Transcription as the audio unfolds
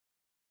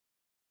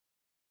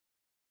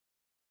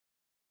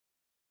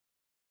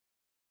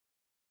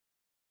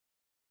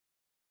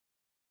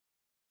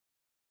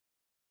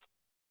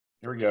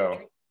Here we go.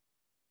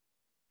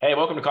 Hey,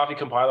 welcome to Coffee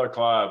Compiler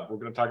Club. We're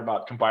going to talk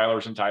about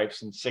compilers and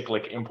types and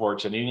cyclic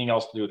imports and anything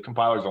else to do with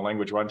compilers and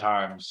language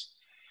runtimes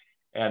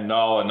and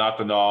null and not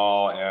the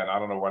null and I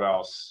don't know what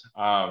else.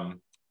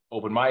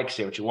 Open mic,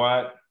 say what you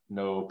want.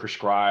 No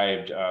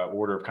prescribed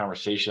order of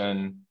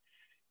conversation.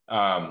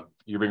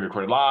 You're being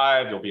recorded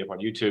live. You'll be up on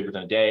YouTube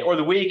within a day or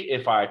the week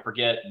if I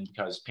forget and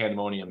because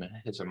pandemonium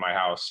hits in my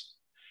house.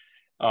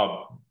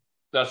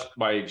 That's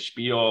my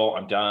spiel.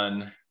 I'm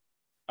done.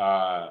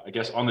 I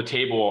guess on the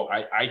table,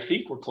 I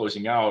think we're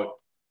closing out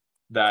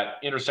that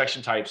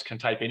intersection types can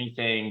type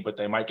anything, but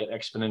they might get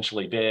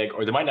exponentially big,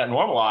 or they might not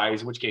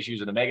normalize, in which case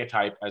using the mega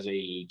type as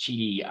a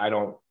cheaty, I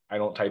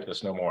don't type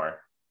this no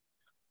more.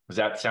 Does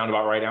that sound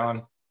about right,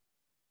 Alan?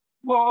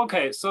 Well,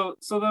 okay. So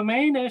the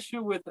main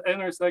issue with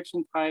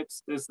intersection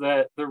types is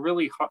that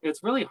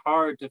it's really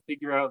hard to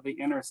figure out the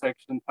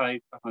intersection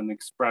type of an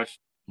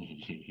expression.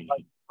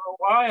 Like, for a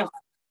while,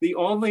 the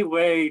only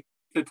way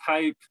to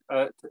type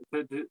to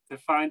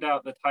find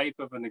out the type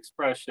of an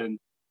expression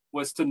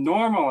was to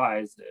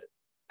normalize it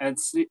and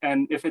see,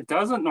 and if it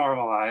doesn't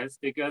normalize,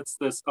 it gets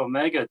this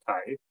omega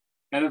type,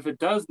 and if it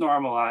does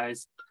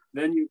normalize,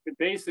 then you could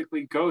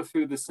basically go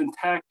through the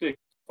syntactic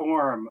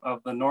form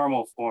of the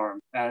normal form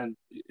and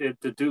it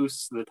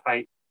deduce the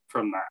type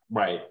from that.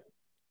 Right.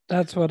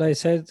 That's what I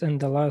said in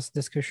the last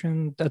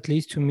discussion, at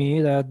least to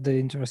me, that the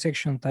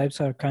intersection types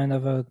are kind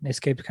of an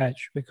escape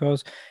hatch,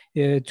 because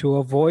to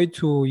avoid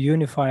to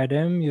unify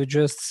them, you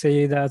just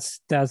say that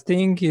that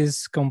thing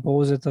is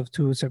composed of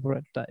two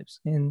separate types,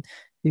 and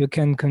you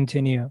can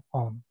continue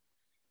on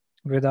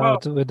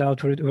without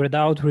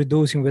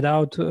reducing,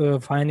 without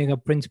finding a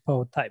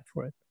principal type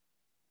for it.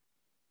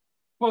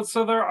 Well,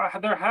 so there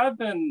has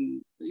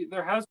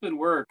been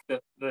work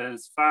that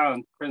has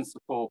found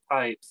principal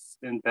types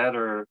in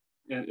better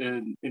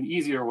in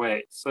easier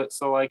ways.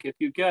 So like if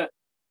you get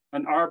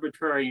an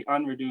arbitrary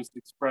unreduced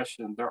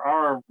expression, there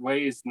are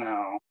ways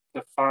now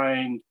to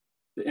find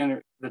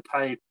the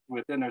type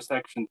with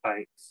intersection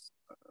types.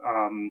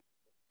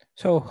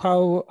 So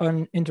how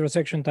an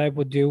intersection type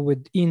would deal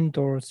with int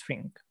or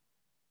string?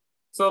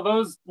 So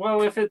those,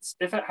 well, if it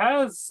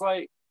has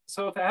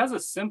a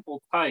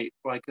simple type,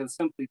 like a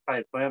simply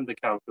typed lambda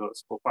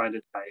calculus, we'll find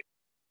a type.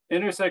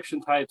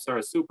 Intersection types are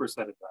a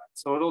superset of that.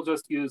 So it'll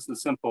just use the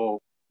simply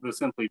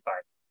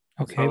type.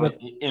 Okay, so but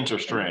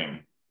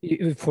interstring.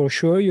 For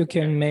sure, you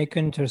can make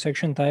an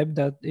intersection type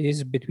that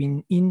is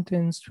between int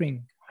and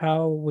string.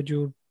 How would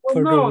you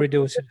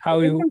reduce it?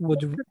 How you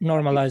would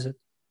normalize it?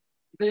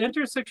 The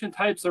intersection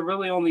types are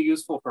really only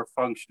useful for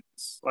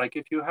functions. Like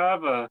if you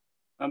have a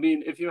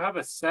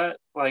set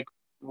like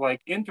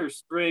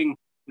interstring,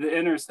 the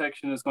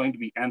intersection is going to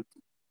be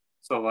empty.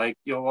 So like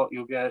you'll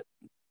get,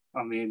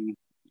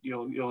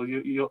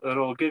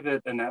 it'll give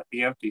it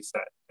the empty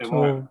set.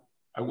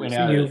 I went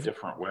at it a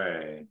different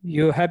way.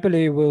 You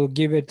happily will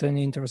give it an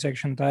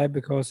intersection type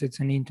because it's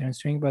an int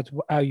string, but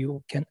how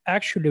you can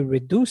actually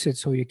reduce it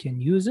so you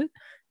can use it,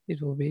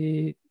 it will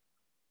be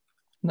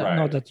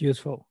not that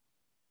useful,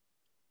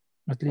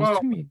 at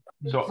least to me.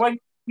 So when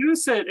you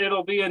use it,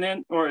 it'll be an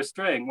int or a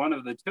string, one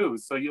of the two.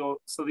 So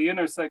the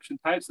intersection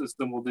type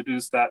system will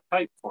deduce that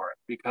type for it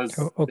because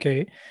it's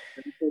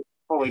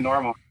fully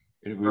normal.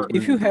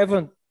 If you have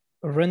a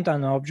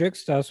runtime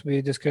objects, as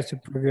we discussed in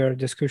previous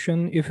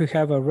discussion, if you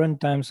have a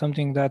runtime,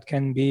 something that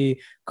can be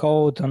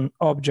called an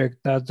object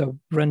that's a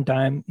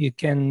runtime, you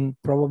can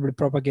probably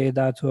propagate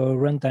that to a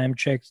runtime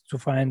check to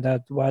find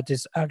out what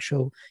is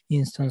actual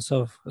instance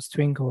of a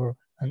string or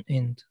an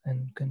int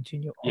and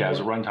continue. Yeah, there's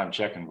a runtime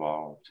check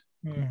involved.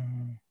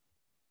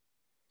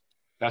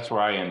 That's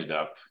where I ended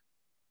up.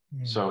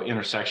 So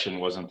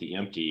intersection wasn't the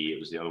empty, it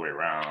was the other way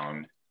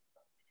around.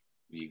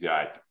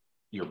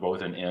 You're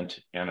both an int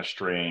and a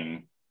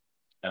string,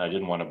 and I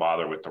didn't want to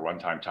bother with the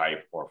runtime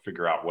type or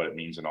figure out what it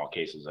means in all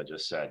cases. I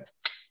just said.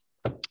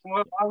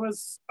 Well, I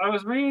was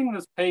reading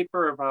this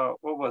paper about,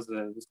 what was it?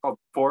 It was called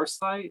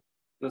Foresight,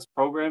 this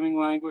programming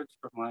language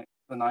from like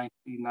the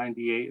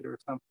 1998 or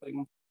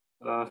something.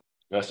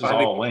 This is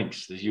all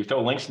links. You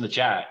throw links in the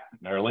chat.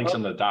 There are links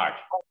in the doc.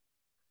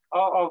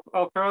 I'll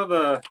throw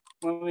the.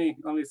 Let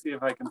me see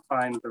if I can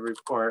find the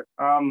report.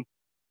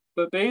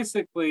 But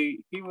basically,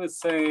 he was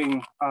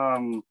saying.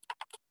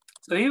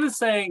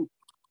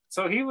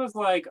 So he was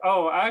like,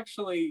 oh,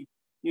 actually,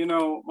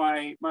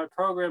 my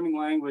programming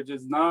language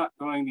is not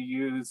going to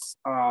use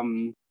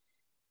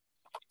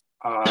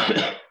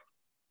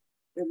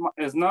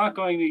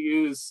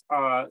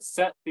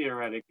set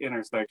theoretic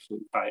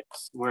intersection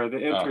types where the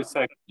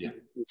intersection is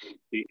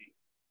the.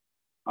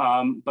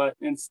 But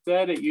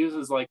instead it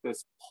uses like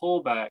this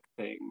pullback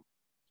thing.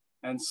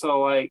 And so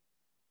like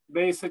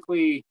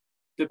basically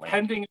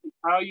depending on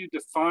how you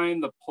define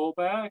the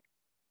pullback,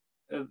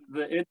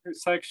 the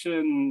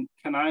intersection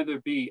can either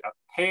be a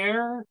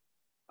pair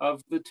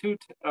of the two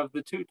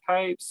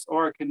types,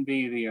 or it can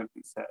be the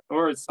empty set,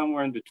 or it's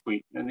somewhere in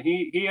between. And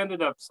he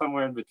ended up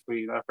somewhere in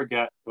between. I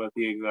forget what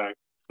the exact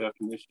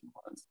definition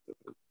was.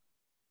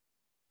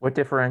 What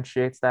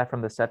differentiates that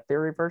from the set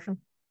theory version?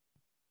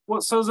 Well,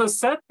 so the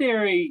set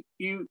theory,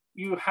 you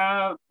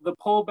have the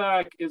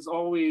pullback is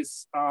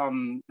always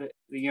the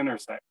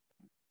intersection.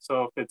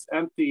 So if it's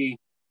empty,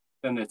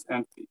 then it's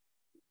empty.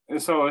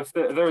 And so if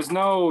there's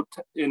no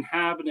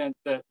inhabitant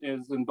that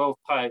is in both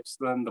types,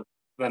 then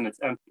it's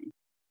empty.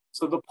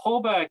 So the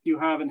pullback, you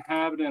have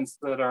inhabitants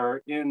that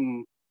are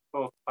in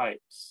both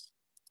types.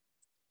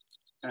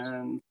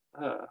 And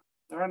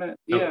darn it,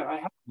 yeah, I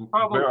have a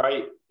problem. Where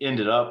I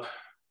ended up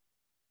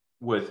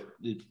with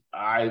it's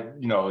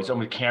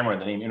almost Cameron,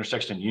 the name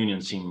intersection and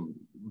union seemed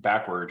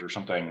backwards or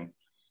something.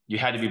 You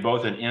had to be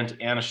both an int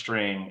and a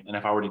string. And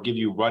if I were to give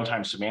you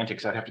runtime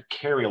semantics, I'd have to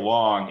carry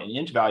along an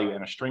int value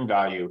and a string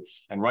value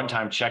and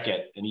runtime check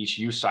it in each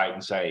use site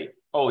and say,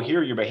 oh,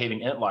 here you're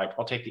behaving int-like,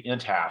 I'll take the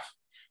int half.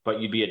 But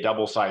you'd be a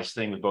double-sized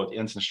thing with both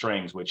ints and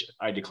strings, which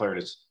I declared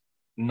as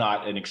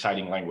not an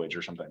exciting language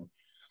or something.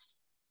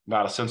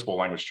 Not a sensible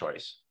language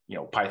choice,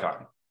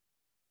 Python.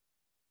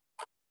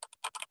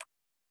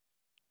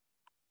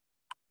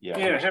 Yeah.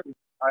 Yeah,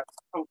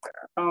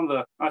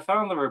 I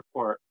found the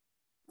report.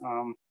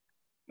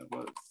 It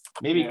was,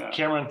 maybe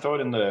Cameron, throw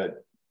it in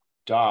the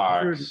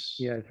docs.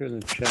 I threw it in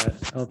the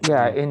chat.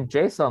 Yeah, in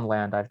JSON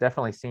land, I've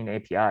definitely seen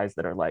APIs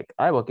that are like,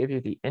 I will give you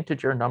the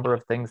integer number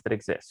of things that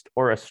exist,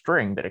 or a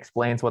string that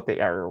explains what the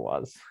error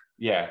was.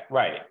 Yeah,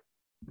 right.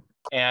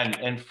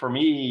 And for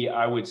me,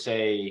 I would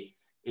say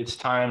it's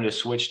time to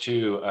switch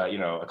to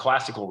a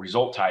classical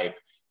result type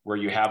where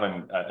you have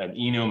an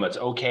enum that's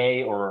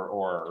okay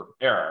or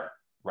error,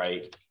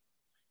 right?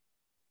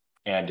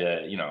 And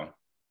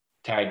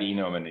tag the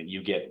enum and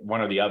you get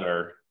one or the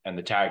other, and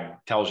the tag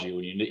tells you,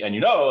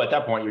 and at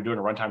that point you're doing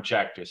a runtime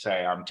check to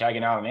say I'm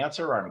tagging out an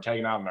answer or I'm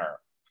tagging out an error.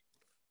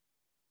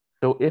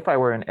 So if I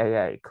were an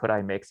AA, could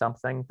I make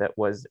something that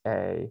was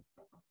a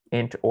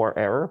int or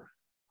error?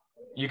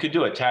 You could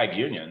do a tag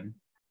union,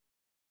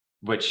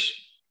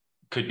 which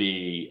could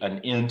be an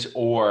int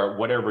or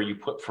whatever you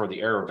put for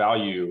the error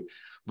value.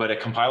 But a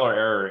compiler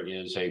error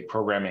is a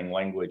programming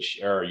language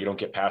error. You don't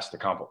get past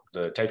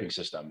the typing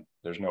system.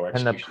 There's no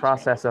execution. And the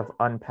process of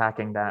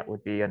unpacking that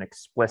would be an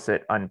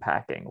explicit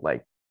unpacking,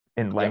 like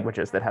in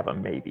languages that have a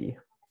maybe.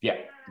 Yeah,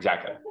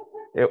 exactly.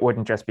 It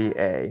wouldn't just be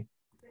a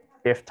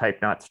if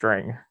type not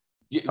string.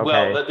 Okay.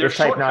 Well, there's if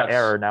type not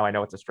error, now I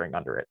know it's a string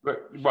under it.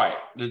 Right.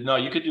 No,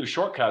 you could do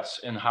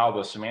shortcuts in how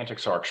the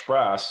semantics are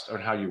expressed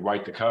and how you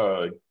write the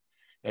code.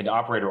 And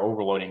operator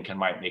overloading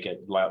might make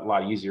it a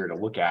lot easier to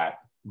look at.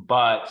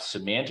 But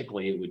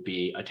semantically, it would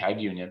be a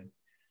tag union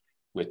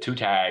with two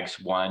tags,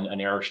 one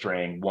an error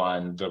string,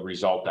 one the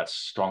result that's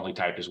strongly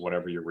typed is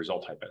whatever your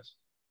result type is.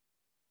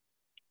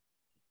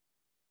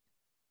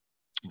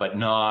 But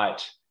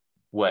not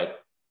what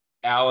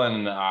Alan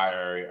and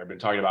I have been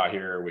talking about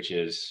here, which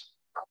is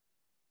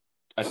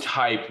a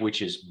type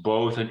which is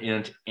both an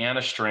int and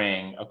a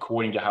string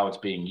according to how it's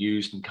being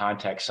used in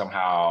context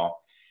somehow,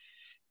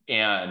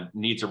 and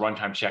needs a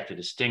runtime check to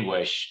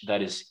distinguish,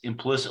 that is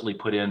implicitly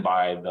put in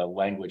by the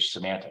language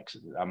semantics.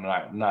 I'm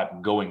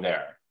not going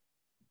there.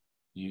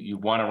 You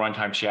want a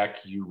runtime check,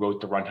 you wrote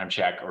the runtime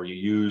check, or you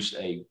used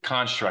a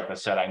construct that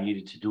said I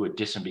needed to do a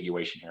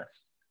disambiguation here.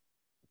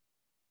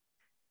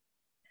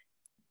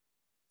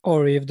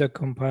 Or if the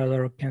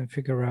compiler can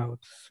figure out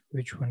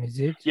which one is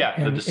it.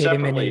 Yeah,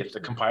 separately, if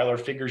the compiler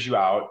figures you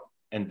out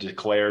and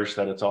declares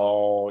that it's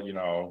all,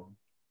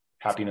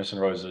 happiness and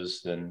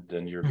roses,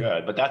 then you're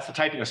good. But that's the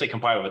typing. I say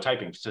compiler, the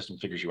typing system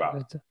figures you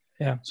out.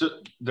 Yeah.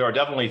 So there are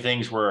definitely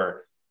things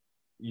where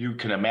you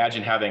can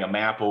imagine having a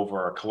map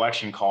over a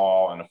collection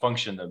call and a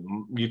function that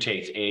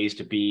mutates A's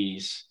to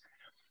B's,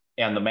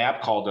 and the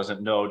map call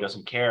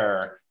doesn't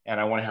care. And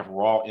I want to have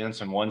raw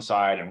ints on one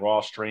side and raw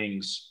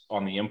strings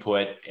on the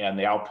input, and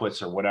the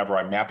outputs or whatever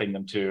I'm mapping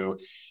them to.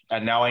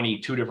 And now I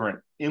need two different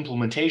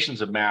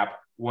implementations of map,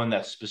 one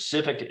that's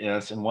specific to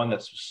ints and one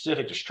that's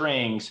specific to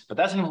strings, but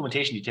that's an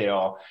implementation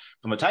detail.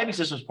 From a typing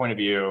system's point of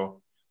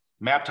view,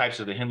 map types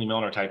are the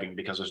Hindley-Milner typing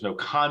because there's no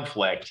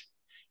conflict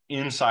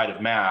inside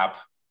of map.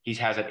 He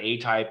has an A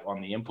type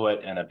on the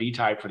input and a B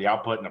type for the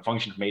output and a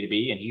function from A to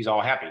B, and he's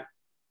all happy.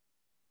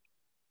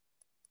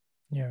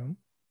 Yeah.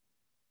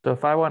 So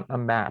if I want a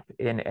map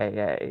in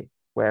AA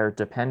where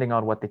depending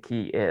on what the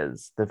key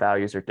is, the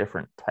values are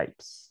different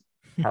types,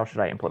 how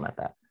should I implement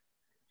that?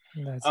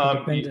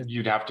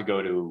 You'd have to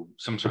go to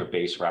some sort of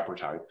base wrapper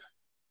type.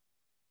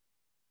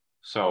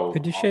 So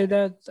could you share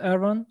that,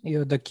 Aaron?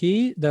 The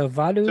key, the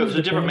value. So it's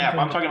a different map.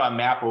 I'm talking about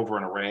map over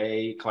an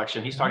array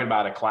collection. He's talking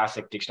about a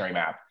classic dictionary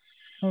map.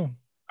 Oh.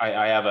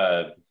 I have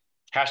a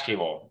hash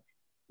table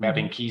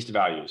mapping keys to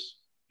values.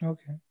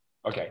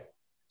 Okay.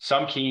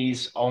 Some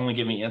keys only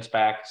give me ints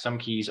back. Some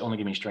keys only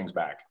give me strings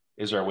back.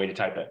 Is there a way to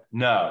type it?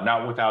 No,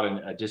 not without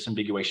a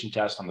disambiguation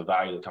test on the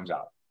value that comes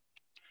out.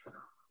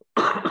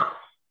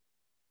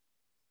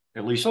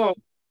 At least now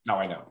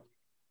I know.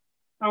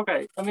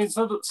 Okay, I mean,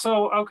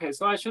 so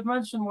I should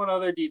mention one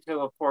other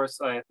detail of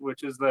Foresight,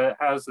 which is that it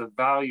has a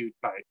value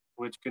type,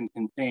 which can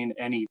contain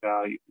any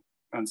value.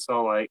 And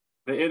so like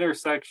the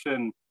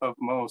intersection of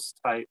most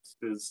types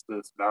is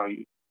this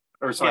value,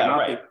 or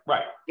sorry,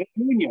 right. The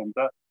union,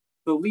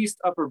 the least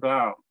upper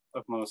bound.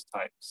 of most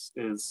types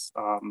is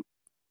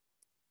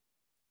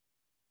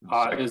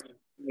Type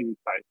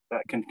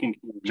that can contain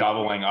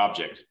Java-lang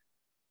object.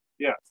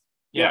 Yes.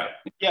 Yeah.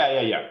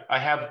 I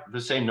have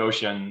the same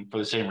notion for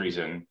the same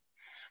reason,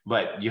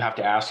 but you have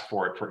to ask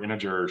for it for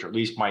integers, or at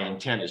least my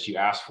intent is you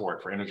ask for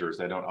it for integers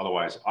that don't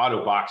otherwise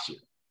auto box you,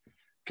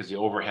 because the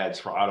overheads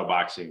for auto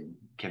boxing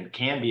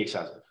can be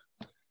excessive.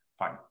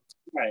 Fine.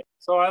 Right.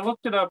 So I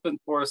looked it up in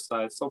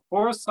Foresight. So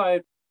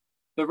Foresight,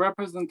 the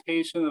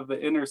representation of the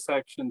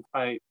intersection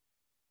type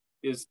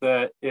is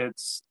that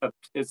it's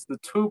the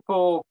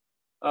tuple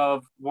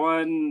of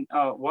one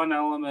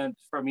element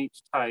from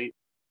each type,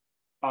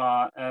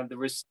 but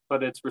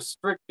it's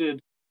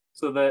restricted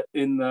so that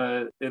in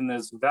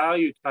this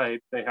value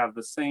type they have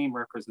the same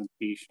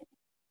representation.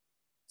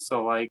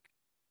 So like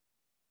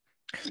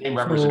same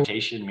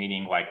representation,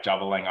 meaning like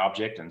Java-lang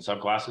object and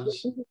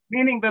subclasses,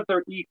 meaning that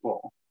they're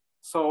equal.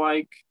 So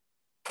like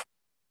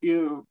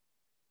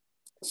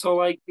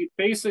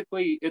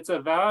basically it's a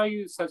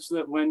value such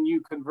that when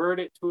you convert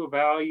it to a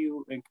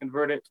value and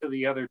convert it to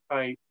the other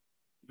type,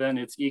 then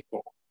it's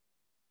equal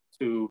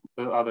to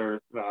the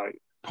other value.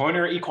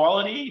 Pointer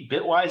equality,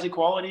 bitwise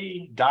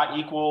equality, dot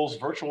equals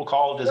virtual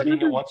call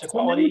designating it once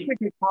equality.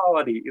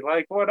 Equality,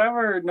 like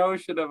whatever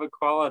notion of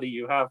equality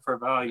you have for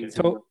values.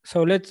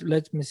 So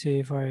let me see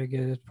if I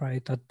get it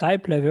right. At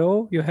type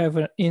level, you have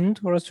an int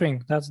or a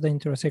string. That's the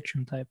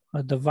intersection type.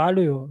 At the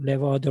value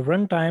level, or the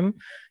runtime,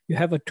 you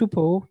have a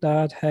tuple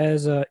that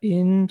has an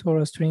int or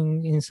a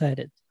string inside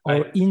it,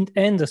 or int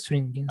and a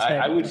string inside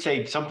it. I would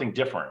say something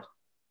different.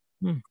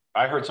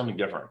 I heard something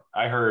different.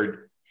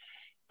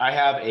 I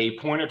have a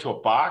pointer to a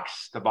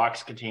box. The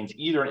box contains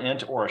either an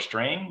int or a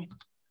string.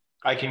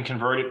 I can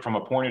convert it from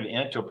a pointer to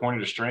int to a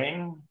pointer to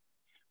string,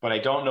 but I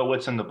don't know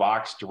what's in the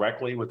box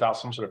directly without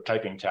some sort of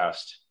typing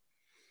test.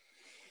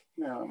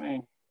 Yeah, I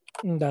mean,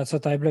 that's a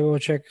type level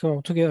check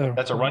altogether.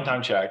 That's a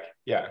runtime check.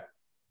 Yeah.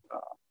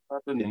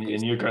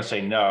 And you're going to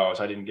say no,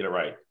 so I didn't get it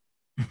right.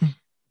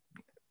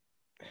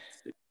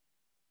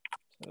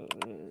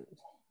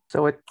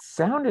 So it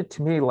sounded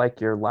to me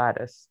like your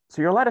lattice.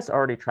 So your lattice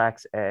already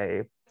tracks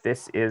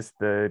this is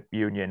the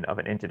union of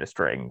an int and a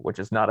string, which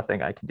is not a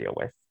thing I can deal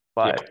with.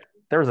 But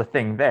there's a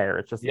thing there.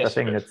 It's just the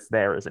thing that's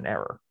there is an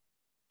error.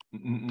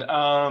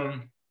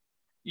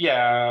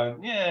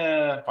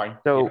 Yeah, fine.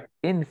 So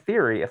in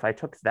theory, if I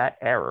took that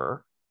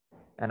error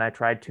and I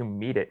tried to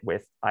meet it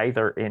with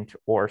either int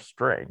or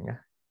string,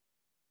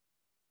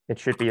 it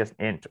should be an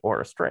int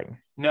or a string.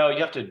 No, you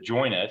have to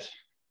join it.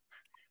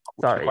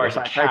 Sorry, requires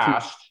a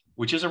cast,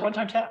 which is a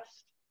runtime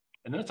test.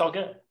 And then it's all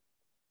good.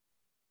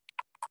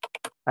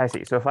 I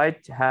see. So if I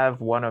have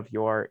one of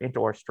your int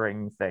or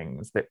string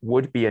things, that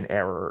would be an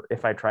error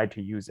if I tried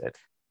to use it.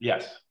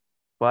 Yes.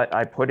 But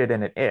I put it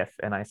in an if,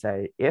 and I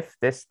say, if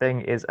this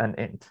thing is an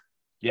int.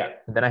 Yeah.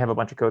 And then I have a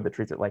bunch of code that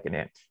treats it like an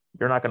int.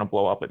 You're not going to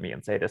blow up at me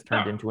and say this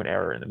turned into an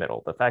error in the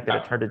middle. The fact that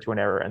it turned into an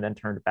error and then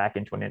turned back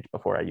into an int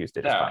before I used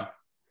it is fine.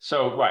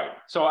 So, right.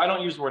 So I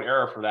don't use the word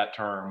error for that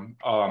term.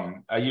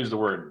 I use the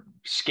word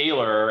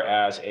scalar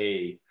as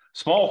a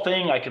small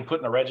thing I can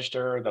put in a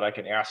register that I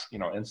can ask,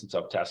 instance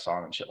of tests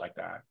on and shit like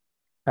that.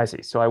 I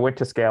see. So I went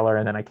to scalar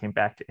and then I came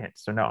back to int.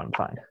 So now I'm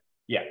fine.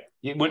 Yeah.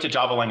 You went to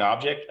Java-lang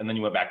object and then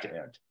you went back to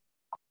int,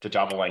 to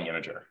Java-lang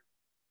integer.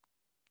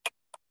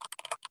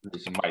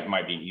 This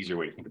might be an easier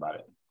way to think about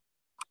it.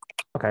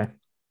 Okay.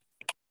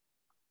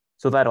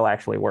 So that'll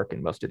actually work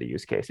in most of the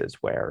use cases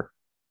where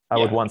I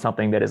would want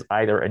something that is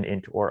either an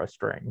int or a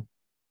string.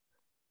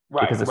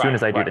 Right. Because as soon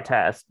as I do the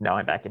test, now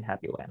I'm back in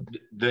happy land.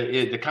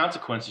 The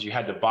consequence is you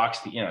had to box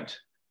the int.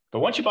 But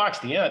once you box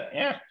the int,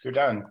 you're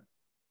done.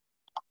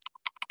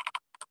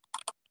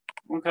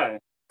 Okay.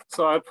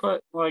 So I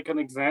put like an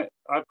example.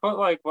 I put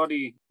like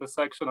the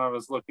section I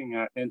was looking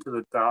at into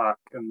the doc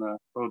in the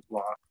code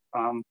block.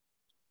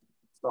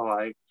 So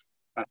like,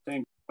 I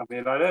don't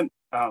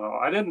know.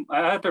 I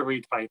had to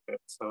retype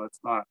it, so it's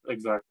not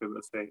exactly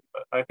the same,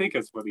 but I think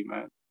it's what he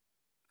meant.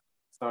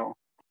 So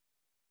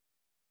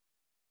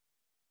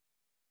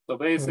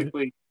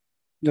basically,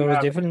 there was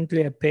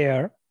definitely a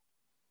pair,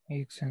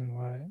 X and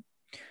Y.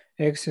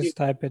 X is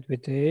typed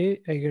with A,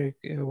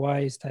 Y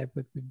is typed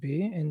with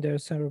B, and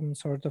there's some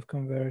sort of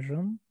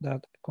conversion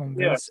that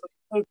converts.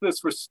 Yeah,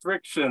 this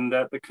restriction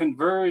that the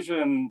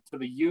conversion to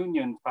the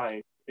union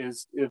type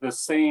is the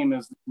same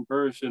as the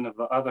conversion of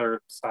the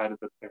other side of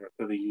the pair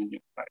to the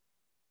union type.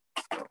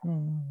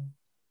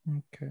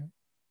 Okay.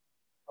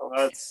 So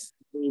that's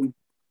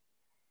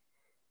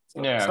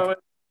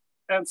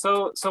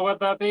So what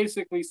that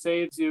basically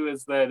saves you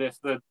is that if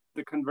the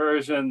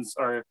conversions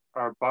are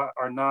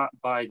not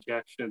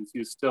bijections,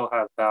 you still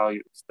have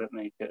values that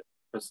make it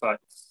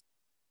precise.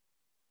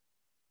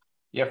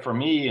 Yeah, for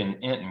me in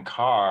int and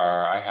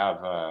car, I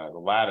have the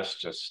lattice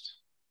just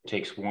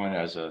takes one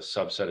as a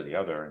subset of the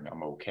other, and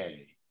I'm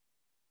okay.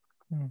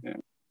 Yeah.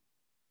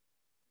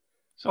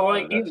 So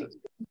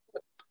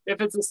if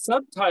it's a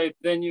subtype,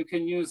 then you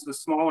can use the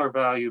smaller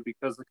value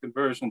because the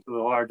conversion to the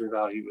larger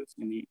value is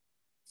unique.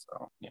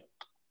 So yeah.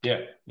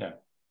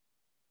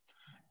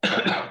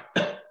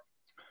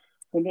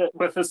 And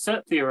with a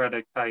set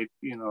theoretic type,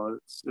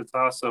 it's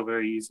also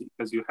very easy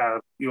because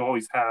you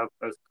always have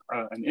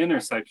an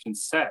intersection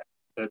set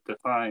that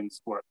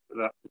defines what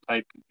that the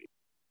type can be.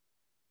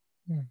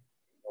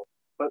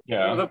 But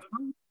Yeah.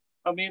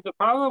 the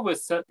problem with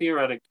set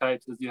theoretic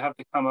types is you have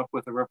to come up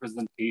with a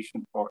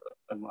representation for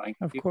them, and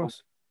Of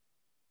course.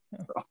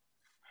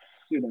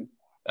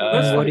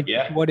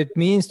 What it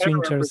means to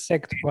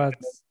intersect what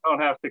don't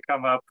have to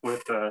come up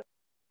with a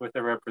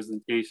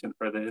representation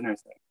for the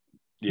intersection.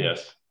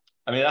 Yes.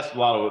 I mean, that's a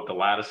lot of what the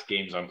lattice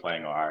games I'm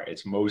playing are.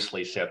 It's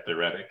mostly set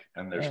theoretic,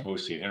 and there's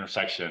mostly an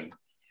intersection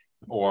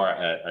or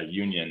a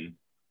union,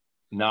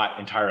 not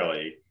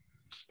entirely,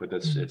 but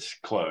it's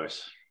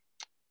close.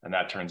 And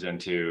that turns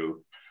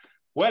into,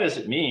 what does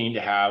it mean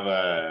to have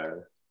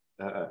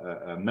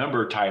a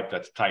member type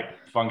that's type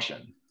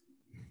function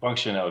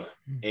of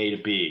A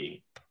to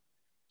B,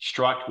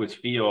 struct with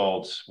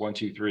fields 1,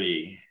 2,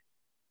 3,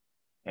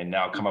 and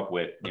now come up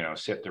with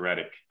set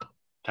theoretic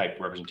type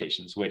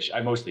representations, which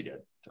I mostly did.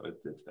 So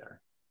it's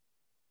there.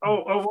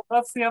 Well,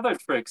 that's the other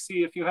trick.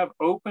 See, if you have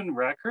open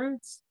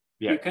records,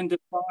 you can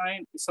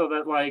define so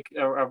that like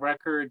a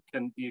record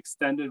can be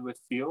extended with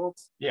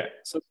fields. Yeah.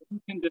 So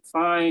you can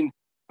define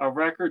a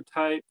record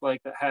type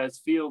like that has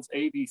fields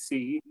A, B,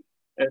 C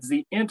as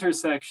the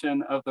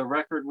intersection of the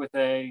record with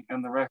A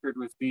and the record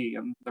with B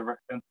and the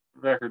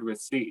record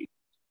with C.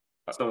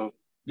 So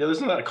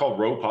isn't that called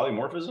row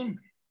polymorphism?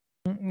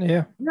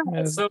 Yeah,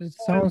 so it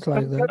sounds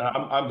like that.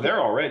 I'm there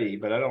already,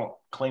 but I don't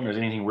claim there's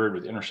anything weird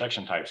with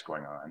intersection types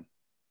going on,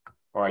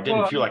 or I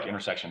didn't feel like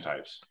intersection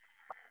types.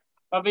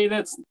 I mean,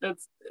 it's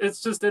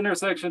just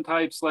intersection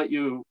types let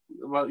you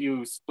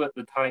split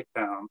the type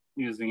down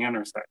using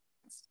intersections.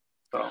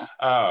 So.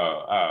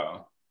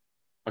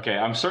 Okay.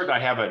 I'm certain I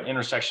have an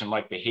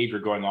intersection-like behavior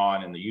going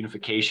on in the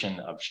unification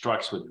of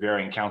structs with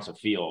varying counts of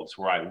fields,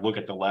 where I look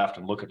at the left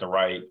and look at the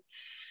right.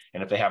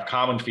 And if they have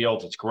common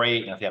fields, it's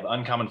great. And if they have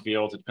uncommon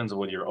fields, it depends on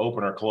whether you're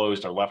open or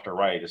closed or left or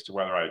right as to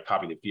whether I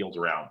copy the fields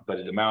around. But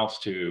it amounts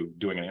to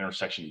doing an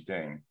intersection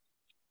thing,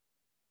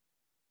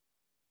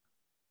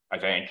 I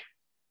think.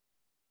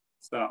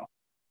 So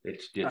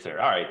it's there.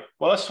 All right.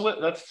 Well,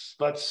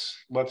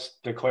 let's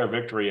declare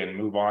victory and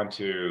move on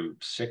to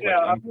cyclic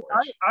imports.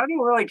 I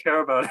don't really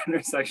care about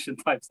intersection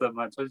types that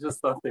much. I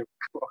just thought they were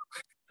cool.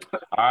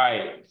 All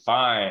right,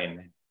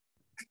 fine.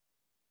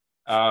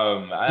 So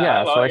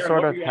I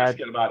sort of had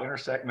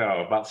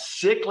about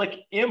cyclic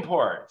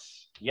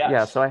imports. Yes.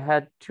 Yeah, so I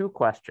had two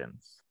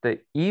questions. The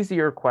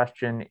easier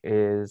question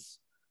is,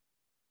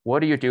 what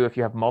do you do if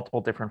you have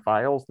multiple different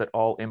files that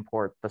all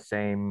import the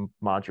same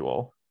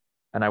module?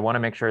 And I want to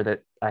make sure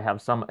that I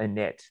have some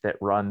init that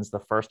runs the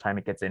first time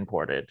it gets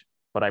imported,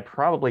 but I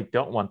probably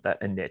don't want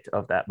that init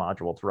of that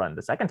module to run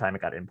the second time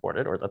it got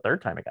imported or the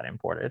third time it got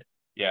imported.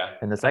 Yeah.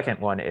 And the second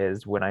one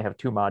is when I have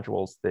two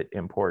modules that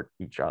import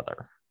each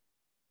other.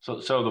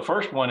 So the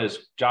first one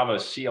is Java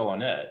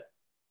clinit.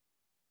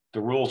 The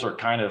rules are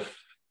kind of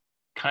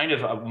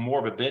more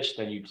of a bitch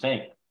than you'd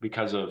think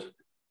because of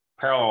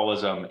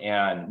parallelism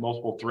and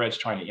multiple threads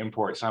trying to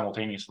import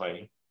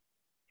simultaneously.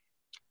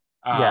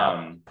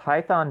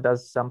 Python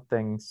does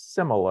something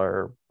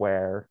similar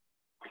where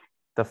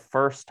the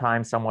first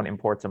time someone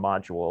imports a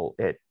module,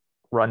 it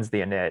runs the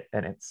init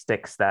and it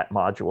sticks that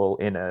module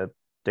in a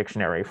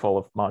dictionary full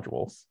of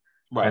modules.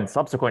 Right. And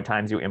subsequent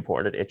times you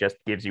import it, it just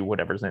gives you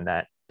whatever's in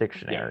that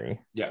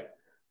dictionary. Yeah.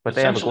 But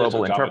they have a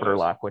global interpreter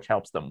lock, which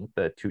helps them with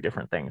the two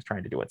different things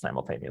trying to do it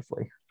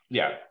simultaneously.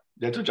 Yeah,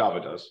 that's what Java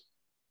does.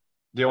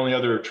 The only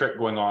other trick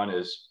going on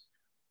is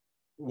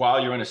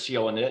while you're in a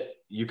clinit,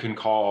 you can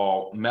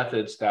call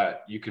methods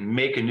that you can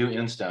make a new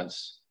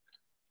instance,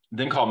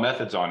 then call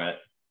methods on it.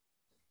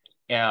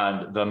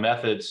 And the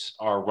methods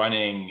are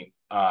running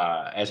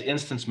as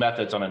instance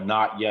methods on a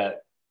not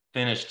yet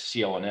finished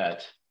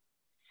clinit.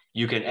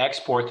 You can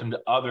export them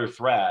to other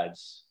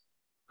threads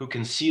who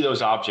can see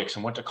those objects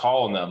and want to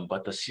call on them,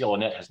 but the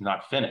clinit has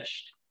not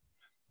finished.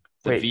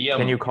 Wait,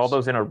 can you call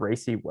those in a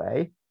racy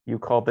way? You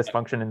called this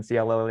function in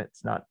CLO,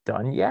 it's not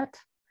done yet?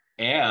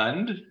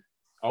 And,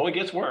 it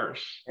gets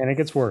worse. And it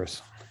gets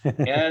worse.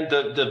 And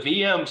the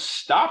VM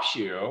stops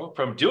you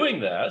from doing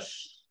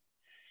this,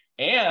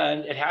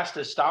 and it has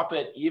to stop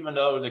it even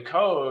though the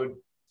code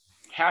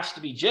has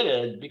to be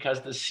JITted because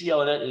the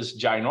clinit is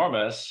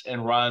ginormous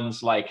and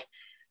runs like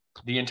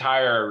the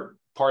entire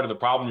part of the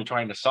problem you're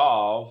trying to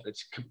solve.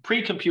 It's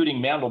pre-computing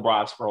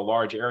Mandelbrot's for a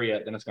large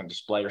area, then it's going to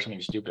display or something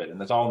stupid.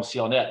 And that's all in the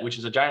clinit, which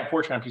is a giant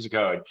Fortran piece of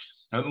code.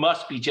 And it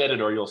must be JITted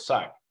or you'll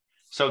suck.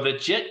 So the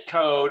JIT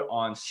code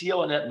on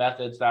clinit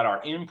methods that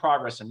are in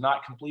progress and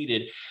not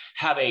completed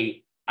have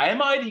a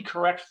IMID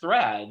correct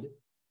thread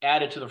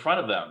added to the front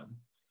of them.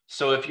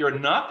 So if you're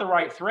not the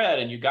right thread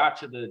and you got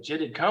to the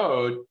JITted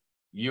code,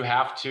 you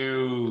have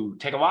to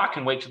take a lock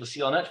and wait till the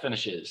clinit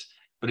finishes.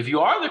 But if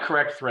you are the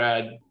correct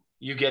thread,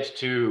 you get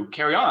to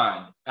carry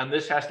on. And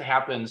this has to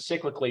happen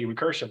cyclically,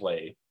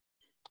 recursively.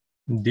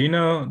 Do you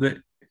know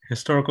the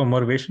historical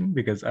motivation?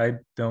 Because I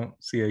don't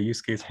see a use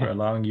case for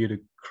allowing you to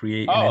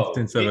create an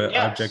instance of an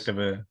object of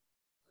a...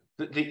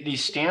 The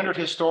standard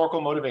historical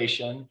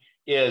motivation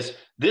is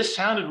this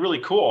sounded really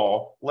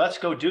cool. Let's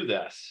go do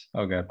this.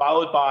 Okay.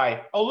 Followed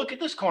by, oh, look at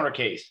this corner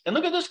case. And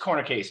look at this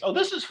corner case. Oh,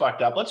 this is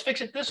fucked up. Let's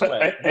fix it this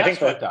way. I think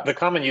the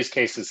common use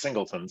case is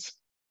singletons,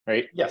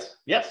 right? Yes.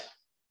 Yes.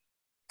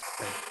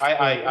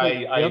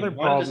 The other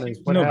problem is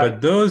no,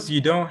 but those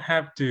you don't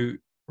have to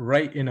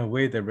write in a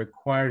way that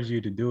requires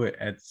you to do it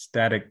at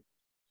static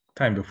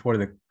time before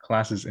the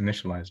class is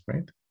initialized,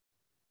 right?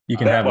 You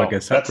can have like a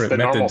separate that's the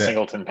method normal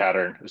singleton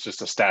pattern. It's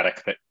just a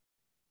static that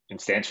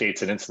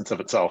instantiates an instance of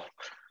itself.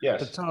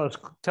 Yes. But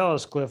tell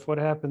us, Cliff, what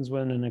happens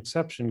when an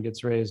exception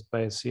gets raised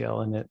by a CL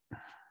init?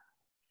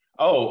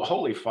 Oh,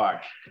 holy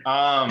fuck.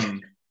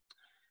 And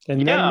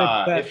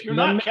yeah, then if you're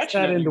not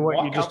catching that it, into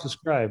what you just out.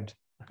 described.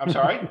 I'm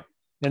sorry?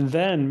 And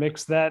then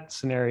mix that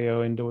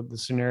scenario into the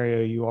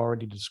scenario you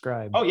already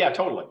described. Oh, yeah,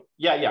 totally.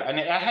 Yeah, yeah. And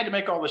I had to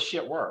make all this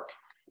shit work.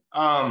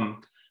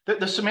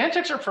 The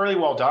semantics are fairly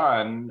well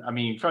done. I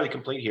mean, fairly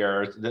complete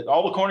here.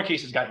 All the corner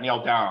cases got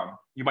nailed down.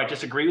 You might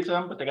disagree with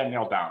them, but they got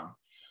nailed down.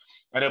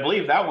 And I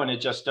believe that one, it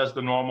just does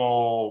the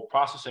normal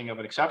processing of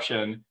an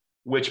exception,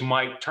 which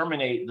might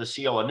terminate the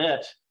CL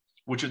init,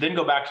 which would then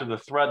go back to the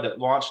thread that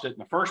launched it in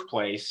the first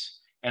place.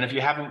 And if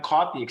you haven't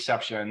caught the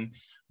exception,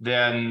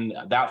 then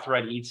that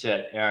thread eats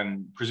it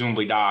and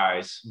presumably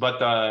dies. But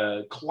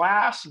the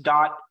class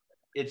got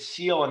its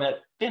CL init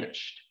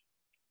finished.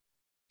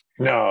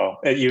 No,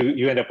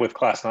 you end up with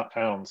class not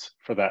founds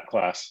for that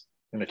class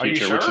in the future. Are you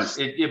sure? Which is,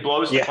 it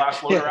blows the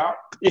class loader out?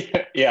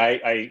 Yeah,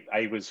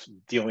 I was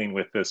dealing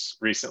with this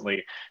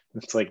recently.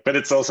 It's like, but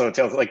it's also, it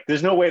tells like,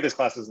 there's no way this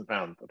class isn't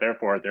found.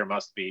 Therefore, there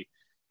must be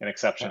an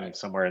exception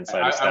somewhere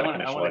inside of static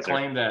initializer. I want to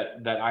claim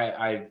that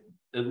I've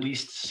at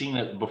least seen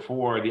it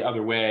before the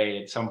other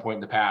way at some point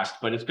in the past,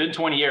 but it's been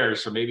 20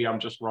 years, so maybe I'm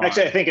just wrong.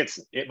 Actually, I think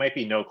it might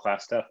be no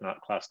class stuff,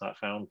 not class not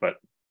found, but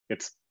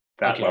it's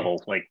that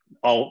level. Like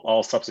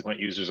all subsequent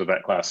users of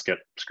that class get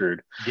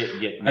screwed.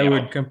 I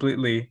would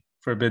completely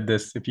forbid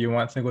this. If you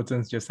want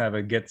singletons, just have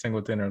a get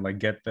singleton or like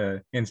get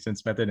the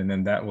instance method, and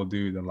then that will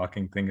do the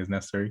locking thing as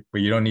necessary.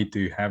 But you don't need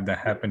to have that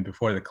happen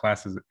before the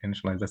class is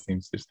initialized. That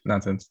seems just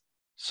nonsense.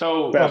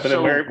 So, but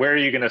then where are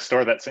you going to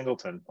store that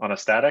singleton? On a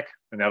static?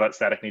 And now that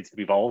static needs to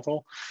be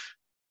volatile?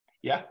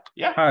 Yeah,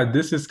 yeah.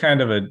 This is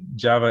kind of a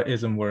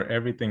Java-ism where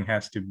everything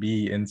has to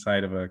be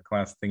inside of a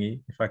class thingy.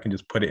 If I can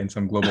just put it in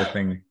some global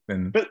thing,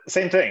 then... But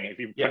same thing. If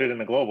you put it in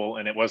the global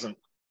and it wasn't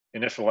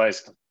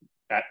initialized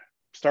at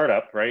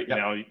startup, right?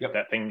 Now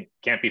that thing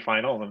can't be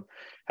final and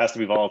has to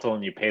be volatile,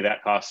 and you pay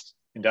that cost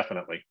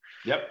indefinitely.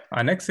 Yep.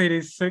 On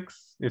x86,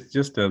 it's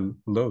just a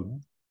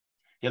load.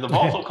 Yeah, the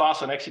volatile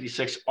costs on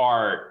x86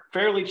 are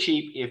fairly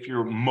cheap if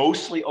you're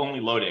mostly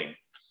only loading.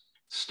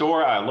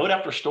 Load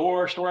after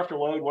store after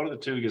load, one of the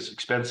two is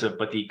expensive,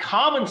 but the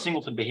common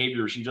singleton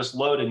behaviors, you just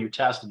load and you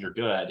test and you're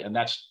good, and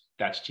that's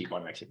cheap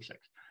on x86.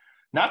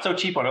 Not so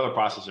cheap on other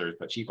processors,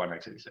 but cheap on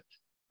x86.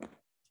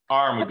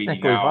 ARM would be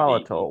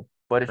volatile,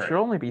 but it should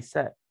only be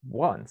set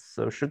once.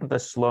 So shouldn't the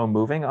slow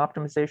moving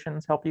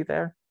optimizations help you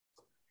there?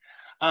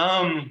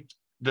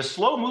 The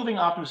slow moving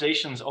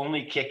optimizations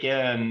only kick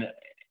in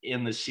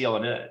the CL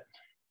init.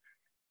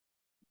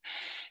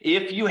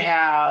 If you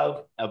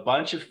have a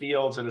bunch of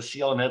fields in a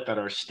CL init that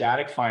are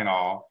static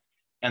final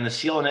and the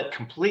CL init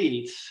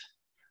completes,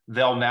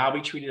 they'll now be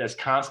treated as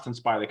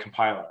constants by the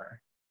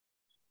compiler.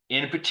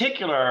 In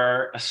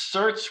particular,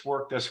 asserts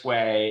work this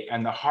way,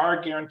 and the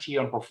hard guarantee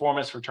on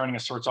performance for turning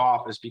asserts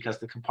off is because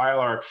the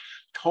compiler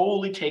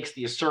totally takes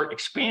the assert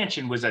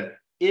expansion, was that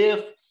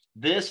if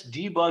this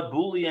debug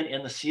Boolean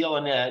in the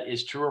CL init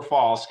is true or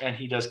false, and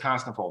he does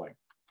constant folding.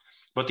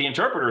 But the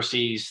interpreter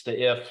sees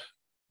the if,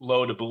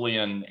 load a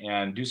Boolean,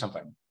 and do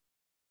something.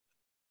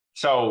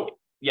 So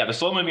yeah, the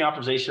slow moving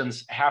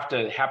optimizations have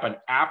to happen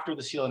after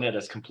the CL init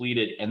is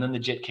completed, and then the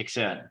JIT kicks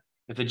in.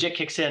 If the JIT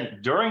kicks in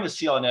during the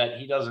CL init,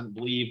 he doesn't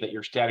believe that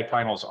your static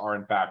finals are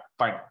in fact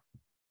final.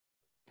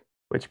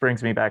 Which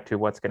brings me back to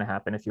what's going to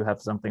happen if you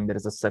have something that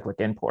is a cyclic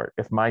import.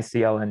 If my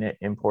CL init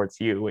imports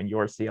you and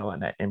your CL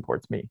init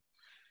imports me.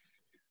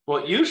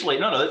 Well, usually,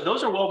 no,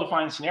 those are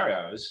well-defined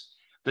scenarios.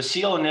 The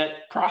CL init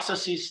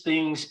processes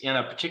things in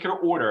a particular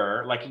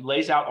order, like he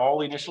lays out all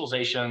the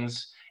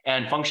initializations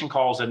and function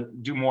calls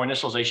and do more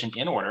initialization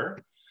in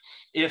order.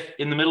 If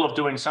in the middle of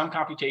doing some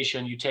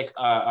computation, you take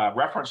a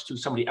reference to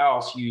somebody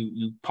else,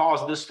 you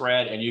pause this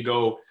thread and you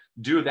go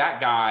do that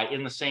guy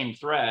in the same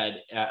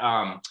thread.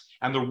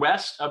 And the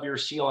rest of your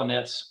CL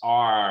inits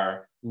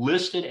are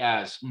listed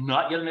as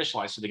not yet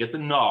initialized. So they get the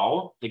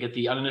null, they get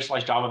the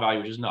uninitialized Java value,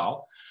 which is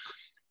null.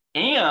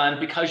 And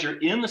because you're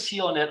in the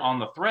CL init on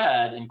the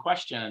thread in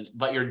question,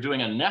 but you're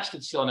doing a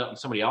nested CL init on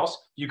somebody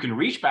else, you can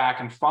reach back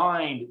and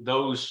find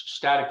those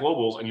static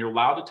globals, and you're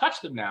allowed to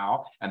touch them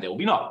now, and they will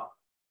be null.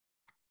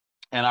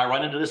 And I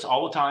run into this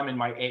all the time in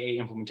my AA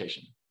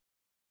implementation.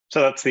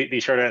 So that's the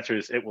short answer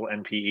is it will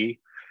NPE?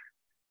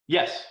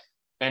 Yes.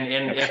 And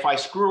if I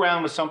screw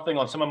around with something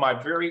on some of my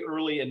very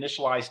early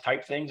initialized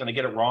type things and I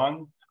get it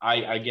wrong,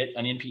 I get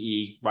an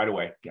NPE right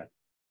away. Yeah.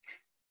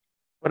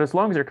 But as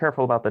long as you're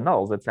careful about the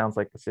nulls, it sounds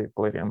like the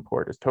cyclic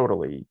import is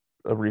totally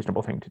a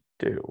reasonable thing to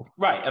do.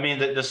 Right. I mean,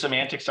 the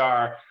semantics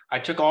are, I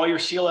took all your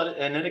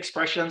CLinit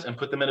expressions and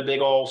put them in a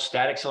big old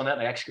static CLinit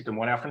and I execute them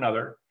one after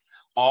another.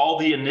 All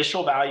the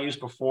initial values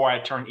before I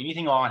turned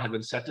anything on had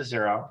been set to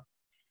 0.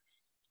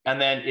 And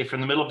then if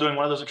in the middle of doing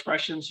one of those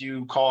expressions,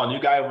 you call a new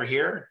guy over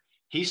here,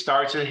 he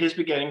starts at his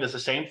beginning, does the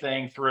same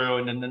thing through,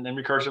 and then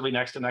recursively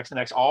next to next to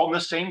next, all in the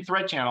same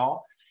thread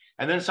channel.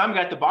 And then some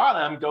guy at the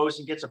bottom goes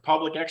and gets a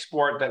public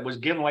export that was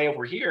given away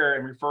over here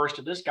and refers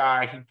to this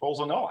guy. He pulls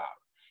a null out.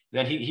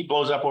 Then he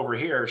blows up over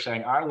here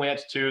saying, I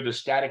went to the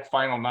static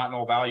final not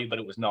null value, but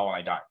it was null and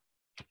I died.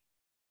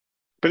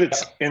 But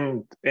it's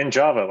in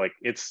Java, like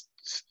it's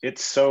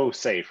so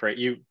safe, right?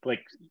 You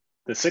like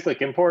the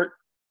cyclic import,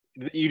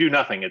 you do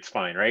nothing, it's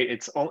fine,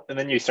 right? And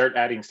then you start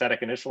adding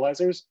static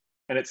initializers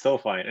and it's still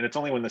fine. And it's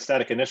only when the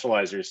static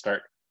initializers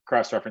start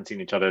cross-referencing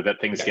each other that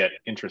things get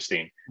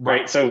interesting,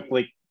 right? So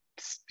like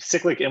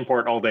cyclic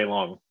import all day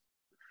long.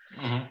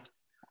 Mm-hmm.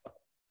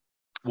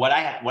 What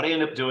I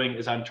end up doing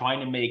is I'm trying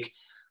to make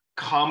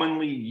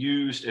commonly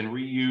used and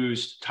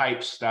reused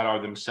types that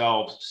are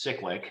themselves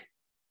cyclic.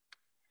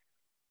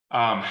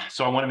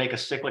 So I want to make a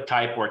cyclic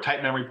type where a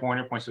type memory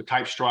pointer points to a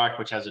type struct,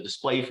 which has a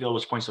display field,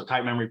 which points to a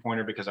type memory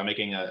pointer because I'm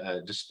making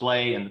a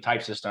display in the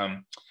type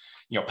system,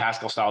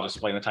 Pascal style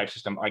display in the type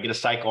system. I get a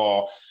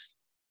cycle.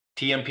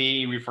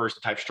 TMP refers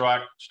to type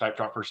struct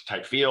versus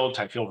type field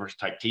versus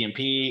type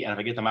TMP. And if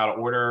I get them out of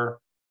order,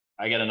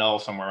 I get a null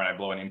somewhere and I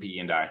blow an MPE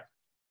and die.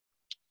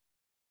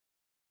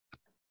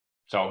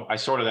 So I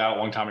sorted that out a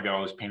long time ago.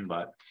 It was a pain in the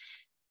butt.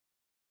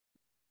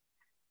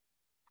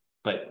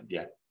 But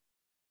yeah.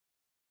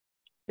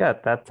 Yeah,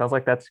 that sounds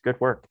like that's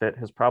good work that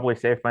has probably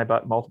saved my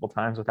butt multiple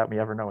times without me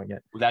ever knowing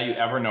it. Without you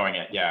ever knowing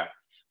it, yeah.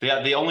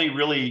 The only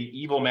really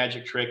evil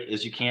magic trick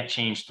is you can't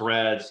change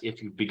threads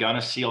if you've begun a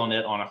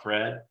CLinit on a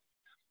thread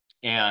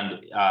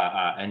and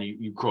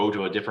you go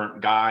to a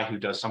different guy who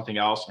does something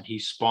else and he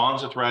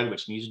spawns a thread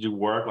which needs to do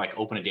work like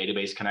open a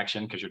database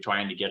connection because you're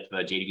trying to get the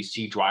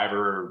JDBC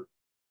driver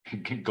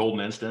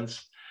golden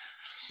instance.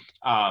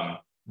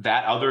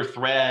 That other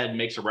thread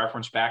makes a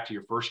reference back to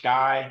your first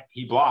guy.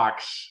 He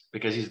blocks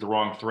because he's the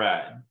wrong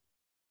thread.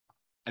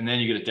 And then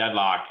you get a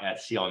deadlock at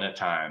CLinit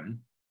time.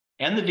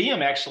 And the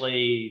VM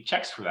actually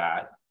checks for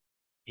that.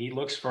 He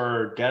looks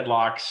for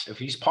deadlocks. If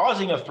he's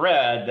pausing a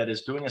thread that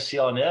is doing a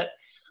CLinit,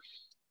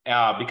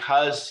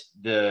 because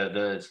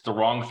it's the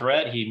wrong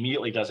thread, he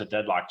immediately does a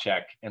deadlock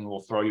check and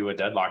will throw you a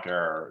deadlock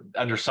error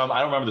under some, I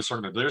don't remember the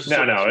circumstance.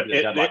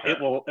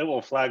 It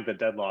will flag the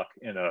deadlock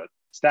in a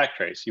stack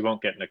trace. You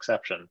won't get an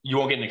exception. You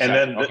won't get an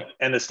exception. And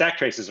then the stack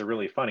traces are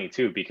really funny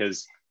too,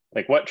 because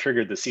like what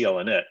triggered the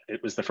CLinit?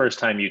 It was the first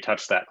time you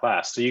touched that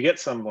class. So you get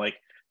some like,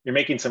 you're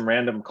making some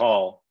random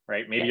call,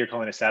 right? Maybe you're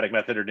calling a static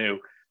method or new.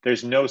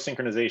 There's no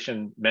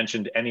synchronization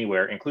mentioned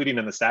anywhere, including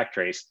in the stack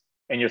trace.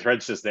 And your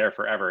thread's just there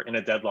forever in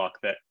a deadlock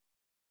that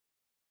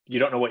you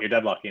don't know what you're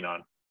deadlocking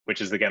on,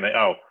 which is again,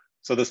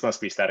 so this must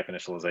be static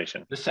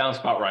initialization. This sounds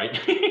about right.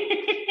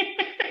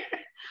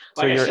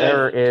 So your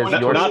error is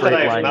not that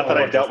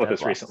I've dealt with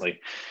this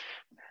recently.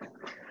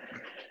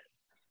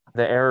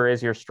 The error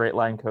is your straight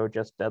line code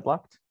just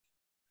deadlocked?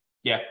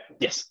 Yeah.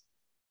 Yes.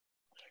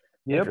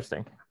 Yep.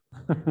 Interesting.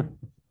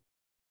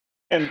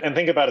 And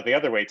think about it the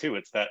other way too.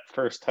 It's that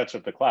first touch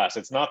of the class.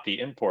 It's not the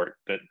import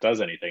that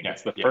does anything.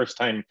 It's the first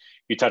time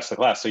you touch the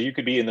class. So you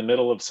could be in the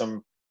middle of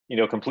some,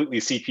 completely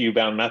CPU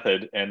bound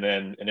method and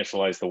then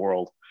initialize the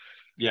world.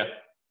 Yeah.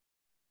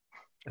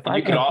 And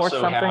you could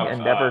also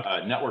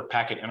have network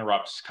packet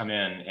interrupts come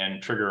in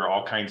and trigger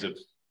all kinds of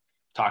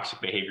toxic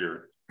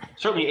behavior.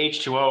 Certainly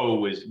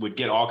H2O would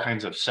get all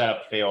kinds of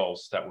setup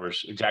fails that were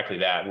exactly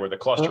that, where the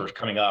cluster is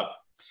coming up,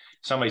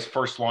 somebody's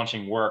first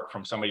launching work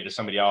from somebody to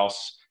somebody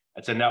else.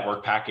 It's a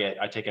network packet.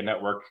 I take a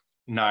network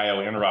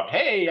NIO interrupt.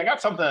 Hey, I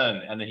got something.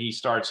 And then he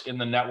starts in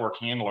the network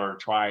handler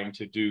trying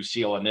to do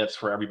CLinits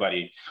for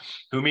everybody,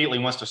 who immediately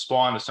wants to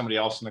spawn to somebody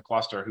else in the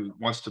cluster who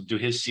wants to do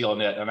his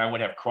CLinit. And I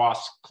would have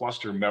cross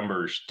cluster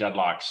members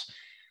deadlocks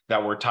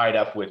that were tied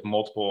up with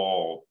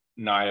multiple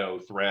NIO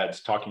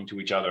threads talking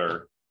to each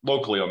other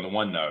locally on the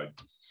one node.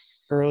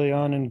 Early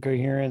on in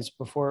coherence,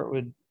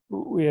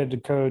 we had to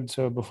code,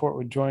 so before it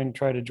would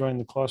try to join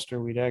the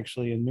cluster, we'd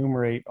actually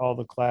enumerate all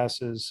the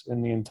classes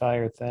in the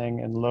entire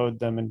thing and load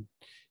them and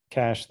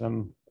cache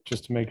them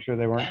just to make sure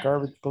they weren't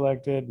garbage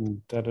collected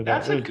and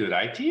That's a good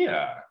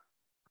idea.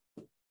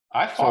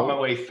 I fought my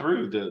way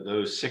through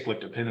those cyclic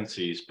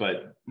dependencies,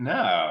 but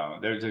no,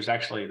 there's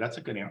actually, that's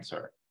a good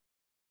answer.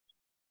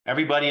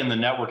 Everybody in the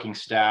networking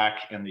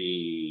stack and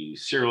the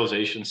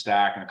serialization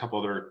stack and a couple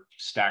other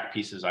stack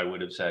pieces, I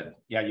would have said,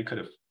 yeah, you could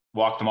have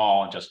walked them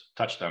all and just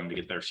touched them to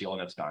get their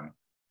CLinits done.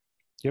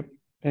 Yep.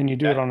 And you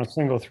do it on a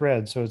single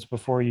thread. So it's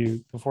before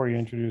you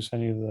introduce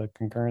any of the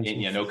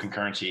concurrency. Yeah, no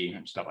concurrency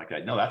and stuff like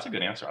that. No, that's a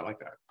good answer. I like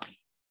that.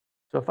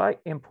 So if I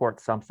import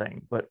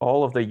something, but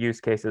all of the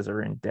use cases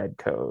are in dead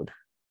code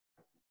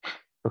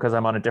because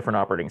I'm on a different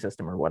operating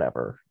system or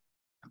whatever,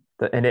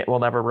 the init will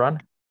never run?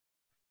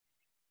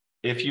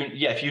 The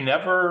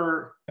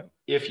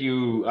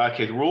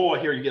rule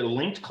here, you get a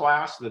linked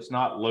class that's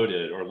not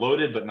loaded or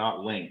loaded but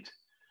not linked.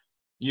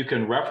 you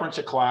can reference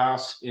a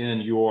class in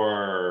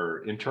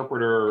your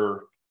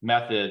interpreter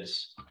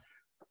methods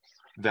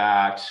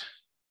that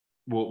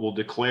will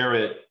declare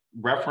it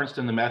referenced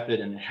in the method,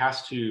 and it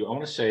has to, I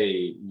want to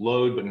say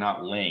load but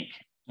not link.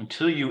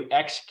 Until you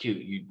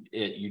execute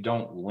you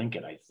don't link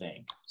it, I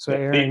think. So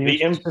Aaron,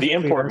 the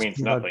import means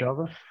nothing.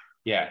 Java?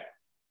 Yeah.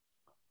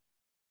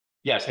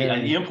 Yes,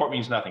 the import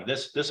means nothing.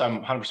 This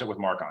I'm 100% with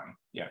Mark on.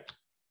 Yeah.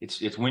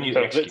 It's when you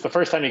execute. It's the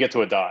first time you get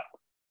to a dot.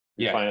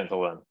 You Yeah. find it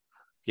until then.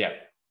 Yeah.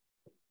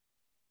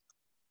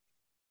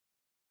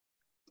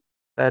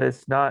 That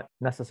is not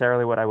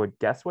necessarily what I would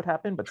guess would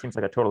happen, but seems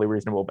like a totally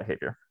reasonable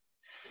behavior.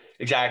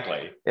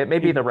 Exactly. It may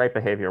be the right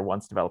behavior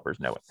once developers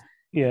know it.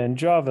 Yeah, in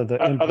Java,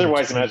 the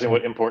otherwise imagine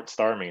what import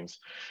star means.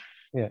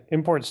 Yeah,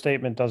 import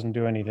statement doesn't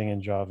do anything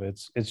in Java.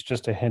 It's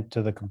just a hint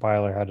to the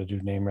compiler how to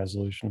do name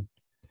resolution.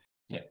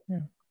 Yeah.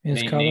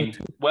 In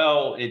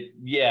well,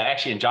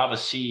 actually in Java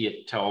C,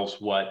 it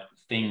tells what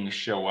things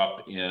show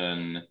up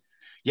in.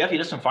 Yeah, if he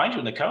doesn't find you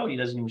in the code, he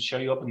doesn't even show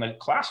you up in the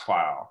class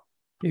file.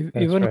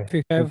 Even if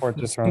you have import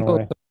just thrown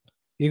away.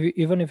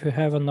 Even if you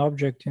have an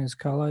object in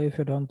Scala, if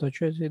you don't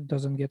touch it, it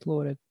doesn't get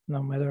loaded,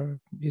 no matter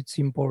it's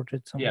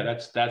imported somewhere. Yeah,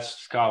 that's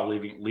Scala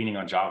leaning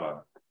on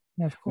Java.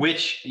 Yeah, of course.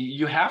 Which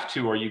you have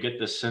to, or you get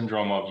this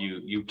syndrome of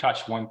you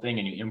touch one thing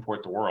and you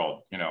import the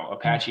world.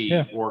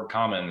 Apache org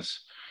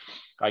commons.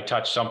 I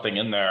touched something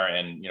in there,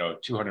 and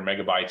 200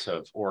 megabytes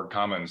of org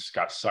commons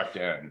got sucked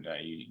in.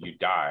 You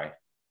die.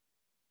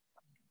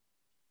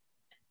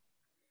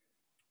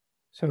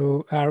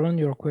 So Aaron,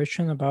 your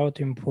question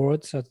about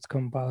imports at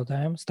compile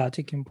time,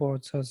 static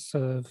imports as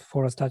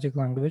for a static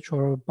language,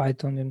 or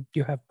Python,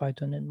 you have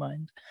Python in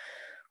mind?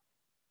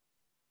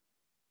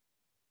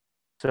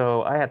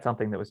 So I had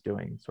something that was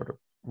doing sort of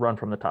run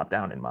from the top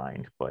down in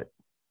mind, but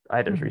I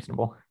had it as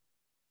reasonable.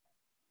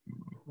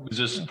 Is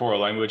this for a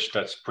language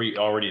that's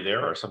already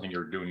there, or something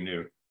you're doing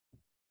new?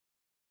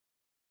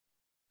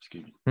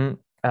 Excuse me.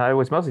 I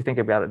was mostly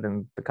thinking about it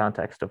in the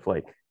context of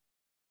like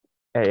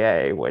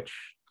AA, which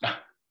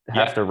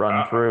has to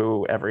run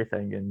through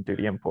everything and do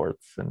the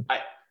imports. And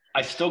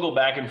I still go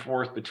back and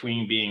forth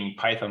between being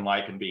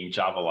Python-like and being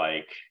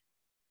Java-like.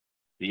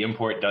 The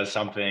import does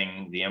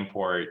something, the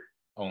import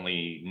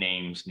only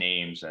names,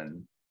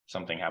 and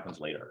something happens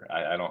later.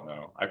 I don't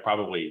know. I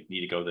probably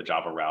need to go the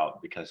Java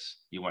route because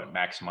you want to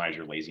maximize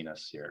your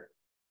laziness here.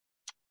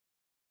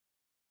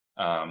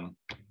 I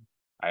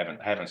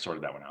haven't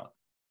sorted that one out.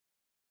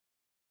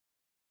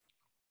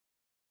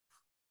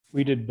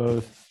 We did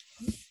both.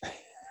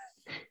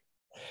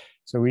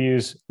 So we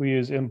use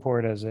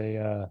import as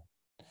a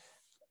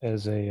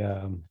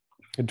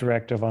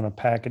directive on a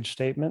package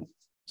statement.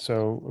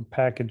 So a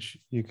package,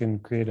 you can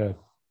create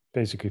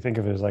basically think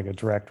of it as like a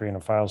directory in a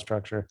file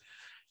structure.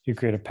 You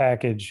create a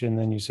package, and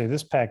then you say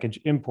this package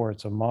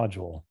imports a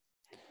module,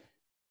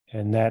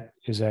 and that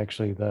is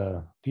actually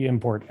the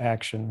import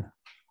action.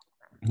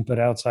 But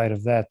outside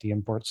of that, the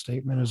import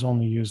statement is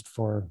only used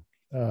for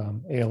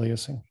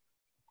aliasing.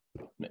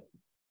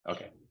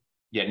 Okay.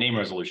 Yeah, name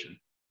resolution,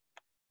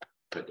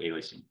 but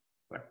aliasing.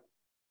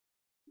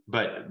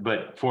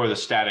 But for the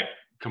static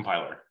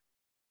compiler.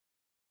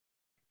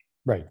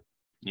 Right.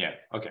 Yeah.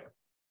 Okay.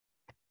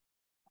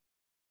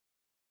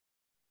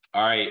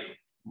 All right.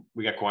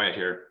 We got quiet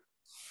here.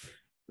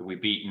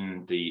 We've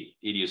beaten the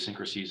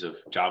idiosyncrasies of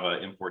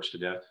Java imports to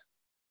death.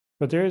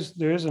 But there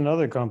is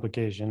another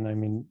complication. I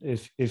mean,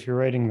 if you're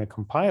writing the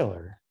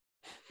compiler,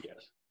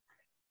 yes,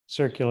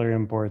 circular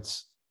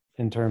imports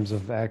in terms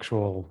of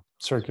actual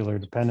circular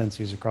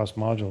dependencies across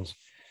modules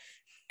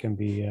can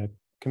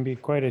be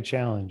quite a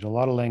challenge. A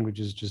lot of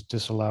languages just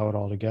disallow it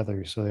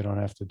altogether, so they don't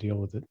have to deal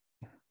with it.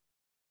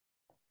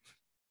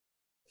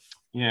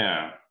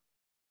 Yeah.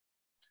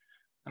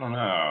 I don't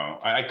know.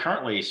 I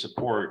currently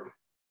support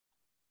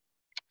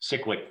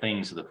cyclic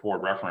things to the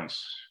forward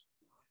reference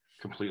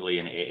completely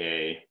in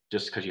AA,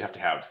 just because you have to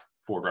have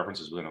forward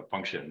references within a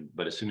function.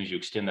 But as soon as you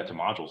extend that to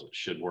modules, it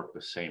should work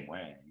the same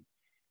way.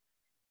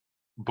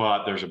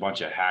 But there's a bunch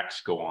of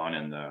hacks go on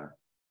in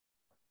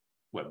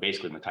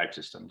basically in the type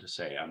system to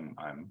say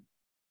I'm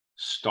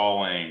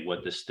stalling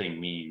what this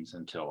thing means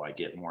until I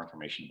get more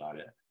information about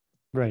it.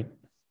 Right.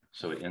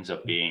 So it ends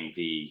up being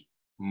the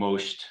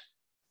most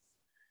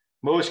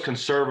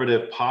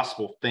conservative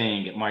possible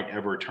thing it might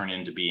ever turn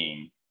into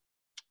being.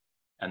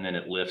 And then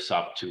it lifts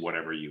up to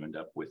whatever you end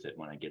up with it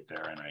when I get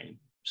there, and I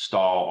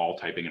stall all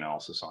typing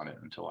analysis on it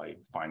until I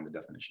find the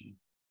definition.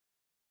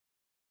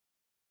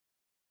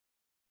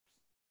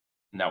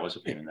 And that was a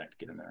pain in the neck to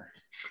get in there.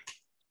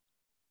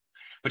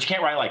 But you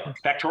can't write like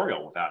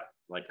factorial without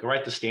it. Go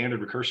write the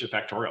standard recursive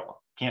factorial.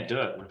 Can't do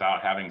it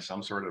without having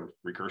some sort of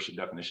recursive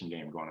definition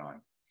game going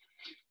on.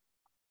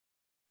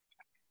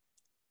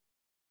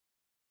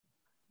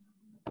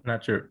 I'm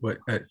not sure what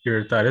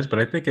your thought is, but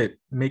I think it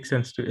makes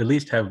sense to at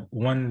least have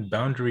one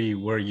boundary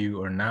where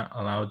you are not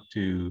allowed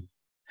to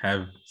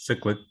have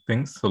cyclic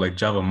things. So like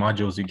Java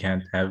modules, you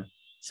can't have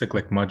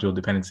cyclic module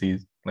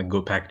dependencies. Like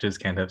Go packages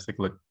can't have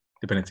cyclic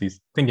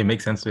dependencies. I think it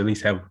makes sense to at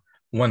least have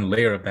one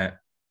layer of that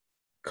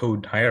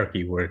code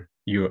hierarchy where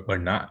you are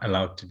not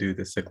allowed to do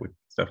the cyclic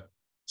stuff.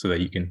 so that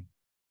you can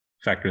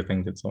factor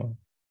things and so on.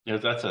 Yeah,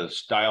 that's a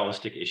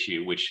stylistic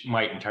issue, which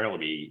might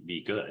entirely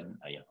be good.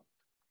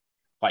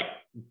 Like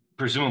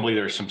presumably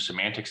there's some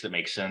semantics that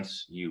make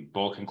sense. You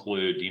bulk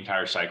include the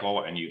entire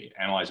cycle and you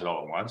analyze it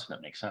all at once, and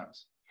that makes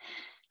sense.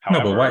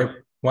 However, no, but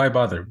why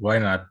bother? Why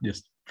not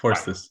just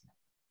force this?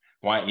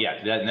 Why?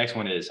 Yeah, the next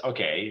one is,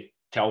 okay,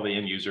 tell the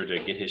end user to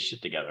get his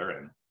shit together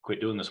and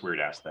quit doing this weird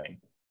ass thing.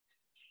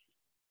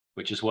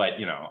 Which is what,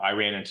 I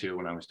ran into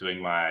when I was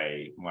doing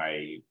my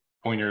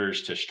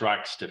pointers to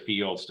structs to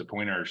fields to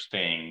pointers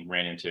thing. I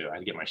had to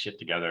get my shit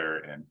together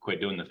and quit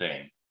doing the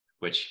thing,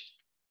 which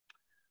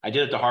I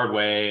did it the hard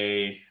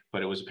way,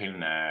 but it was a pain in the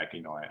neck.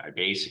 I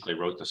basically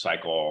wrote the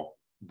cycle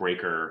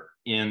breaker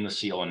in the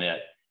clinit,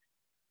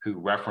 who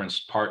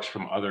referenced parts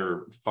from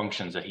other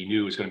functions that he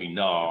knew was going to be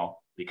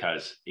null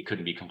because it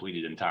couldn't be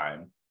completed in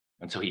time.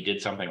 And so he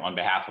did something on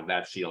behalf of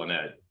that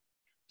clinit.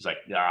 It's like,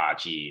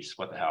 geez,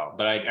 what the hell?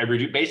 But I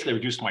basically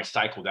reduced my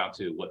cycle down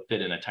to what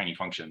fit in a tiny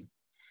function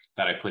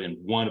that I put in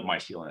one of my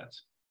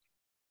clinits.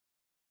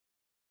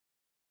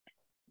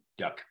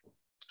 Yuck.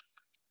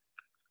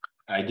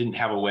 I didn't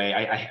have a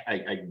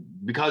way,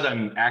 because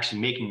I'm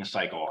actually making a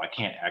cycle, I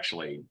can't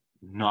actually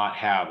not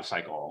have a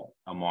cycle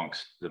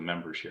amongst the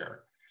members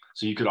here.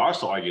 So you could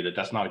also argue that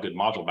that's not a good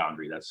module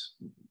boundary. That's,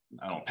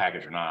 I don't know,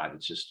 package or not.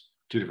 It's just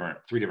three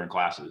different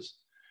classes.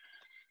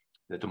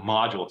 That the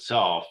module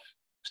itself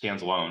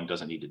stands alone,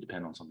 doesn't need to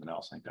depend on something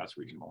else. I think that's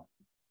reasonable.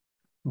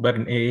 But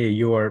in AA,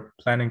 you are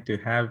planning to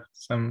have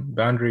some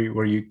boundary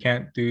where you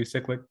can't do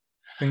cyclic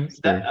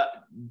things?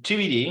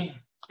 TBD.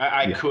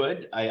 I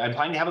could. I'm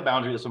planning to have a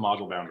boundary that's a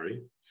module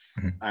boundary.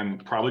 Mm-hmm. I'm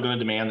probably going to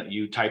demand that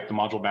you type the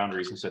module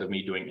boundaries instead of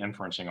me doing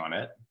inferencing on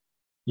it.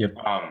 Yep.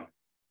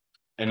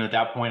 And at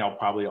that point, I'll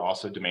probably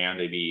also demand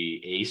they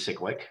be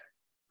acyclic.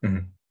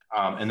 Mm-hmm.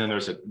 And then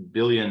there's a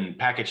billion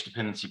package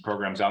dependency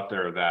programs out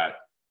there that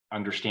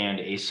understand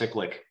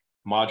acyclic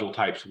module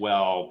types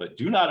well, but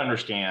do not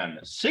understand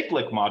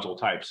cyclic module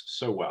types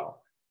so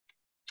well.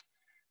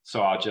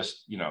 So I'll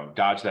just,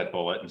 dodge that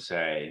bullet and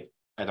say,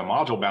 at the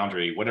module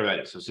boundary, whatever that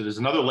is. So there's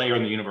another layer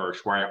in the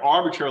universe where I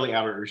arbitrarily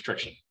add a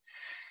restriction.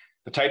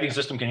 The typing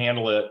system can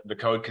handle it, the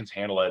code can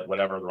handle it,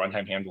 whatever, the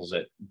runtime handles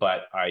it,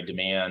 but I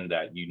demand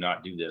that you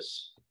not do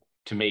this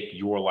to make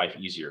your life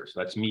easier. So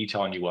that's me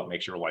telling you what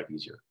makes your life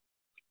easier.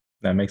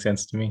 That makes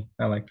sense to me.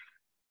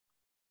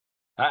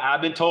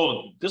 I've been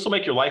told this will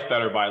make your life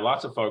better by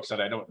lots of folks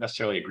that I don't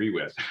necessarily agree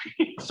with.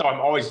 So I'm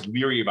always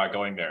leery about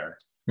going there.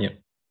 Yeah.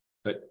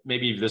 But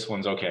maybe this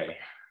one's okay.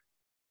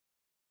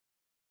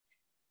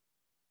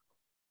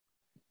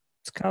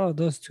 Scala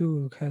does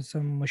too, has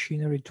some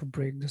machinery to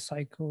break the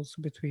cycles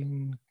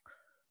between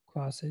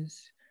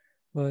classes,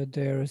 but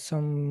there are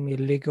some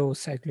illegal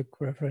cyclic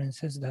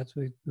references that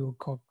we will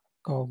call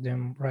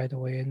them right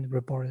away and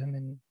report them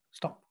and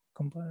stop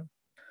compiling.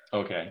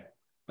 Okay,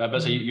 but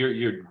so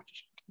you're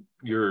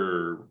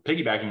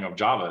piggybacking of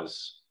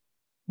Java's.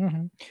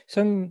 Mm-hmm.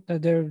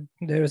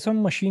 There is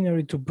some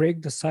machinery to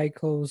break the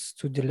cycles,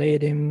 to delay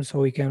them so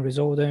we can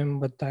resolve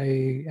them, but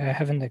I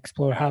haven't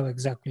explored how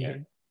exactly.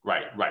 Okay.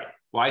 Right.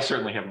 Well, I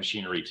certainly have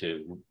machinery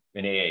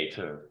in AA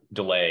to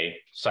delay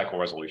cycle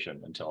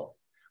resolution until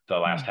the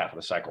last half of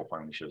the cycle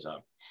finally shows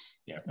up.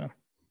 Yeah.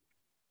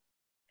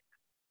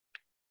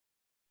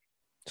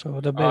 So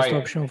the best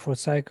option for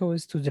cycle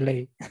is to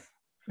delay.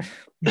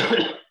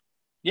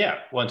 Yeah.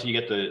 Well, until you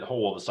get the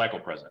whole of the cycle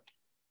present.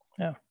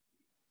 Yeah.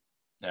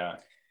 Yeah.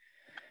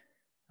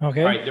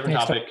 Okay. All right. Different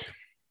topic.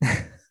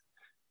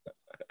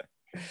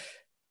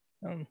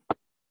 And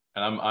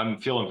I'm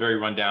feeling very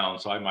run down,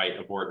 so I might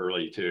abort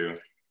early too.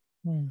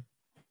 All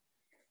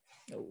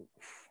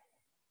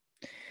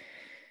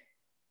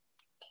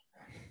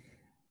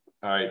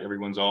right,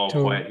 everyone's all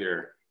quiet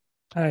here.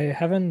 I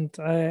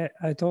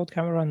told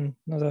Cameron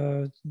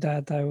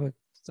that I would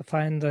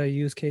find the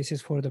use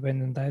cases for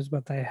dependent types,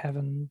 but I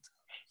haven't.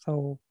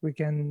 So we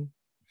can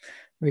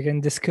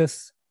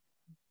discuss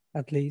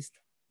at least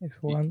if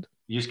you want.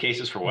 Use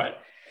cases for what?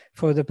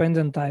 For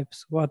dependent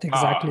types, what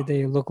exactly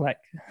they look like.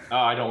 Oh,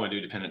 I don't want to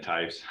do dependent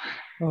types.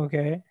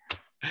 Okay.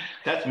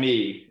 That's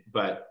me,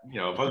 but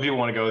if other people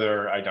want to go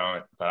there, I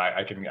don't. But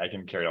I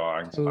can carry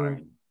along. It's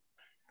fine.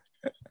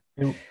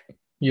 I'm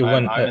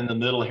in the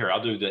middle here.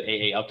 I'll do the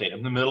AA update. I'm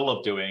in the middle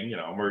of doing,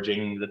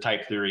 merging the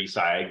type theory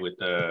side with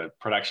the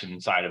production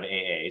side of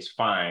AA. It's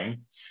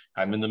fine.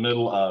 I'm in the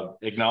middle of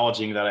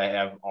acknowledging that I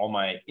have all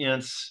my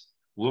ints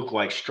look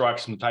like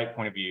structs from the type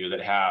point of view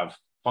that have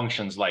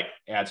functions like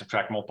add,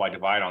 subtract, multiply,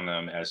 divide on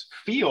them as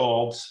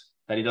fields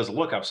that he does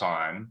lookups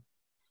on.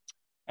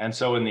 And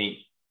so in the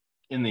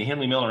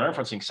Hindley-Milner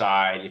inferencing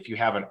side, if you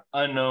have an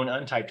unknown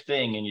untyped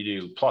thing and you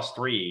do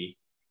 +3,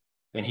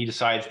 then he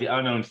decides the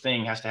unknown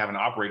thing has to have an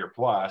operator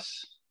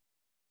plus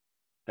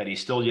that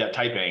he's still yet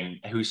typing,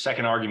 whose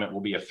second argument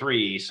will be a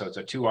 3. So it's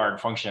a 2-arg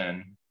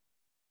function.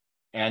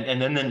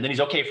 And then he's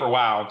okay for a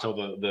while until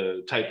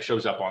the type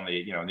shows up on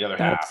the other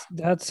half.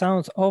 That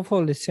sounds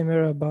awfully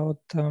similar about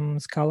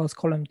Scala's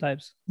column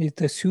types.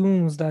 It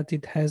assumes that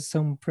it has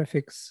some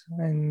prefix,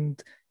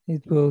 and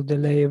it will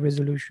delay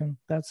resolution.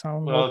 That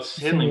sounds well, it's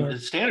similar.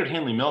 It's standard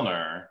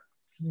Hindley-Milner.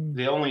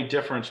 The only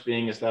difference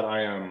being is that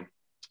I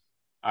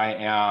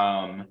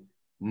am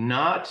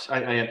not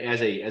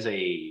as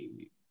a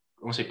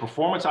I want to say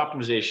performance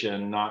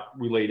optimization, not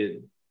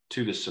related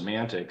to the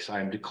semantics.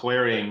 I'm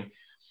declaring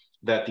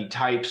that the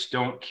types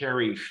don't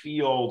carry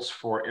fields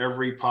for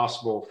every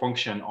possible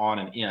function on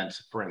an int,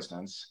 for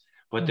instance,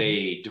 but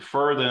they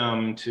defer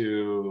them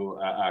to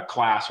a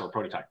class or a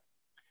prototype.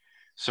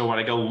 So when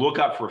I go look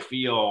up for a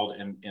field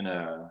in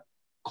a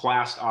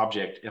class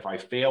object, if I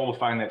fail to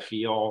find that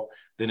field,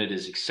 then it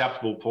is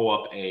acceptable to pull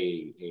up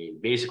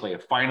basically a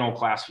final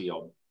class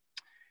field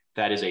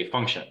that is a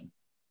function.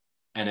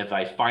 And if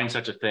I find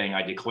such a thing,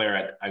 I declare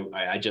it.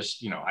 I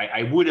just,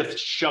 I would have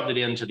shoved it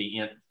into the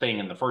int thing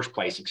in the first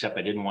place, except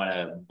I didn't want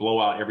to blow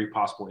out every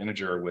possible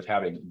integer with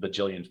having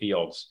bajillion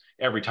fields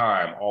every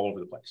time all over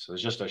the place. So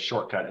it's just a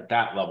shortcut at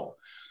that level.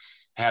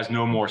 It has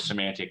no more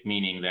semantic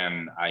meaning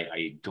than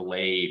I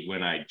delayed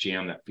when I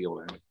jam that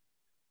field in.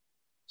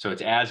 So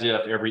it's as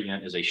if every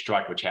int is a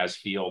struct which has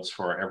fields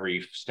for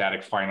every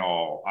static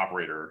final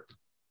operator.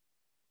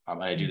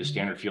 And I do the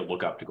standard field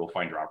lookup to go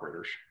find your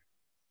operators.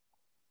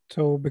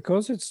 So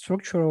because it's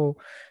structural,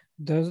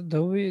 doesn't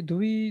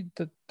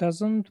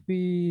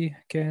we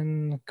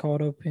can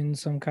caught up in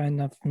some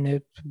kind of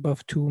net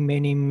of too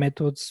many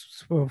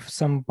methods of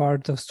some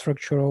part of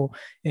structural,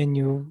 and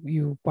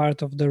you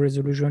part of the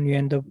resolution, you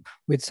end up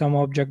with some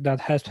object that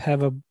has to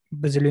have a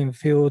bazillion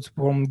fields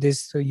from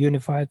this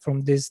unified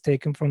from this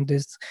taken from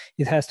this,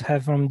 it has to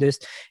have from this,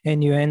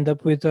 and you end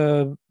up with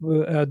at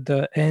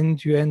the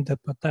end you end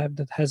up a type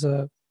that has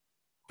a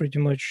pretty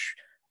much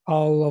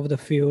all of the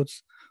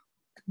fields.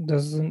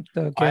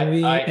 Can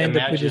we end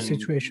up with this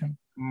situation?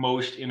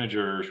 Most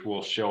integers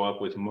will show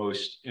up with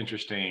most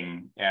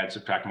interesting add,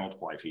 subtract,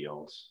 multiply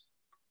fields.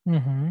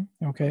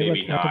 Okay,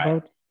 maybe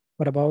but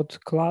what about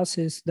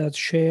classes that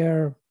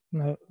share?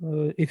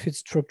 If it's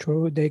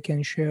structural, they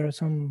can share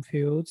some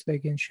fields, they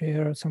can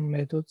share some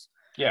methods.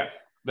 Yeah,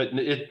 but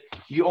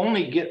you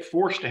only get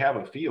forced to have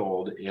a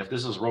field if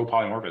this is row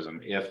polymorphism.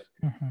 If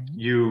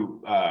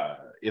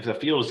if the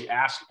field is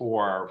asked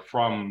for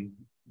from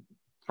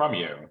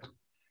you.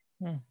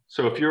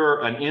 So if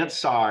you're an int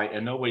sci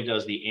and nobody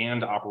does the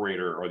AND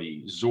operator or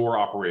the XOR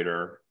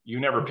operator,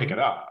 you never pick it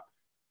up.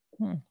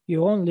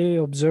 You only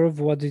observe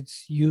what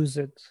it's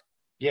used.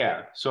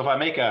 Yeah. So if I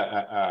make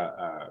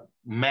a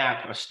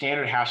map, a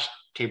standard hash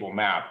table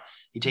map,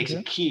 he takes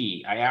a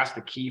key. I ask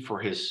the key for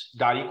his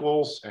dot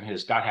equals and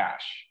his dot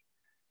hash.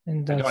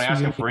 And I don't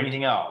ask him for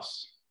anything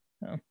else.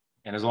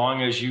 And as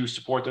long as you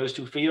support those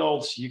two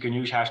fields, you can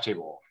use hash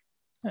table.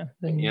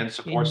 Int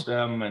supports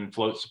them and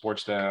float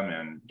supports them,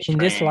 and in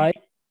this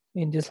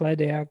slide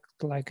they act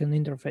like an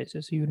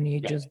interfaces. So you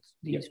need just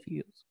these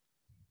fields.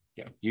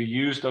 Yeah, you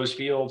use those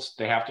fields,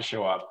 they have to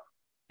show up.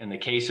 In the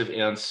case of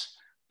ints,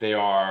 they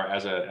are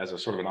as a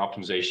sort of an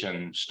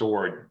optimization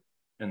stored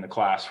in the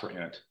class for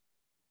int.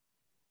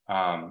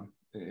 As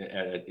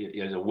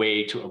a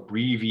way to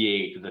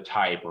abbreviate the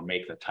type or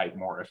make the type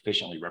more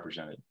efficiently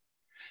represented.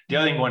 The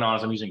other thing going on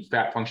is I'm using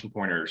fat function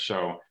pointers.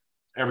 So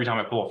every time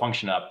I pull a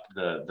function up,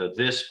 the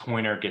this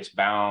pointer gets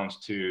bound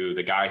to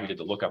the guy who did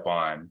the lookup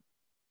on,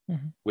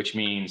 which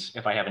means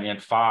if I have an int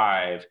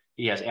 5,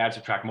 he has add,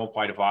 subtract,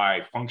 multiply,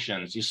 divide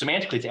functions.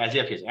 Semantically, it's as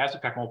if his add,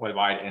 subtract, multiply,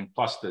 divide, and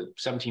plus the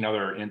 17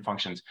 other int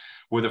functions,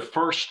 where the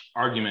first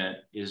argument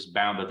is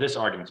bound, but this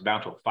argument is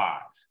bound to a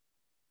 5,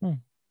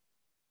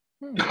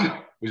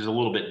 which is a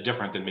little bit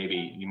different than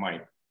maybe you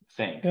might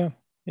think.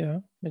 Yeah,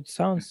 it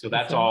sounds. So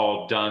that's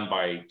all done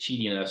by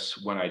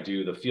cheatiness. When I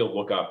do the field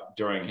lookup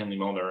during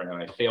Hindley-Milner and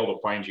I fail to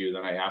find you,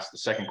 then I ask the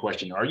second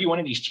question, are you one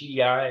of these cheaty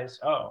guys?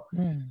 Oh,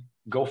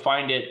 go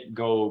find it,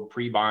 go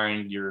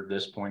pre-bind your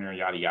this pointer,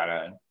 yada,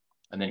 yada,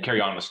 and then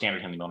carry on with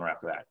standard Hindley-Milner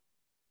after that.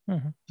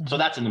 So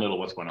that's in the middle of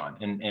what's going on.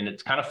 And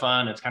it's kind of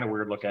fun. It's kind of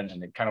weird looking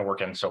and it's kind of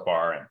working so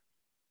far. And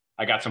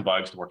I got some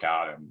bugs to work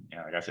out. And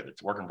like I said,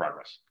 it's a work in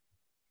progress.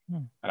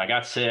 And I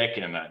got sick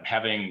and I'm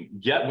having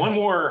yet one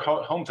more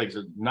home thing.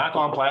 So knock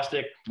on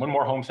plastic, one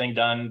more home thing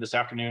done this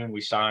afternoon. We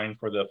signed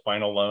for the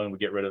final loan. We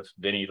get rid of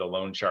Vinny, the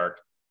loan shark.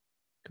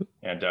 Cool.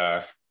 And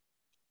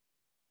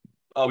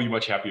I'll be a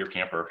much happier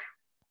camper.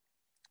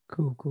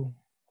 Cool.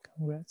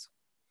 Congrats.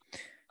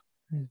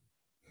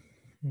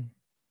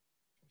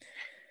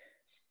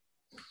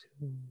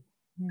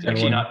 It's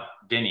actually not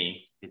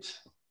Vinny. It's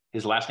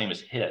his last name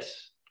is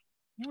Hiss.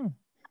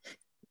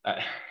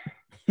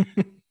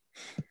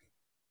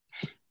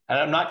 And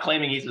I'm not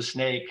claiming he's a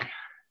snake.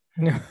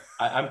 No.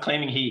 I'm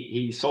claiming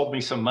he sold me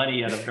some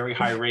money at a very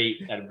high rate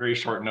at a very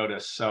short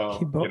notice. So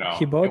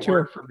he bought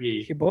your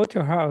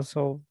house.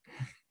 So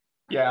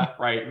yeah,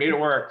 right. Made it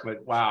work,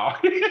 but wow.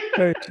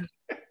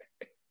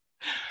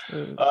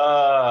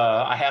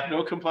 I have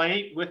no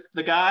complaint with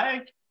the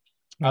guy,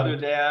 other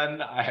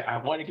than I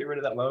want to get rid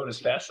of that loan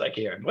as fast as I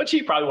can. Which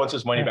he probably wants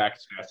his money back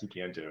as fast as he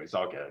can too. It's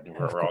all good.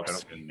 We're all going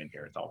to win in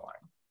here. It's all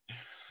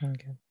fine.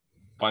 Okay.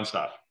 Fun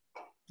stuff.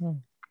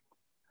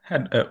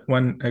 Had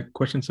one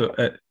question. So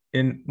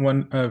in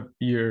one of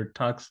your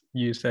talks,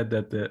 you said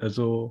that the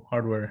Azul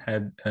hardware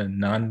had a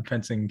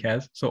non-fencing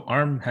CAS. So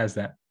ARM has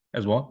that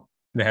as well.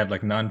 They have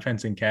like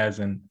non-fencing CAS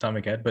and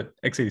atomic add, but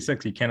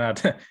x86 you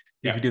cannot. If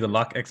Yeah. you do the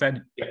lock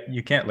XAD, Yeah.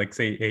 you can't like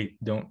say, hey,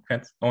 don't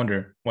fence. I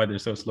wonder why they're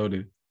so slow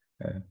to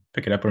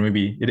pick it up, or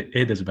maybe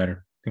it is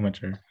better too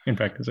much in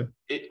practice.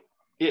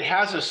 It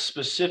has a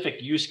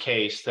specific use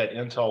case that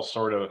Intel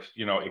sort of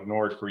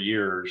ignored for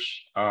years.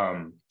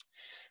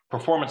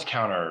 Performance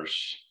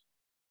counters.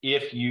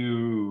 If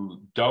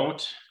you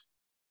don't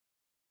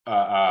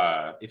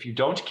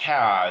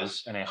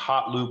CAS in a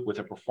hot loop with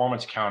a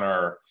performance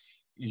counter,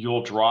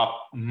 you'll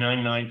drop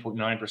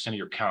 99.9% of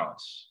your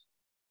counts.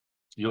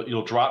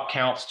 You'll drop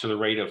counts to the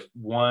rate of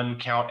 1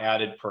 count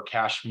added per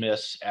cache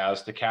miss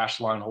as the cache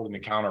line holding the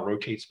counter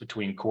rotates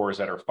between cores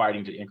that are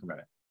fighting to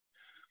increment it.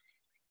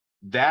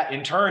 That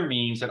in turn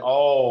means that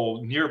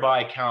all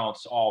nearby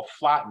counts all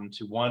flatten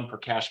to 1 per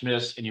cache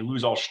miss, and you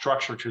lose all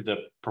structure to the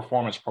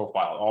performance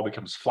profile. It all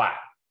becomes flat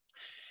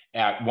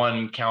at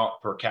 1 count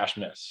per cache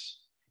miss,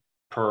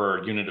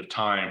 per unit of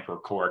time per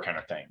core kind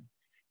of thing.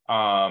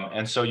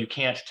 And so you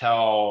can't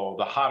tell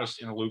the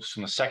hottest inner loops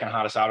from the second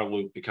hottest outer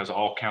loop because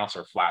all counts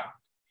are flat.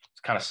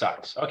 It kind of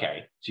sucks.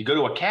 Okay, so you go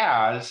to a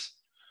CAS,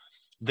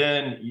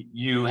 then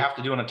you have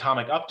to do an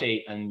atomic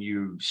update and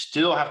you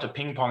still have to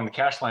ping pong the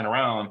cache line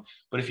around.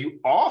 But if you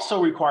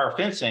also require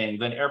fencing,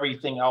 then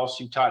everything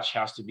else you touch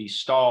has to be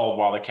stalled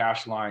while the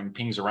cache line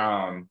pings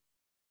around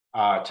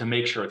to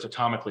make sure it's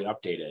atomically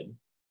updated.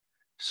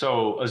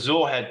 So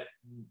Azul had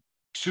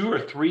 2 or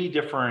 3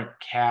 different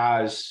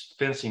CAS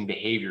fencing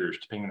behaviors,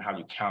 depending on how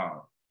you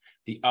count.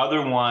 The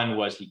other one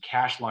was the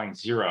cache line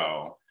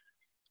 0,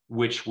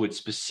 which would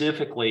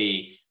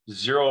specifically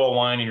zero a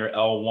line in your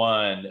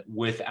L1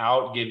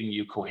 without giving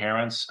you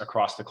coherence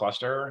across the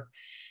cluster.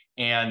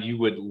 And you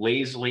would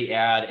lazily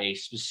add a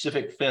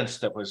specific fence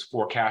that was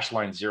for cache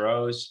line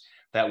zeros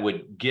that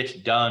would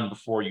get done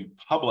before you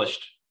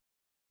published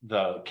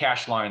the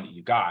cache line that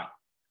you got.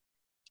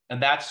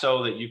 And that's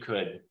so that you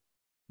could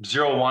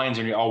zero lines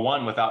in your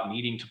L1 without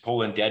needing to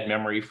pull in dead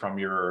memory from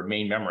your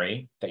main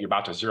memory that you're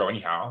about to zero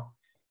anyhow,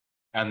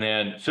 and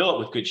then fill it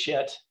with good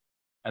shit.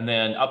 And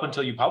then up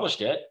until you published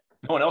it,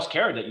 no one else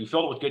cared that you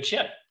filled it with good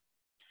shit.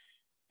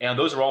 And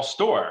those are all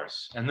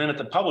stores. And then at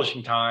the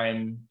publishing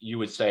time, you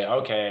would say,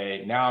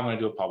 okay, now I'm going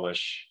to do a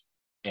publish,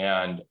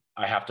 and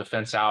I have to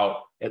fence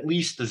out at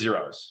least the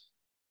zeros.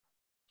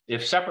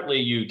 If separately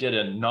you did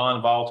a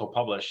non-volatile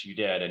publish, you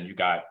did, and you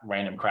got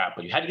random crap,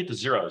 but you had to get the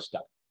zeros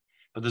done.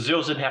 But the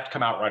zeros didn't have to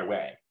come out right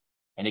away.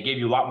 And it gave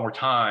you a lot more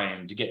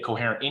time to get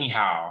coherent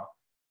anyhow,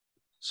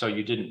 so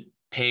you didn't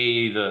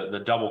pay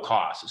the double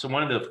cost. So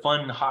one of the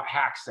fun hot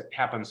hacks that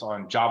happens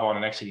on Java on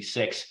an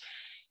x86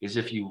 is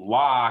if you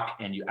lock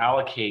and you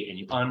allocate and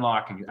you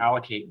unlock and you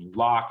allocate and you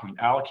lock and you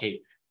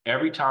allocate,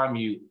 every time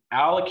you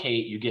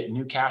allocate, you get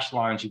new cache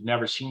lines you've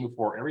never seen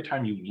before. Every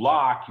time you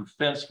lock, you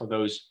fence for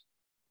those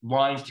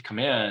lines to come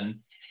in,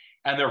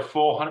 and they're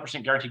full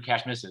 100% guaranteed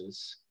cache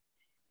misses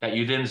that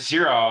you then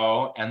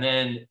zero. And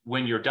then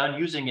when you're done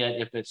using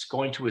it, if it's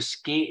going to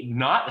escape,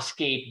 not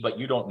escape, but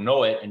you don't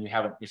know it and you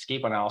haven't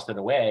escape analysis it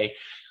away,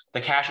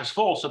 the cache is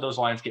full. So those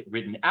lines get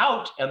written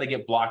out and they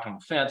get blocked on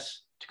the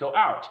fence to go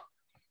out.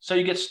 So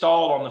you get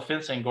stalled on the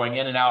fencing going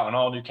in and out on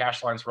all new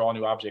cache lines for all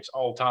new objects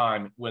all the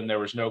time when there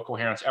was no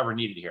coherence ever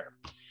needed here.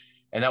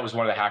 And that was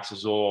one of the hacks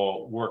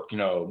Azul worked,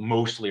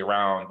 mostly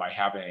around by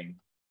having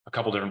a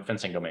couple different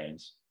fencing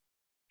domains.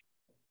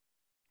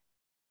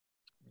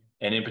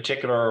 And in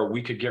particular,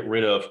 we could get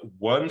rid of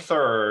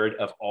 1/3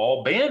 of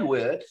all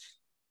bandwidth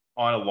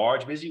on a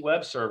large busy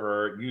web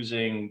server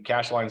using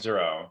cache line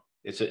 0.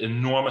 It's an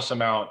enormous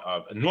amount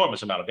of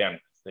bandwidth.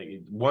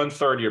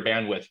 1/3 of your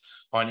bandwidth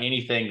on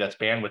anything that's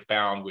bandwidth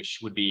bound,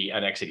 which would be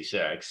an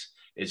x86,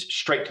 is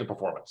straight to the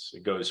performance.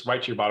 It goes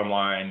right to your bottom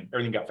line.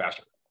 Everything got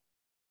faster.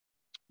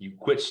 You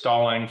quit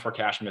stalling for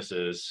cache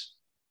misses.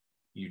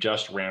 You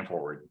just ran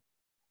forward.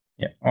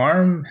 Yeah,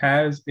 ARM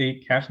has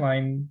a cache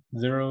line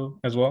 0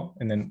 as well,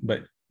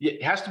 but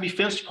it has to be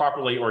fenced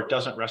properly or it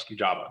doesn't rescue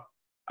Java.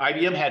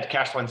 IBM had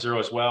cache line 0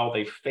 as well.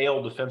 They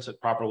failed to fence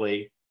it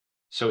properly,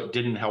 so it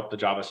didn't help the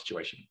Java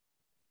situation.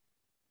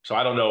 So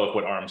I don't know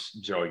what ARM's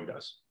zeroing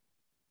does.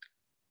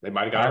 They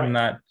might have got it right. I'm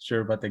not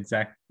sure about the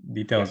exact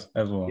details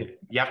as well.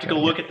 You have to go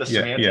look at the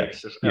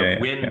semantics of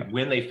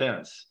when they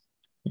fence.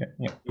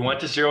 You want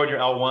to zero in your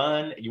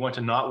L1. You want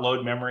to not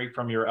load memory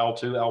from your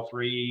L2,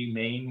 L3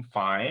 main,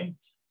 fine.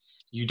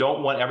 You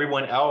don't want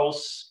everyone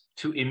else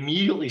to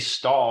immediately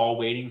stall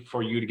waiting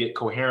for you to get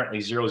coherently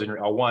zeros in your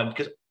L1,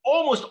 because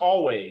almost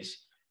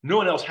always no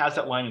one else has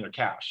that line in their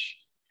cache.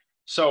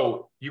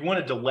 So you want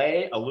to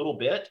delay a little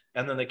bit,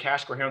 and then the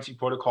cache coherency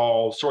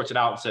protocol sorts it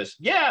out and says,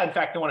 yeah, in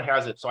fact, no one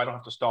has it, so I don't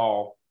have to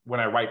stall when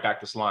I write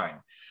back this line.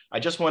 I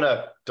just want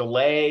to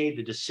delay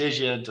the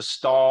decision to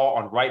stall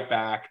on write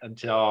back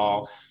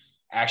until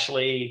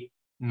actually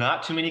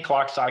not too many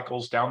clock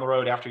cycles down the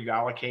road after you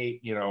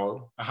allocate,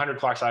 100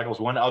 clock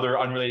cycles, one other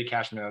unrelated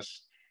cache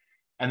miss.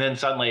 And then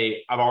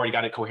suddenly I've already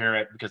got it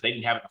coherent because they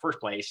didn't have it in the first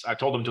place. I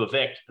told them to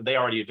evict, but they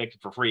already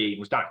evicted for free. It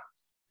was done.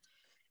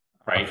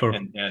 right?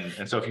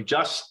 And so if you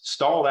just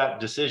stall that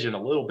decision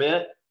a little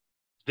bit,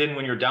 then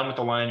when you're done with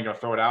the line, you're going to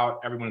throw it out.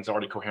 Everyone's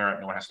already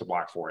coherent. No one has to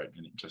block for it,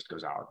 and it just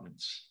goes out. And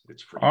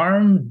it's free.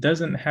 ARM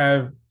doesn't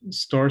have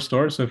store.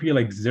 So if you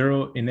like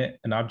zero init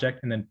an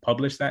object and then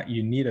publish that,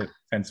 you need a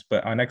fence.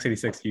 But on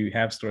x86, you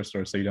have store,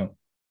 so you don't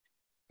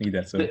need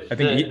that. So I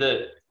think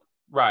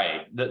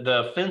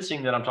the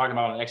fencing that I'm talking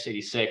about on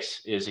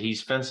x86 is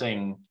he's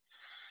fencing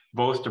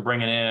both to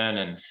bring it in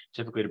and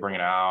typically to bring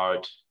it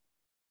out.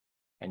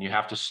 And you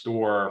have to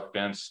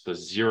fence the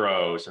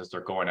zeros as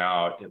they're going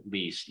out, at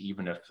least,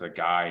 even if the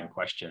guy in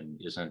question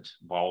isn't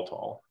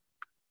volatile.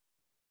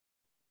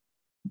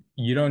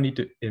 You don't need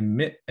to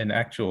emit an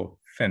actual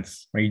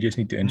fence, right? You just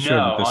need to ensure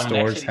that the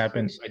stores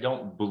happen. I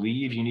don't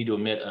believe you need to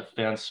emit a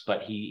fence,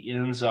 but he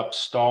ends up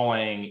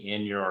stalling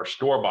in your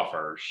store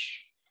buffers,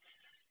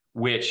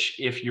 which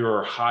if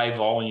you're high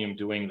volume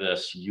doing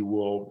this, you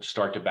will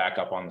start to back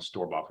up on the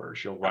store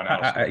buffers. You'll run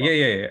out of store buffers.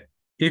 Yeah.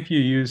 If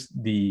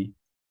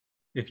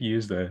you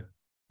use the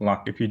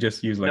lock, if you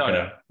just use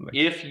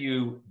if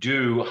you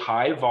do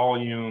high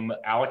volume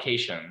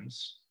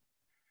allocations,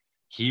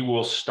 he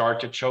will start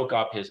to choke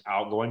up his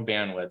outgoing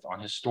bandwidth on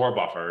his store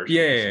buffers.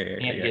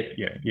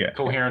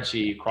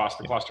 Coherency across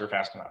the cluster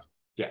fast enough.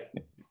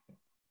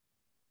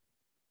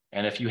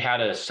 And if you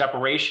had a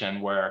separation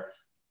where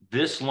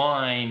this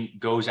line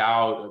goes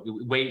out,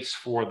 waits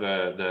for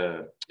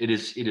it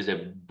is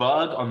a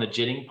bug on the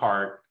jitting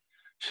part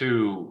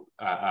to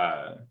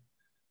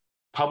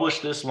publish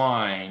this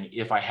line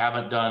if I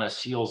haven't done a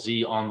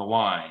CLZ on the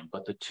line,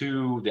 but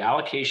the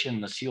allocation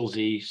and the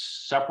CLZ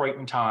separate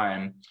in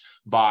time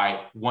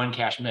by one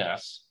cache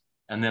miss,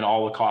 and then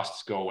all the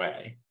costs go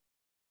away.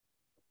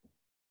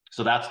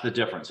 So that's the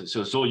difference.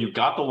 So you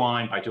got the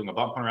line by doing a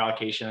bump pointer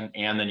allocation,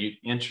 and then you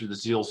enter the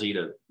CLZ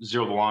to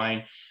zero the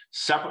line.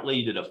 Separately,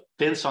 you did a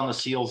fence on the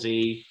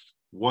CLZ,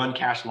 one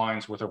cache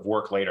line's worth of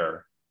work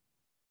later.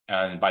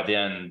 And by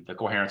then the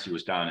coherency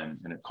was done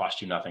and it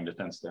cost you nothing to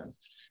fence them.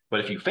 But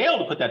if you fail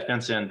to put that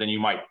fence in, then you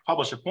might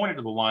publish a pointer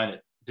to the line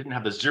that didn't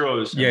have the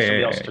zeros, and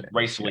somebody else could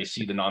racily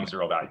see the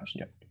non-zero values.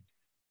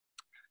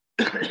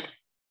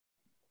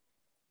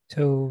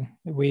 So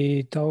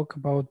we talked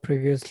about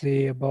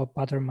previously about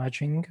pattern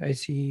matching. I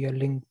see a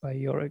link by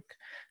Yorick,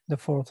 the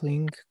fourth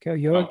link.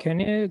 Yorick,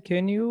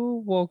 can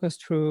you walk us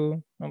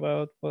through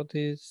about what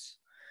is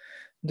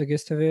the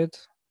gist of it?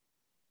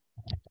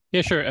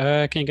 Yeah, sure.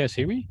 Can you guys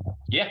hear me?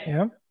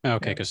 Yeah.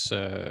 Okay, because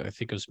I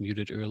think I was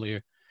muted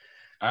earlier.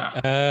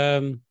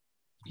 So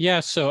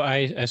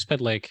I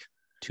spent like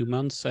 2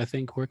 months, I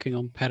think, working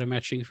on pattern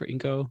matching for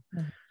Inco.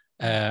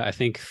 I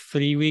think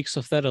 3 weeks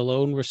of that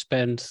alone were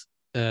spent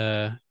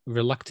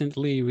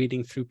reluctantly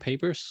reading through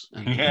papers.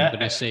 And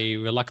when I say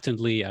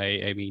reluctantly,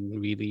 I mean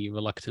really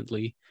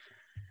reluctantly.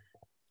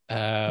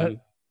 Does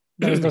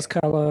the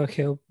Scala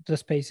help, the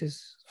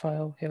spaces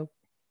file help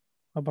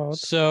about?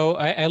 So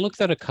I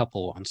looked at a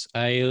couple ones.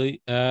 The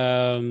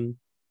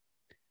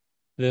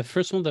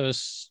first one that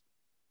was,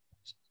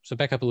 so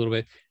back up a little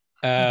bit.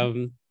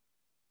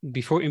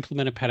 Before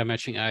implementing pattern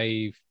matching,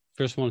 I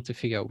first wanted to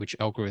figure out which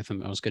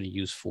algorithm I was going to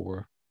use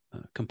for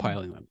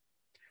compiling them.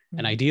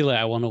 And ideally,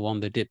 I wanted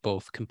one that did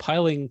both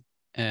compiling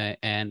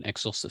and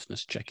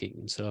exhaustiveness checking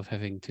instead of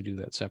having to do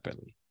that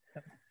separately.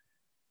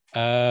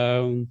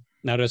 Now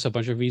there's a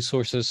bunch of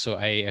resources. So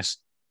I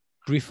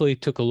briefly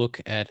took a look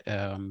at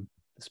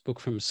this book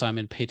from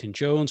Simon Peyton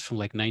Jones from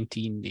like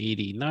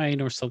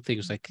 1989 or something. It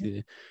was like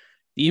the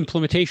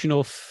implementation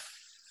of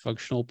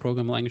functional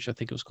programming language, I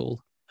think it was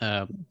called.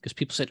 Because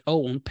people said,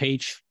 oh, on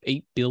page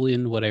 8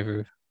 billion,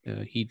 whatever,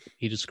 he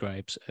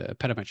describes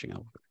pattern matching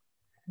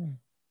algorithm.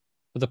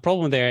 But the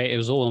problem there, it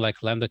was all in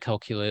like lambda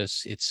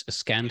calculus. It's a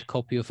scanned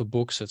copy of a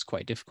book, so it's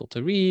quite difficult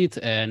to read.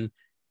 And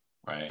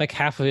like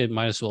half of it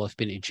might as well have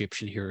been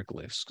Egyptian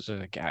hieroglyphs, because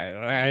like,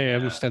 I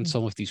understand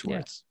some of these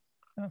words.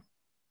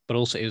 But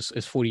also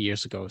it's 40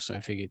 years ago, so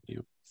I figured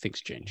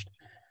things changed.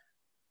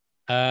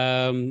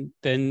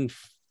 Then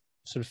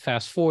sort of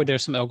fast forward,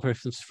 there's some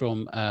algorithms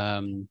from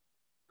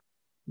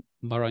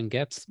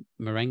Maranget,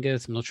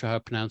 I'm not sure how to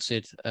pronounce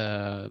it,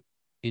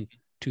 in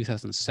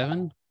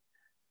 2007.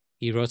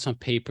 He wrote some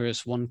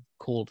papers, one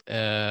called,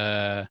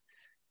 there's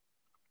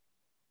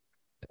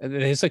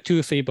like 2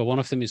 or 3, but one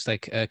of them is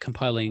like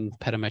compiling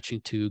pattern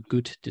matching to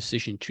good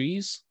decision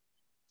trees.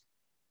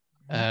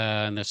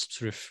 And there's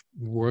sort of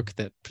work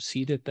that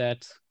preceded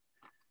that.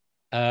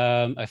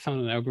 I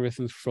found an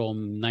algorithm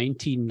from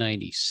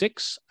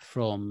 1996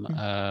 from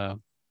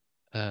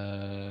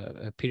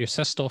Peter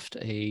Sestoft,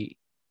 a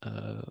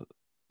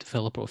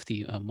developer of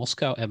the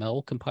Moscow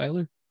ML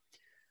compiler.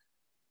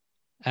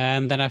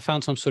 And then I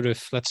found some sort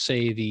of, let's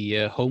say,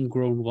 the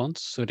homegrown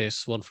ones. So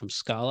there's one from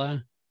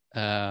Scala.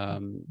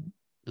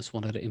 There's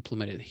one that I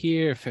implemented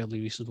here, a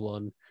fairly recent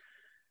one.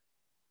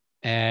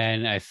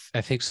 And I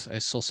think I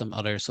saw some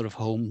other sort of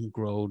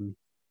homegrown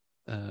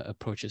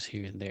approaches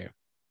here and there.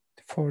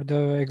 For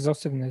the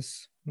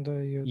exhaustiveness.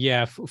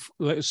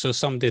 So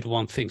some did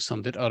one thing,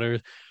 some did other.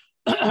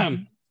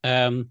 I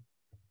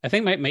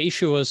think my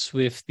issue was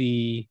with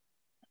the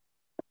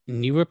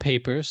newer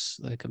papers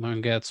like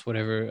Among Gats,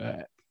 whatever.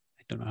 I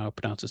don't know how to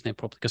pronounce his name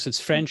properly because it's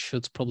French, so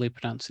it's probably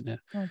pronounced in a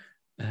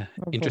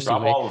interesting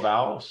Drop way. all the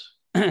vowels.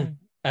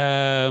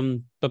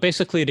 But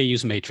basically, they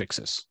use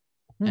matrices.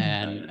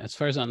 And as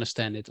far as I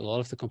understand it, a lot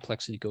of the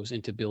complexity goes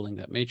into building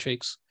that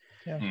matrix.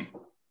 Yeah.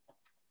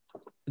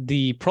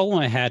 The problem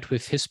I had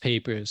with his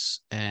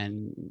papers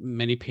and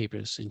many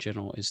papers in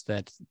general is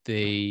that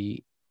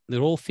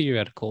they're all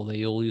theoretical.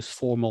 They all use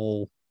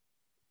formal,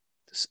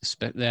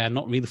 they're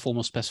not really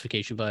formal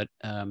specification, but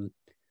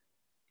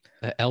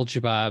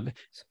algebra,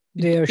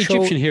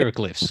 Egyptian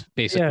hieroglyphs,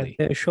 basically.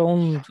 Yeah, they're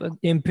shown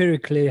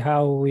empirically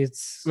how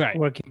it's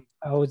working.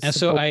 How it's and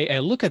so I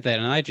look at that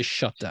and I just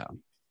shut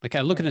down. Like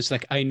I look at it, it's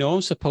like, I know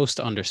I'm supposed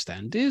to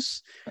understand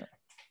this,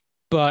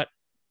 but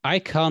I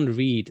can't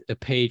read a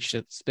page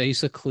that's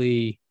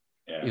basically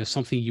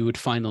something you would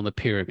find on the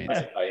pyramid.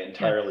 I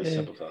entirely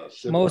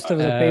sympathize. Most of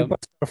the papers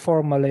are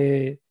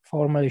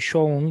formally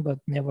shown, but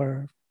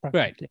never practically.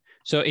 Right.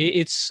 So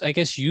it's, I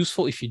guess,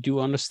 useful if you do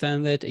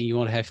understand that and you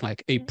want to have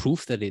like a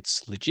proof that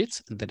it's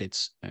legit and that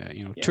it's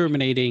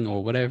terminating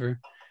or whatever.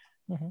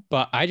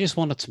 But I just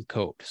wanted some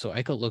code, so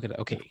I could look at it.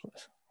 Okay,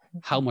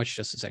 how much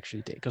does this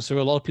actually take? Because there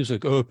are a lot of people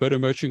like, oh,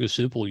 pattern matching is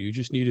simple. You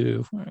just need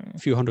a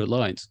few hundred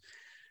lines.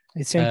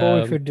 It's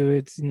simple if you do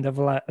it in the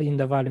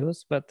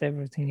values, but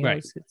everything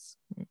else, it's.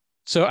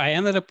 So I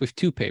ended up with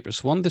two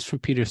papers. One is from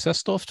Peter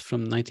Sestoft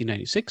from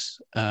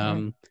 1996.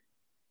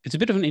 It's a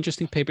bit of an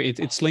interesting paper.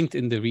 It's linked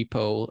in the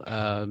repo.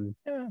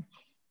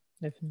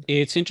 Definitely.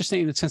 It's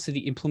interesting in the sense that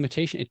the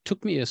implementation, it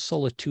took me a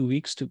solid 2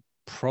 weeks to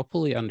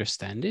properly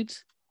understand it.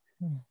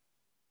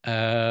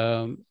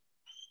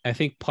 I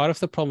think part of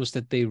the problem is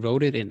that they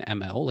wrote it in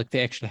ML, like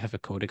they actually have a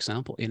code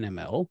example in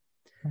ML.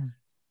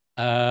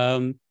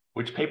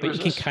 Which paper but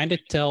you can kind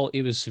of tell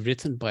it was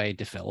written by a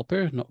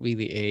developer, not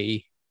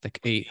really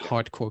a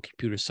hardcore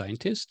computer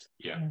scientist.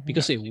 Yeah.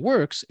 Because it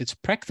works, it's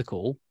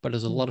practical, but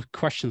there's a lot of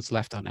questions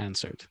left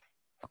unanswered.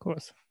 Of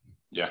course.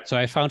 Yeah. So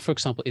I found, for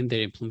example, in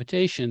their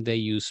implementation, they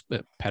use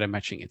pattern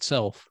matching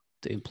itself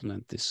to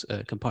implement this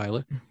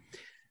compiler.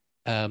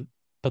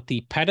 But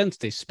the patterns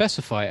they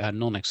specify are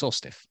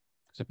non-exhaustive.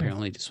 Because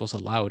apparently this was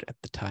allowed at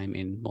the time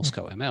in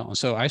Moscow ML. And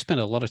so I spent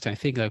a lot of time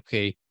thinking,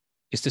 okay,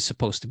 is this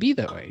supposed to be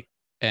that way?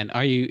 And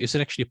is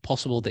it actually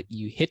possible that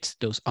you hit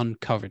those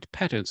uncovered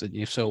patterns? And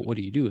if so, what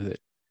do you do with it?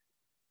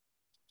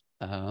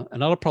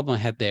 Another problem I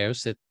had there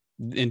is that,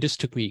 and this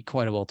took me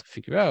quite a while to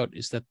figure out,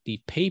 is that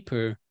the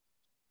paper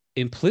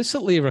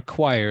implicitly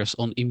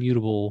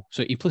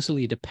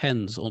implicitly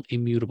depends on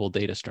immutable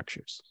data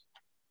structures.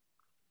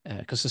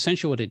 Because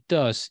essentially what it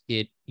does,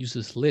 it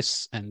uses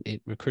lists and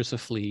it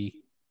recursively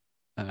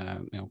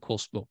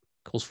calls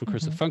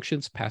recursive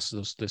functions, passes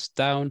those lists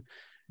down.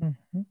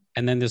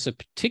 And then there's a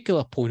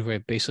particular point where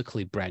it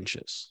basically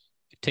branches.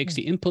 It takes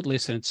the input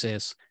list and it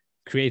says,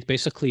 create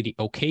basically the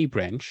OK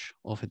branch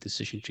of a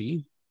decision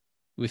tree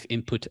with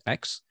input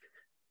X,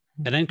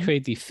 and then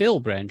create the fail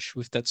branch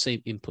with that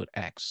same input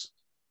X.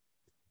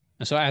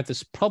 And so I had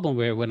this problem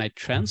where when I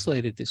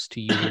translated this to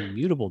using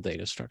immutable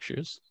data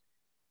structures,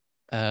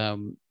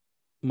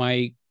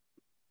 my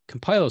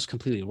compiler was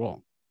completely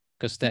wrong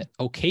because that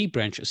OK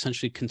branch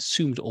essentially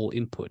consumed all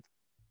input.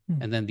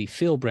 And then the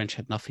fail branch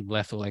had nothing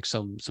left, or like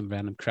some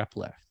random crap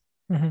left.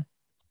 And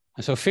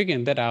so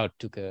figuring that out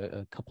took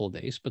a couple of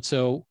days. But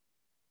so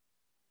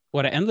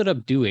what I ended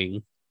up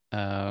doing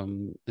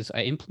is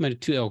I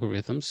implemented two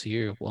algorithms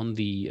here. One,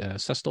 the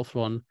Sestoft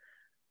one,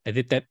 I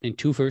did that in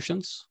two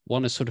versions.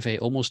 One is sort of a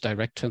almost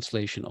direct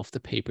translation of the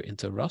paper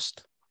into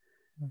Rust.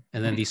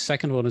 And then the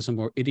second one is a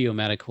more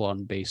idiomatic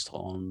one based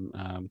on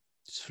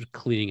sort of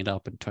cleaning it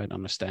up and trying to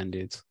understand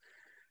it.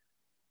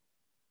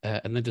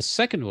 And then the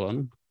second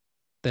one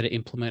that I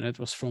implemented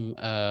was from,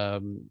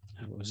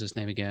 what was his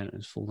name again?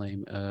 His full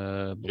name?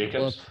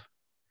 Jacobs?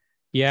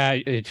 Yeah,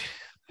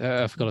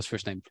 I forgot his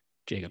first name.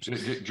 Jacobs.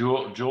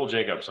 Joel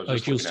Jacobs.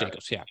 Jules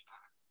Jacobs, yeah.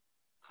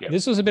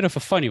 This was a bit of a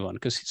funny one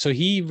because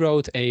he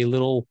wrote a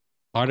little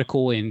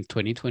article in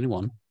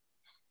 2021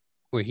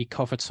 where he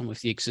covered some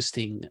of the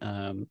existing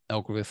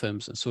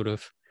algorithms and sort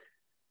of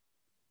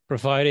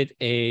provided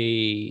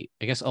a,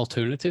 I guess,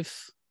 alternative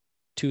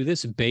to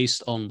this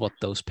based on what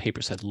those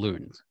papers had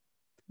learned.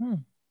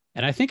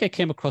 And I think I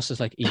came across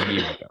this like a year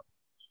ago.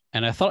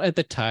 And I thought at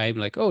the time,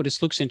 like, oh,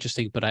 this looks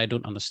interesting, but I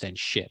don't understand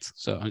shit.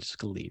 So I'm just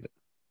going to leave it.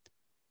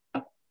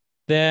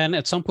 Then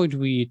at some point,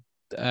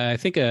 I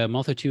think a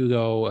month or two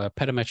ago,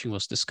 pattern matching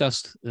was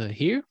discussed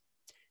here.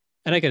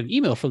 And I got an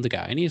email from the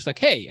guy. And he's like,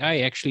 hey,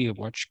 I actually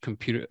watch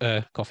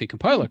Coffee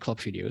Compiler Club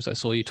videos. I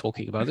saw you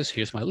talking about this.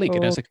 Here's my link.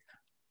 And I was like,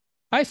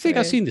 I think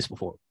I've seen this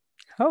before.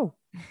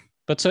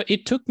 But so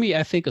it took me,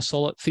 I think, a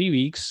solid 3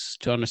 weeks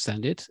to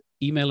understand it,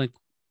 emailing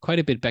quite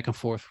a bit back and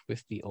forth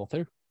with the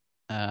author.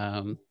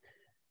 And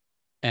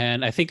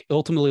I think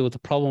ultimately what the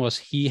problem was,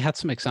 he had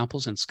some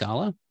examples in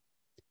Scala,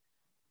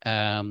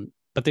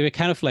 but they were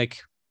kind of like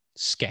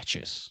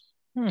sketches.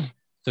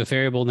 So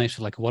variable names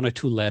were like 1 or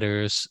 2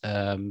 letters.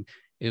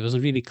 It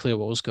wasn't really clear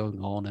what was going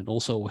on. And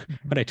also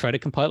when I tried to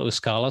compile it with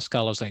Scala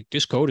was like,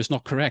 this code is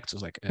not correct. I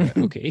was like,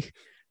 okay.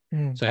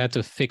 So I had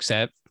to fix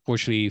that.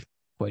 Fortunately,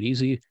 quite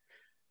easy.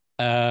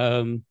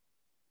 But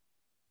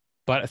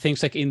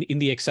things like in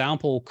the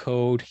example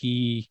code,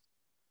 he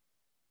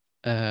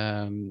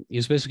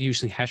was basically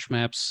using hash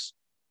maps,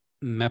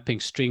 mapping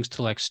strings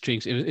to like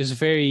strings. It was a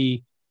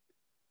very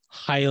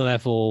high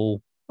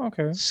level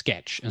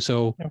sketch. And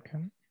so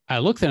I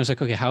looked and I was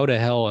like, okay, how the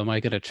hell am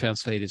I going to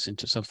translate this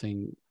into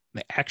something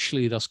that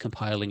actually does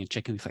compiling and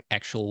checking with like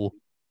actual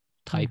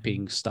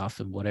typing stuff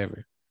and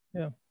whatever.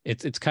 Yeah.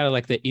 It's kind of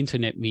like the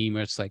internet meme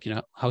where it's like, you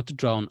know, how to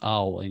draw an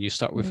owl, and you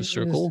start with a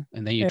circle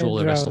and then you draw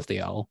the rest of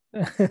the owl.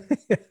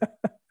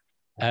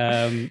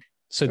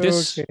 So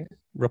this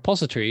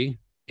repository,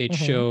 it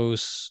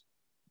shows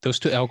those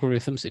two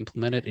algorithms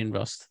implemented in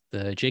Rust.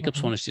 The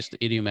Jacobs one is just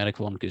the idiomatic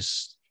one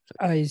because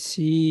I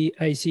see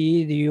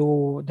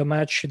the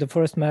match. The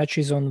first match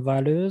is on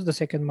values. The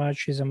second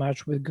match is a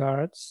match with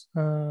guards.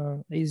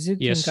 Is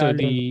it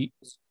entirely?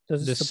 So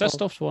the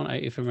Sestoft one,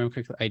 if I remember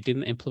correctly, I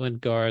didn't implement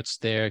guards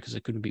there because I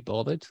couldn't be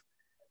bothered.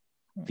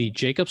 The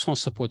Jacobs one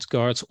supports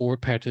guards or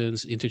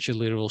patterns, integer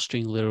literals,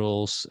 string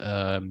literals,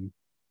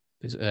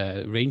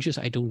 ranges.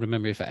 I don't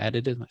remember if I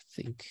added it. I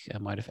think I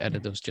might have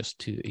added those just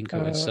to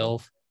Inco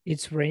itself.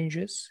 It's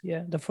ranges.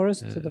 Yeah, the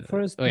first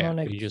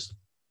ranges.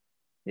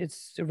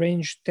 It's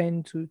range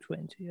 10 to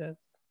 20. Yeah.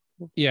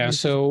 Yeah.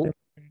 So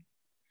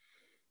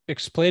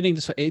explaining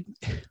this,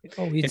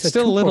 it's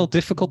still a little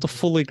difficult to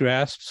fully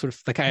grasp. Sort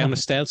of like I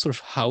understand sort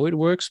of how it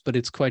works, but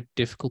it's quite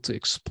difficult to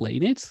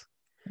explain it.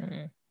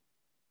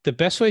 The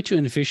best way to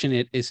envision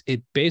it is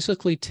it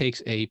basically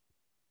takes a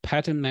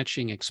pattern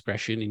matching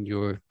expression in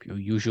your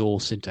usual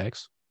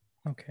syntax.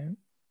 Okay.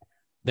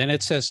 Then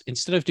it says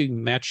instead of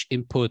doing match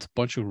input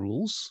bunch of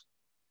rules,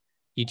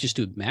 you just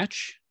do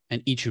match,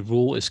 and each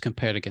rule is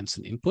compared against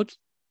an input.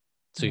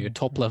 So your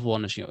top level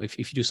one is, you know, if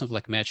you do something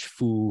like match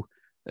foo,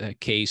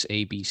 case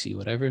A, B, C,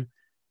 whatever,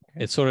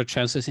 it sort of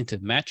translates into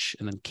match,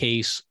 and then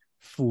case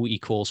foo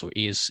equals or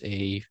is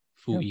A,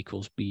 foo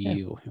equals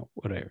B, or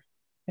whatever.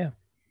 Yeah.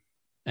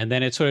 And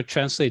then it sort of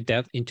translates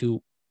that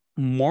into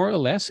more or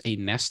less a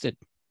nested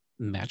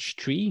match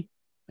tree.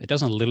 It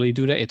doesn't literally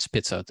do that. It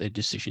spits out a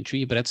decision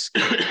tree, but that's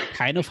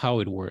kind of how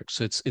it works.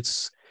 So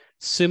it's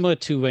similar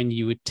to when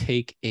you would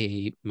take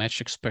a match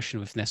expression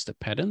with nested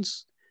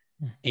patterns,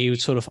 and you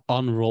would sort of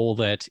unroll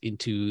that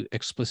into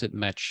explicit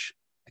match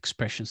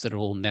expressions that are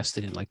all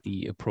nested in like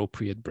the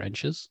appropriate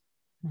branches.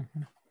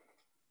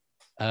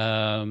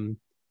 And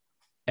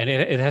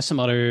it has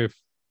some other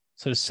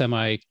sort of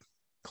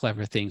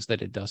semi-clever things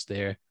that it does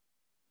there.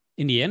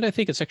 In the end, I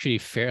think it's actually a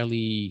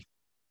fairly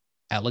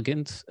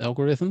elegant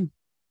algorithm.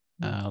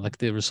 Like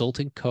the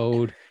resulting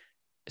code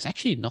is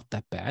actually not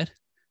that bad.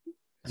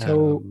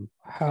 So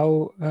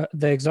how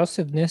the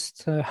exhaustiveness,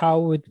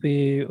 how it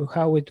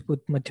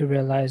would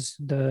materialize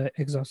the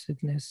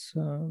exhaustiveness?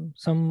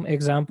 Some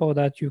example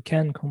that you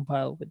can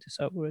compile with this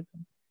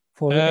algorithm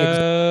for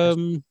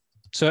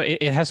so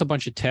it has a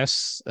bunch of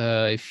tests.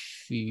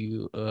 If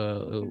you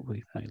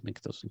wait, my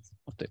link doesn't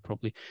update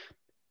properly.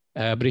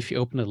 But if you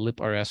open a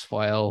librs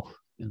file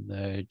in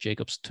the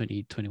Jacobs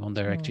 2021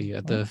 directory,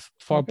 at the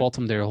far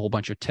bottom there are a whole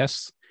bunch of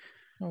tests.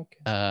 Yeah,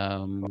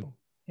 I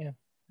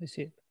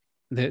see it.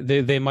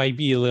 They might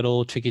be a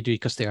little tricky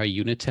because they are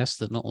unit tests,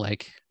 they're not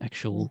like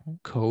actual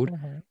code.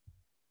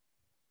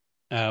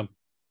 But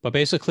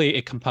basically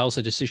it compiles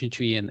a decision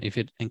tree, and if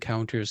it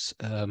encounters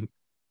a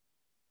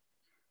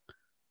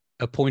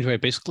point where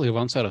it basically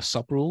runs out of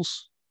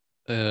subrules,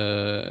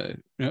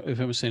 if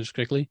I'm saying this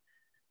correctly,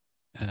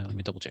 let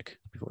me double check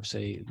before I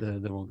say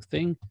the wrong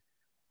thing.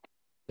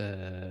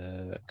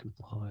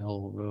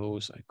 Compile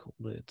rows, I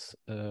called it.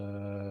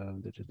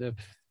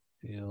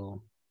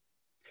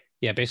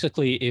 Yeah,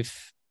 basically,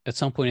 if at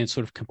some point it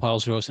sort of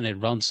compiles rows and it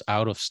runs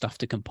out of stuff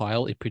to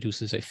compile, it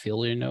produces a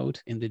failure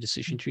node in the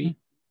decision tree.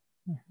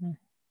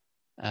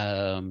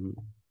 And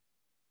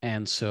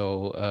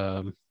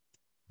so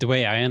the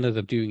way I ended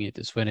up doing it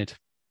is when it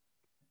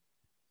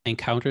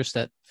encounters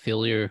that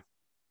failure,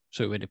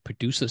 so when it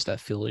produces that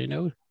failure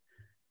node,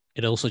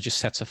 it also just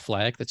sets a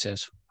flag that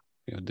says,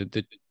 you know,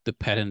 the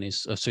pattern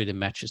is, sorry, the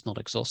match is not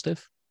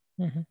exhaustive.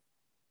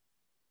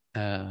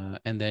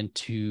 And then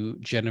to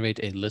generate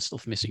a list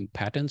of missing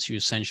patterns, you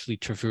essentially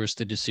traverse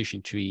the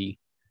decision tree,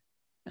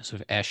 and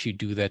sort of as you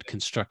do that,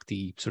 construct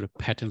the sort of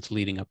patterns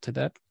leading up to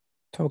that.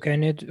 So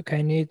can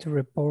it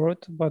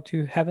report what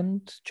you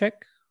haven't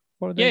checked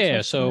for the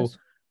yeah. So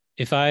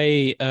if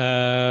I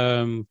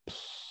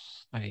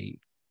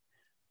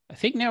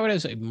think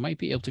nowadays I might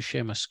be able to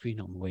share my screen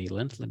on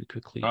Wayland. Let me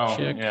quickly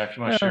check. Yeah, if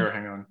you want to share,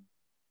 hang on.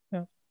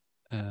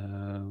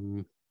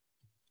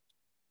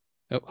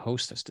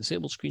 Host has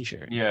disabled screen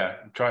sharing. Yeah,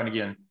 try it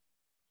again.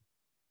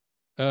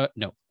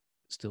 No,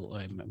 still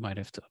I might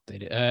have to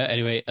update it.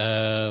 Anyway,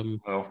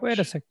 wait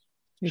a sec.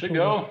 Should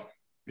go.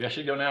 Yeah,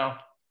 should go now.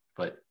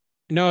 But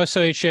no,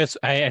 so it's just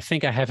I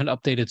think I haven't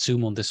updated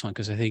Zoom on this one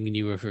because I think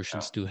newer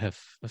versions do have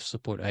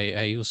support.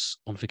 I was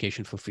on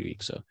vacation for 3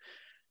 weeks, so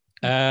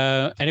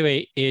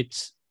anyway,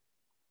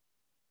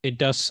 it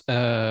does,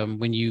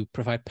 when you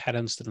provide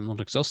patterns that are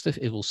not exhaustive,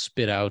 it will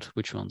spit out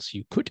which ones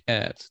you could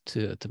add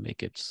to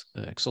make it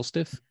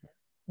exhaustive.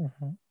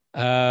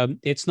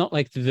 It's not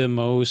like the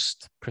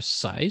most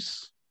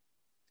precise,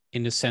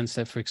 in the sense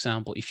that, for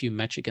example, if you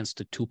match against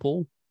a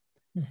tuple,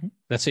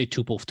 let's say a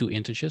tuple of 2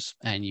 integers,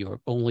 and your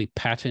only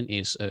pattern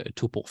is a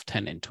tuple of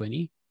 10 and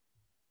 20,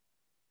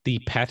 the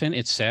pattern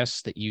it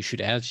says that you should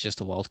add is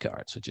just a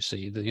wildcard. So just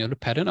say the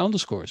pattern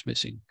underscore is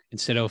missing,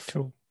 instead of,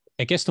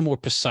 I guess, the more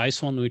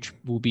precise one, which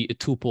will be a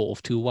tuple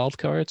of 2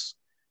 wildcards.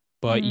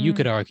 But you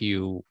could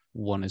argue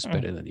one is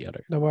better than the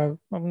other.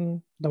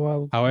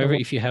 However,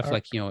 if you have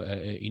like,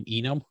 an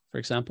enum, for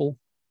example,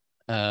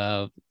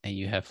 and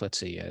you have, let's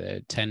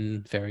say,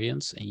 10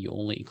 variants, and you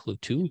only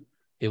include 2,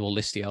 it will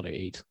list the other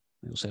 8.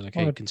 It will say like,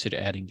 hey, consider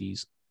adding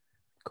these.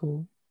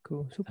 Cool,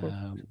 super.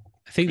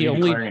 I think the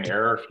only declaring an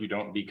error if you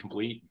don't be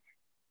complete.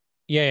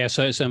 Yeah.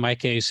 So in my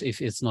case,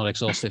 if it's not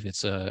exhaustive,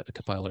 it's a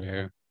compiler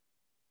error.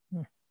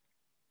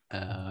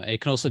 It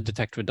can also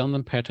detect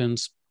redundant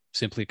patterns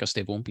simply because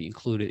they won't be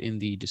included in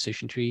the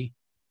decision tree.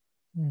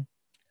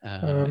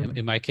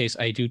 In my case,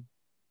 I do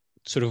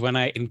sort of, when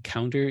I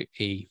encounter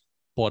a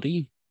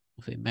body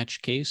of a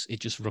match case, it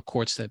just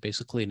records that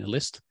basically in a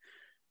list.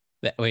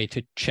 That way,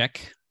 to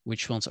check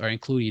which ones are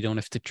included, you don't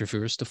have to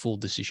traverse the full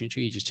decision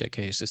tree. You just check,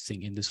 hey, is this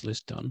thing in this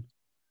list done?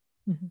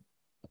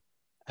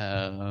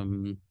 I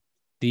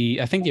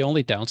think the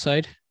only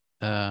downside,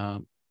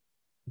 the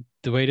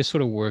way this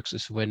sort of works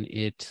is when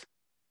it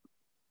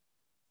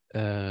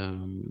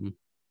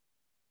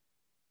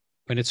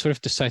sort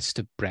of decides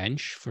to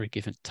branch for a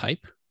given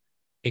type,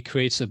 it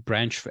creates a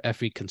branch for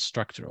every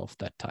constructor of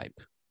that type.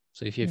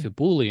 So if you have a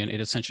Boolean,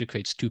 it essentially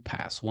creates 2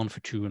 paths, one for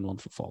true and one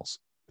for false,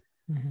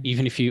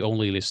 even if you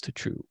only list to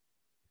true.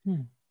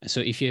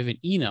 So if you have an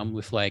enum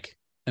with like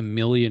 1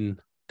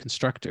 million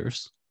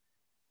constructors,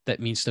 that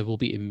means there will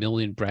be 1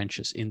 million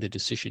branches in the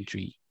decision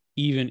tree,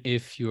 even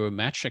if your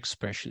match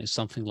expression is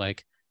something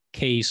like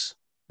case,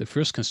 the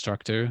first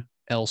constructor,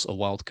 else a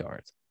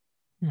wildcard.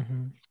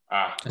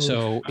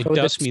 So it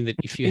does mean that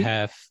if you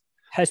have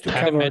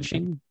pattern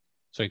matching,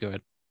 sorry, go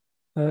ahead.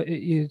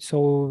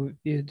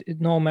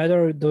 No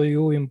matter do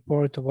you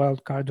import a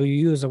wildcard, do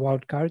you use a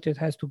wildcard, it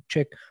has to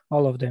check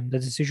all of them. The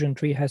decision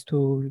tree has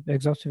to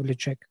exhaustively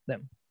check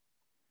them.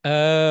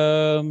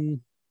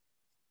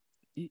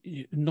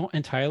 Not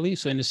entirely.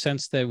 So in the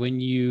sense that when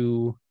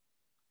you,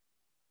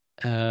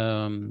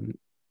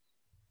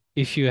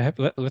 if you have,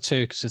 let's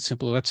say, because it's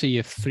simple, let's say you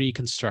have 3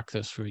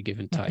 constructors for a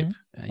given type,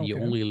 and you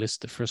only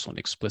list the first one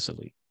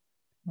explicitly.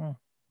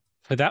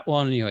 For that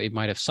one, it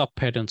might have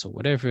sub-patterns or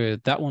whatever.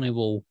 That one it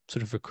will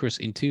sort of recurse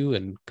into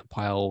and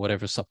compile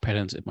whatever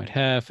sub-patterns it might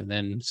have, and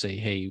then say,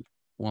 hey,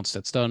 once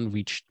that's done,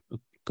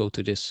 go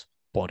to this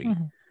body.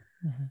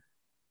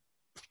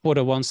 For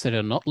the ones that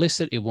are not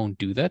listed, it won't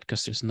do that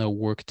because there's no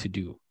work to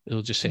do.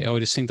 It'll just say, oh,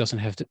 this thing doesn't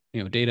have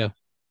data,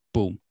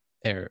 boom,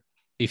 error.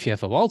 If you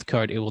have a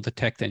wildcard, it will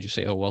detect and just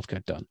say, oh,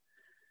 wildcard done.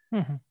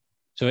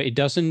 So it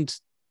doesn't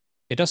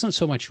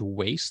so much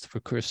waste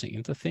recursing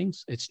into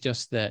things. It's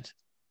just that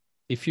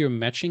if you're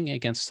matching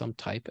against some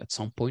type at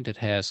some point that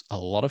has a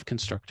lot of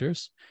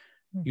constructors,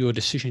 your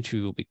decision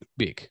tree will be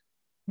big.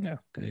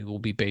 It will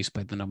be based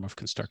by the number of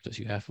constructors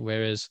you have.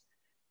 Whereas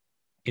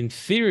in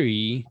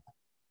theory,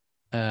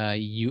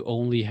 you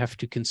only have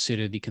to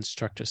consider the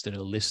constructors that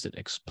are listed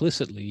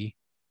explicitly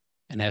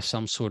and have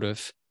some sort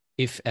of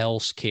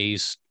if-else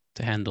case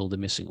to handle the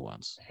missing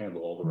ones.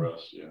 Handle all the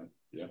rest,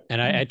 yeah.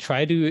 And I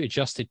tried to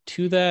adjust it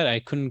to that.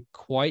 I couldn't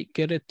quite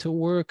get it to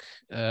work.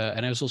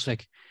 And I was also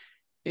like,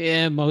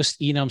 yeah, most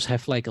enums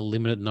have like a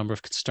limited number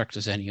of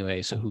constructors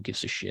anyway, so who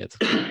gives a shit?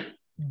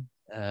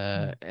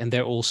 And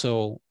they're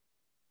also,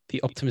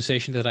 the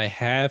optimization that I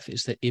have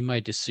is that in my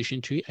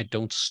decision tree, I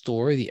don't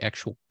store the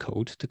actual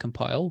code to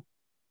compile.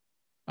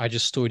 I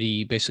just store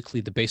basically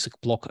the basic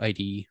block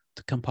ID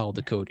to compile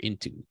the code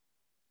into.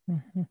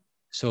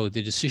 So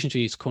the decision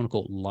tree is quote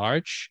unquote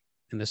large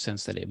in the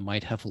sense that it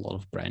might have a lot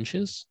of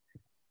branches,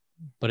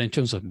 but in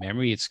terms of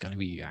memory, it's going to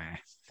be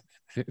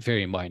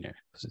very minor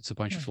because it's a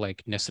bunch of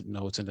like nested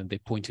nodes and then they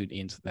point to an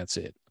int and that's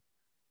it.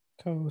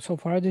 So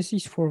far, this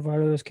is for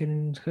values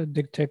can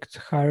detect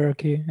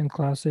hierarchy and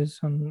classes,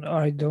 and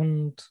I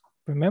don't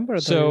remember.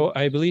 So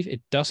I believe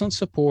it doesn't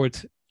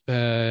support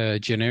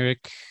general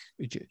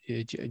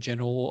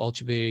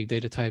algebraic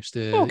data types,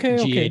 the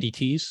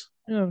GADTs.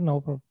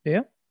 No problem.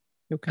 Yeah.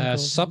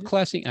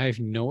 Subclassing, I have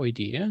no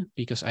idea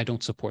because I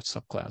don't support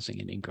subclassing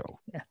in Ingro.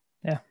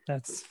 Yeah,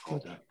 that's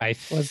good. I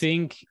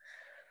think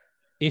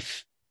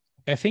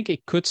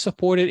it could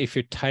support it if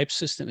your type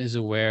system is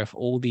aware of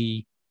all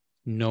the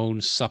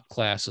known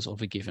subclasses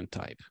of a given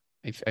type.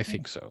 I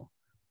think so.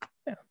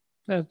 Yeah,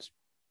 that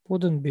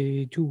wouldn't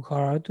be too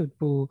hard. It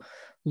will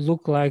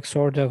look like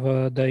sort of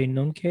the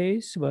unknown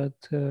case, but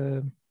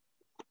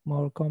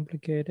more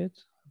complicated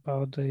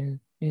about the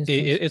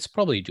instance. It's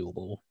probably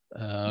doable.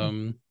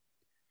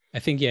 I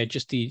think,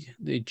 just the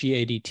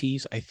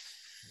GADTs,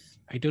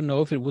 I don't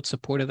know if it would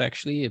support it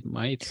actually. It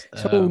might.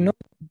 So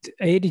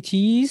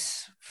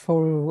ADTs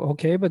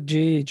but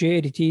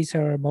GADTs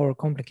are more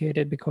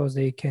complicated because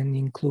they can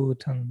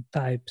include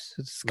types.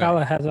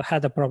 Scala has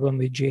had a problem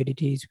with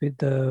GADTs with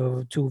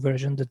the 2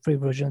 version, the 3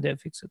 version they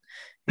fixed it.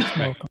 It's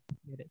more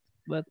complicated.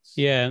 But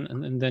yeah,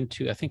 and then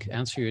to I think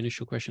answer your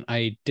initial question,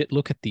 I did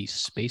look at the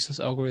spaces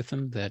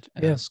algorithm that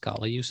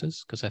Scala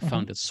uses, because I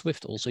found that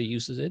Swift also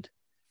uses it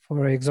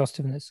for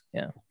exhaustiveness.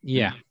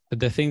 Yeah, but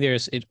the thing there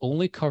is it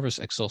only covers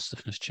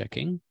exhaustiveness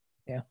checking.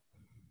 Yeah.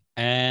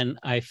 And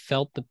I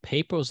felt the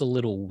paper was a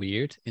little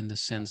weird in the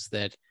sense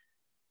that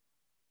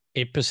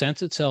it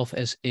presents itself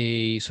as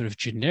a sort of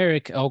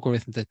generic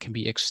algorithm that can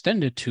be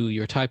extended to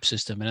your type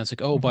system. And it's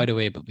like, oh, by the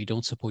way, but we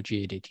don't support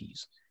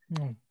GADTs.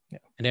 Yeah.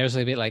 And there's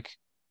a bit like,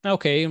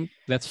 okay,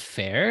 that's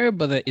fair,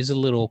 but that is a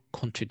little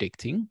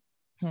contradicting.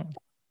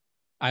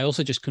 I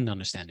also just couldn't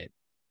understand it.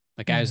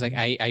 Like I was like,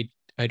 I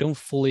don't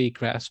fully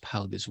grasp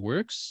how this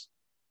works.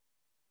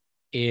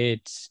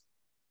 It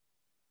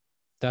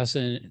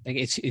doesn't like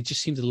it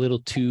just seems a little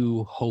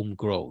too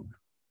homegrown,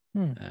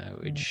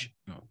 which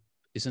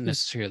isn't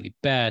necessarily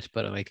bad,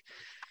 but like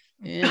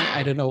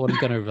I don't know what I'm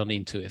gonna run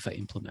into if I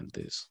implement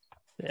this.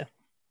 Yeah.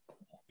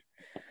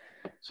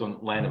 So in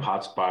land of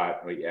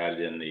hotspot, we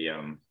added in the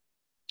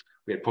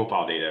we had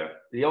profile data.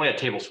 They only had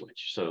table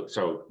switch,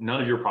 so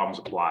none of your problems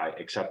apply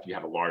except you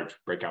have a large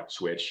breakout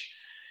switch.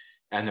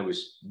 And it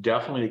was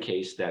definitely the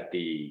case that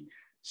the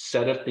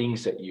set of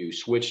things that you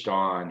switched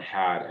on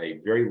had a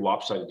very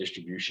lopsided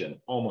distribution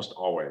almost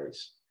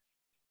always.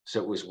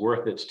 So it was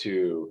worth it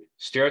to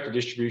stare at the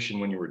distribution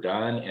when you were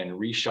done and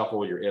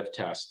reshuffle your if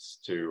tests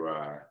to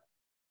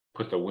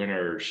put the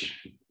winners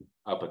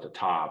up at the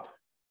top.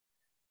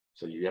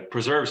 So you have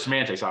preserved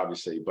semantics,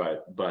 obviously,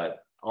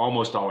 but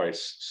almost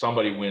always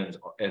somebody wins,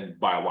 and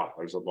by a lot.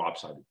 There's a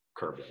lopsided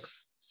curve there.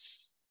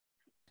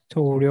 To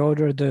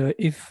reorder the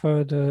if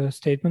the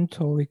statement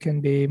so we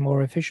can be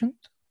more efficient.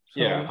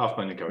 Yeah,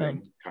 Huffman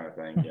encoding kind of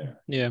thing.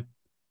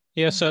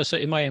 Yeah. So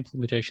in my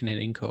implementation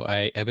in Inco,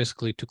 I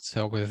basically took this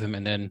algorithm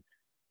and then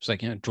just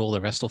like draw the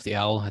rest of the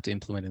owl. Had to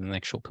implement it in an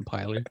actual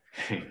compiler.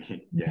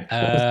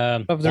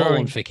 All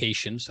on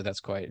vacation, so that's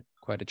quite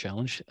a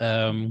challenge.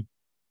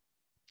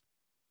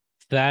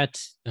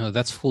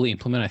 That's fully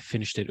implemented. I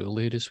finished it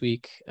earlier this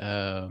week.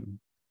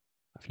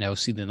 I've now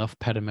seen enough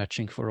pattern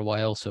matching for a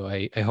while, so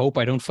I hope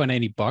I don't find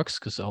any bugs,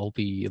 because I'll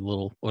be a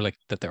little, or like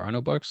that there are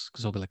no bugs,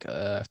 because I'll be like,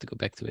 I have to go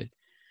back to it.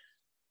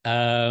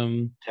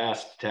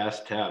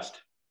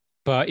 Test.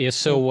 But yeah,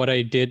 so what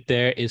I did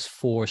there is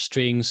for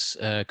strings,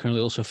 currently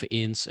also for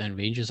ints and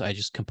ranges, I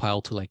just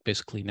compile to like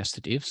basically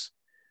nested ifs.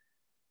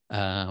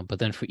 But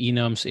then for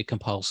enums, it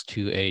compiles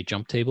to a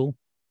jump table,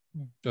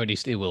 or at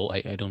least it will.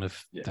 I don't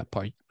have that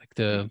part. Like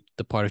the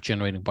part of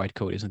generating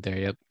bytecode isn't there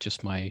yet.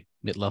 Just my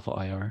mid-level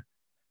IR.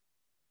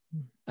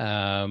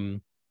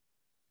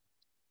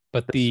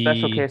 But the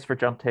special case for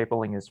jump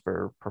tabling is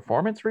for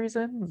performance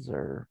reasons,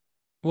 or?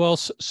 Well,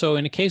 so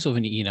in the case of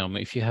an enum,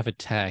 if you have a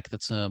tag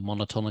that's a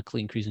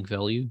monotonically increasing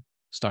value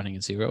starting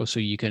at 0, so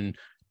you can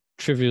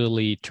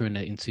trivially turn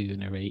that into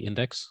an array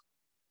index,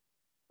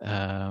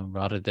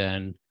 rather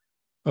than,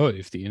 oh,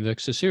 if the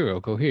index is 0,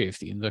 go here. If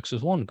the index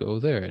is 1, go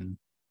there, and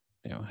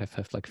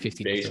have like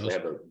 15 basically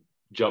of those. Have a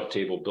jump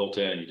table built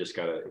in. You just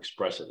got to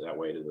express it that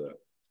way to the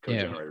code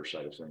generator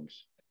side of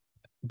things.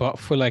 But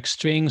for like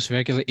strings,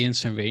 regular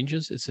ints, and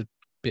ranges, it's a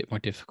bit more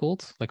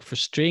difficult. Like for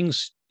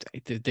strings,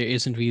 there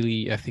isn't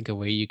really, I think, a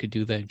way you could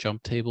do that in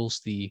jump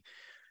tables. The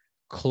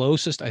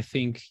closest I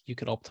think you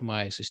could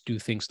optimize is do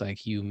things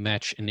like you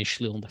match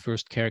initially on the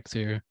first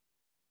character,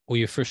 or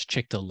you first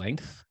check the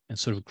length and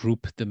sort of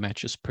group the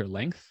matches per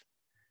length.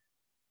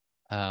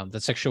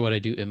 That's actually what I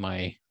do in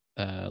my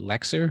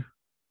Lexer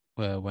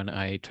when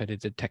I try to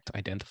detect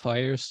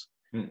identifiers,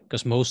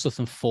 because most of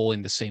them fall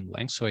in the same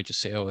length. So I just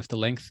say, oh, if the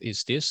length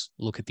is this,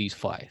 look at these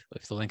 5.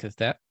 If the length is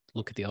that,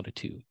 look at the other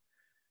 2.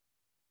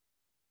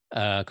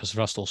 Because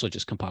Rust also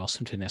just compiles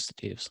them to nested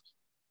ifs.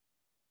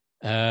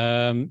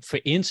 For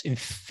ints, in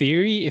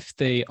theory, if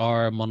they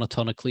are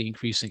monotonically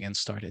increasing and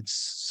start at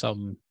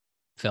some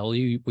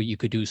value, what you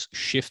could do is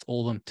shift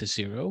all of them to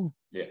 0.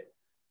 Yeah.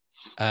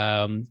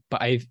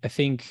 But I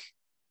think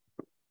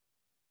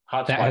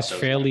that has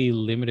fairly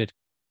limited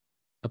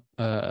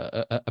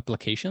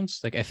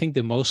applications. Like I think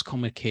the most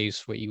common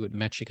case where you would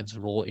match against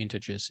raw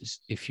integers is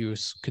if you're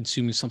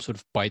consuming some sort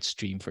of byte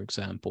stream, for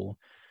example,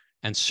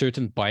 and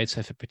certain bytes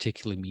have a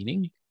particular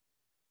meaning.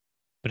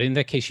 But in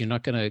that case, you're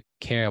not going to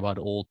care about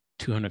all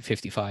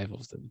 255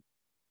 of them.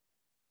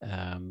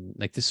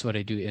 Like this is what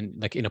I do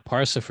in a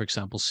parser, for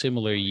example.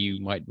 Similar,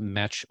 you might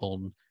match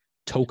on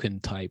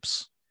token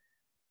types,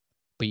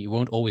 but you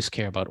won't always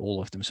care about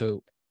all of them.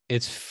 So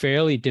it's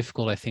fairly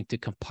difficult, I think, to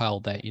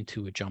compile that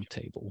into a jump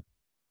table,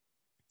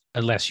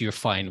 unless you're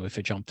fine with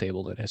a jump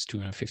table that has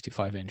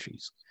 255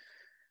 entries.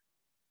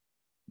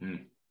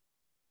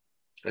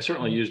 I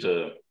certainly used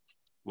a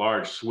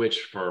large switch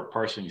for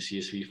parsing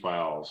CSV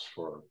files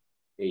for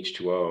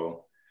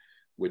H2O,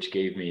 which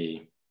gave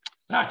me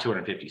not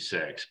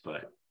 256,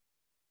 but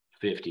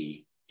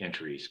 50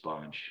 entries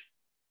bunch.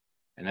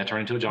 And that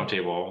turned into a jump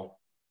table.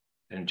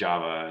 in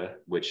Java,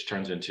 which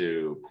turns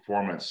into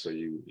performance. So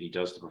he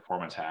does the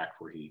performance hack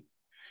where he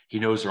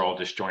knows they're all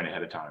disjoint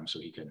ahead of time, so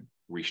he can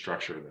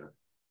restructure the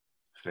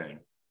thing.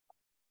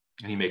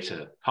 And he makes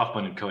a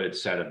Huffman encoded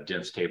set of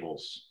dense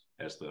tables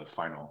as the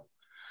final.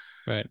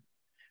 Right.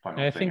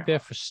 Final I think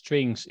that for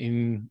strings,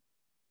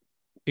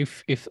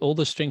 if all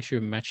the strings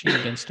you're matching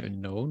against are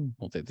known,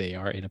 well, that they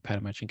are in a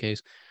pattern matching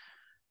case,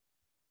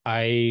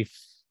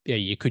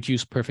 you could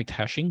use perfect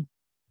hashing.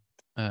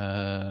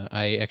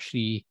 I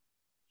actually,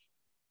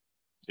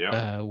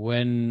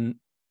 when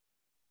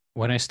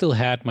I still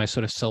had my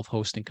sort of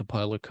self-hosting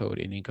compiler code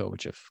in Inco,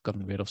 which I've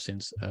gotten rid of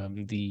since,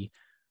 the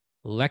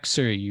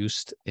Lexer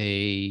used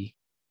a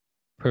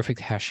perfect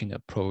hashing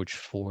approach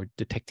for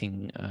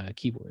detecting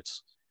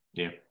keywords.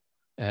 Yeah.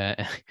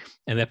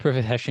 And that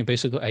perfect hashing,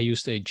 basically, I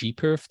used a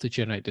gperf to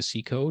generate the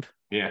C code.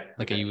 Yeah.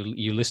 Like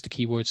you list the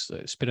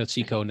keywords, spit out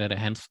C code, and then a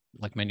hand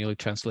manually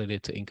translate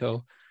it to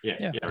Inco.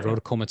 Yeah. I wrote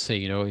a comment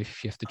saying,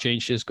 if you have to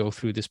change this, go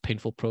through this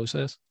painful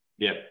process.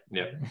 Yeah.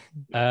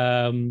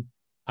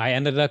 I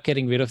ended up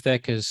getting rid of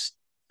that because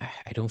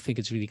I don't think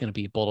it's really going to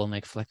be a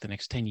bottleneck for like the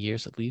next 10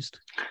 years at least.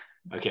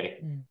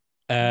 Okay.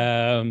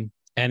 And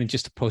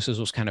just the process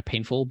was kind of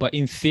painful, but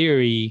in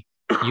theory,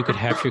 you could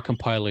have your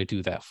compiler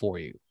do that for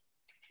you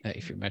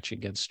if you're matching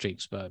against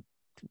strings. But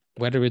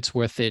whether it's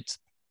worth it,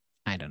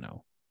 I don't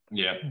know.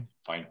 Yeah,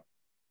 fine.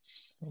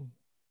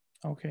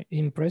 Okay,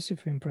 impressive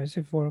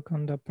work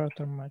on the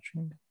pattern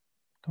matching.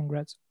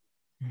 Congrats.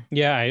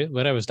 Yeah,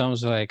 when I was done, I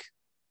was like,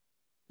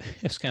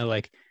 it's kind of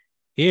like,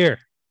 here,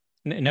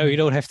 no, you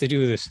don't have to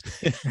do this.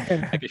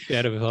 I could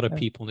share it with other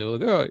people. They were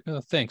like,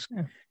 oh, thanks.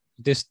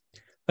 This,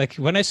 like,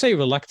 when I say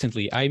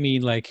reluctantly, I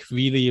mean like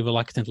really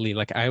reluctantly.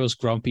 Like I was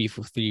grumpy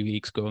for 3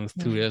 weeks going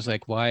through this.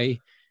 Like, why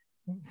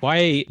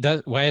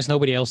has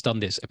nobody else done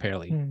this?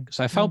 Apparently, because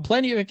I found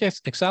plenty of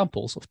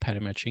examples of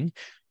pattern matching,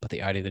 but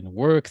they either didn't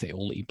work, they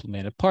only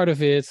implemented part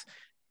of it,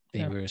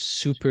 they were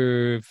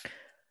super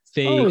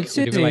vague. Oh, it's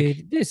easy.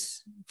 Like,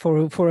 this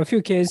for a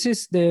few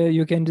cases,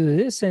 you can do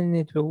this and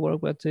it will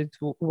work. But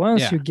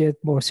once you get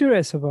more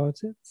serious about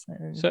it,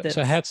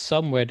 so I had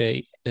some where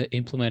they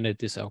implemented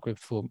this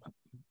algorithm for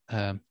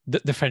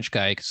the French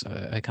guy, because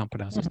I can't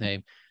pronounce his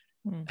name,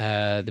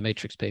 the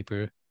matrix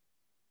paper.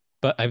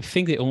 But I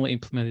think they only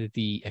implemented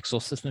the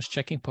exhaustiveness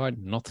checking part,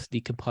 not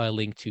the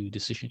compiling to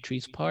decision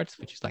trees part,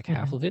 which is like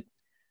half of it.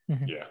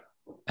 Yeah.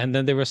 And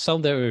then there were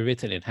some that were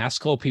written in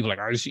Haskell. People were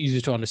like, it's easy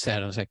to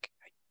understand. I was like,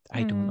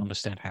 I don't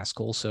understand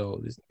Haskell,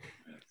 so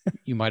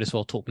you might as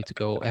well taught me to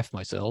go F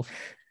myself.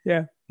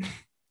 Yeah.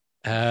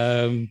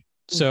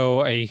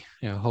 So I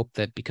hope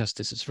that because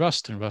this is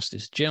Rust and Rust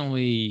is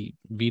generally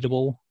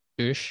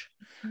readable-ish,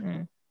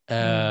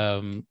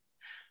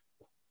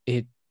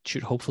 it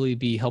should hopefully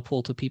be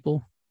helpful to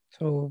people.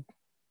 So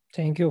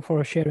thank you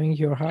for sharing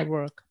your hard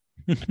work.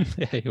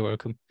 Yeah, you're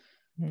welcome.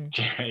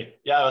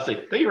 Yeah, I was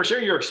like, thank you for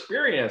sharing your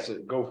experience.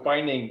 Go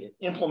finding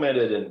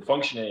implemented and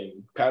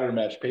functioning pattern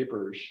match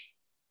papers.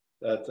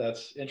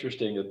 That's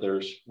interesting that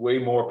there's way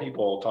more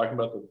people talking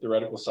about the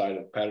theoretical side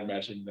of pattern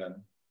matching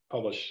than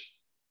publish.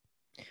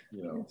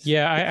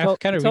 Yeah, I've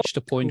kind of reached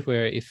a point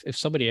where if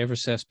somebody ever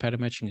says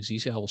pattern matching is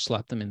easy, I will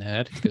slap them in the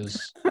head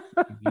because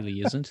it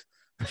really isn't.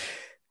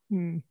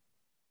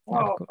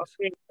 Well,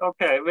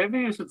 okay, maybe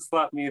you should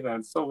slap me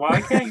then. So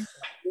why can't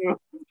you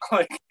do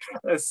like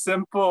a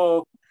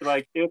simple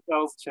like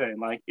if-else chain?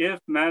 Like if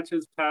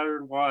matches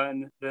pattern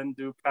one, then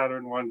do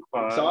pattern one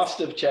clause.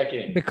 Exhaustive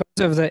checking. Because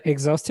of the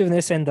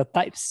exhaustiveness and the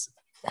types.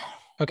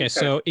 Okay,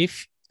 so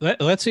if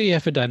let's say you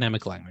have a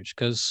dynamic language,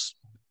 because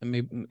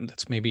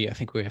maybe I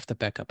think we have to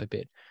back up a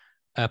bit.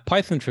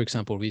 Python, for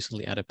example,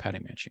 recently added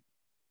pattern matching.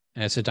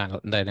 And it's a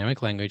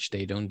dynamic language.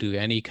 They don't do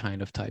any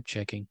kind of type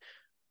checking.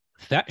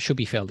 That should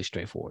be fairly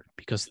straightforward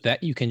because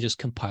that you can just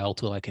compile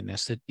to like a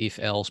nested if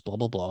else blah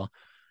blah blah,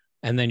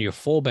 and then your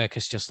fallback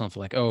is just something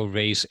like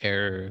raise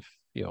error,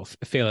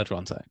 fail at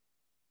runtime.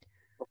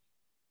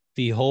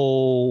 The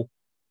whole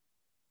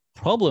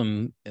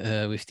problem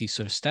with these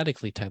sort of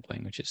statically typed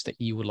languages that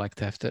you would like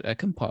to have that at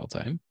compile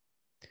time,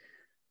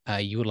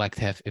 you would like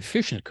to have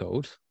efficient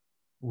code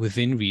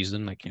within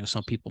reason. Like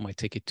some people might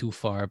take it too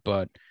far,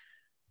 but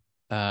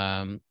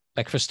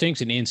like for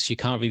strings and ints, you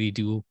can't really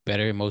do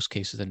better in most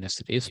cases than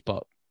nested ifs,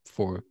 but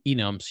for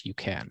enums, you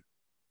can.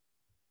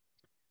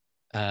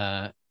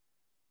 And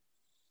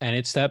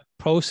it's that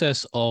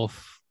process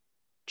of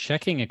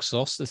checking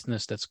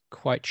exhaustiveness that's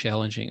quite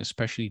challenging,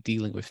 especially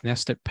dealing with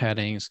nested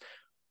paddings,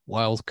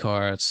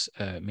 wildcards,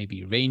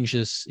 maybe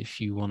ranges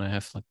if you want to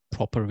have like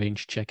proper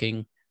range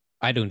checking.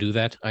 I don't do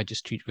that. I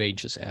just treat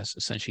ranges as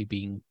essentially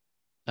being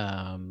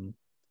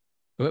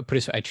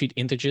I treat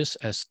integers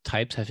as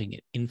types having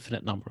an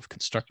infinite number of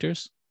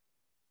constructors.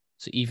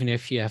 So even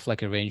if you have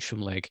like a range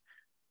from like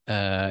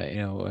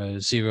 0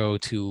 to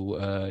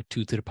 2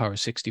 to the power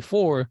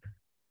 64,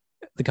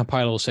 the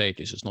compiler will say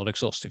this is not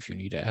exhaustive. You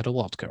need to add a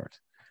wildcard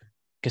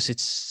because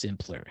it's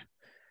simpler.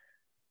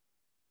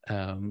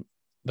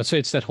 But so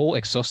it's that whole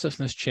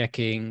exhaustiveness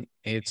checking.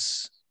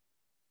 It's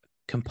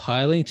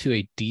compiling to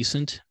a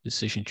decent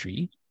decision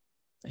tree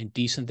And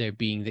decent there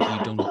being that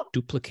you don't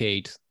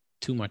duplicate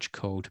too much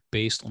code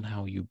based on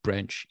how you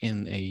branch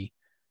in a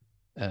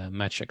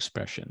match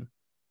expression.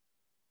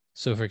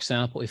 So for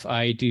example, if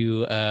I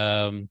do,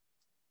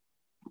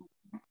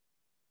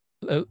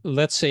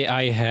 let's say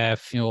I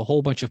have, a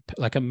whole bunch of,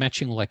 like I'm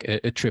matching like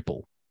a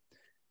triple,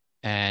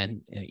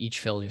 and each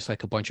value is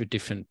like a bunch of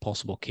different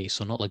possible cases.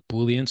 So not like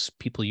Booleans.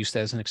 People use that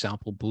as an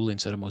example.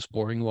 Booleans are the most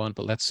boring one,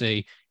 but let's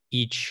say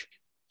each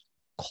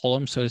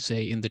column, so to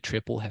say, in the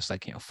triple has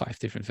like, 5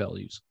 different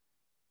values,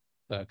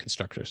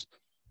 constructors.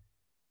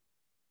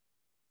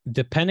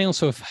 Depending on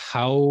sort of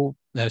how,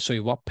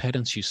 what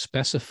patterns you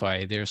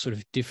specify, there are sort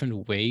of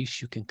different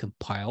ways you can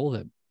compile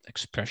the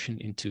expression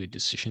into a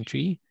decision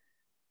tree.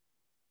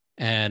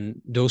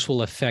 And those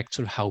will affect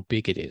sort of how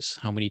big it is,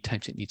 how many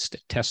times it needs to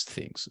test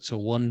things. So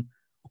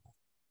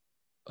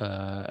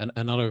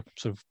another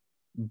sort of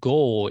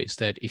goal is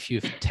that if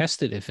you've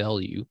tested a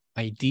value,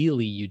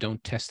 ideally you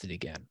don't test it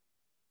again.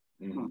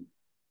 Mm-hmm.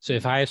 So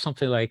if I have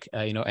something like,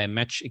 a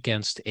match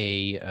against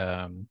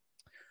a,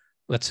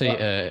 let's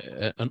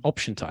say an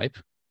option type,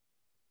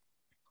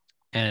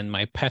 and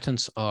my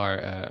patterns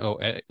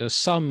are a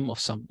sum of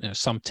some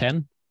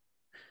 10,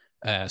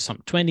 some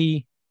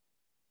 20,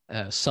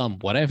 some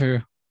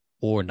whatever,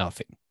 or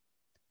nothing,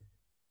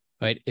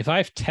 right? If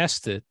I've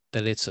tested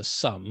that it's a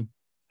sum,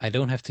 I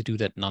don't have to do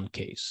that none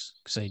case,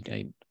 because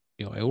I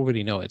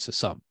already know it's a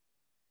sum.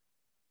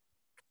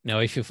 Now,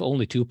 if you have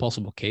only 2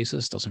 possible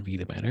cases, doesn't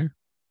really matter.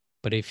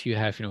 But if you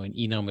have, an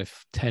enum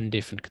with 10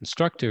 different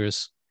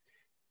constructors,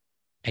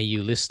 and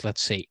you list,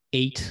 let's say,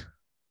 8,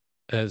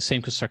 the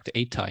same constructor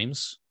 8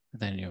 times,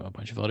 and then a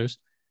bunch of others.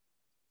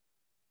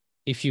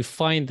 If you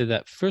find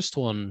that first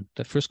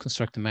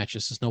constructor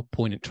matches, there's no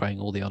point in trying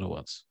all the other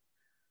ones.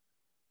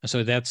 And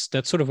so that's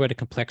sort of where the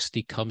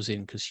complexity comes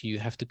in, because you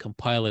have to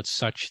compile it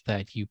such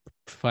that you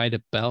provide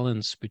a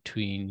balance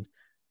between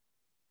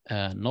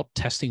not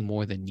testing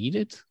more than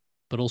needed,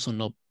 but also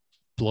not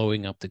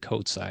blowing up the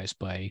code size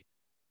by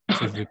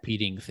sort of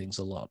repeating things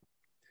a lot.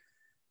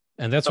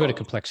 And that's where the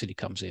complexity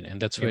comes in. And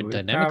that's where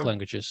dynamic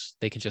languages,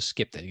 they can just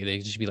skip that. They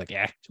can just be like,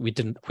 we're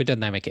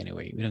dynamic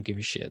anyway. We don't give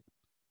a shit.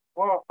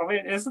 Well, I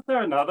mean, isn't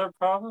there another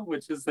problem,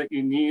 which is that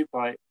you need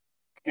like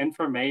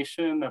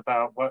information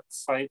about what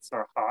sites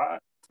are hot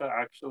to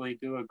actually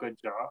do a good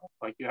job?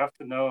 Like you have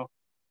to know,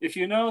 if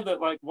you know that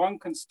like one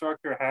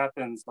constructor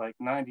happens like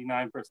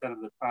 99%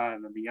 of the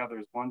time and the other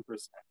is 1%,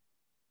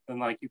 then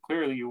like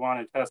you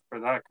want to test for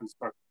that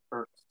constructor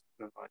first.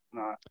 So like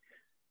not.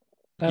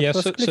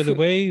 So the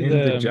way in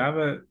the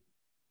Java,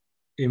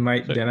 it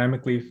might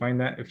dynamically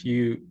find that if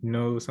you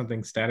know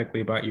something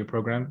statically about your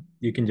program,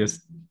 you can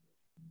just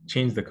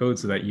change the code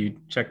so that you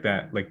check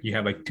that, like you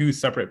have like 2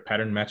 separate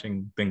pattern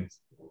matching things.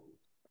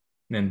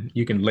 Then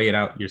you can lay it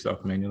out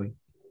yourself manually.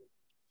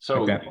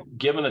 So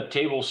given a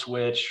table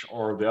switch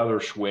or the other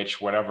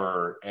switch,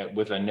 whatever,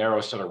 with a narrow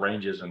set of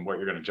ranges and what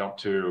you're going to jump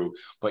to,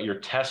 but you're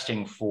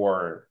testing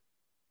for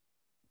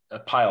a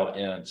pile of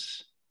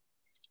ints,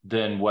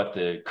 then what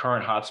the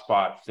current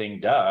hotspot thing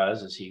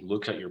does is he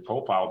looks at your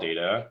profile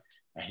data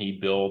and he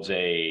builds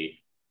a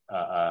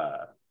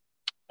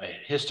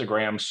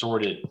histogram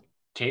sorted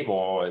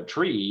table, a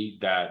tree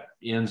that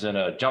ends in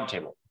a jump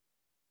table.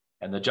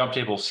 And the jump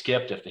table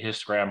skipped if the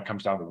histogram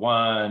comes down to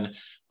 1,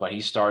 but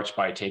he starts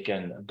by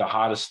taking the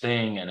hottest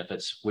thing. And if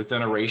it's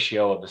within a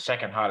ratio of the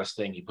second hottest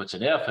thing, he puts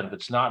an if, and if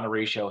it's not in a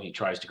ratio, he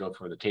tries to go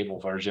for the table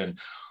version,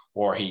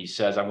 or he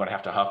says, I'm going to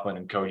have to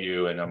Huffman encode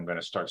you, and I'm going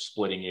to start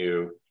splitting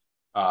you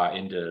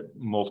into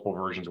multiple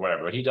versions,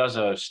 whatever. But he does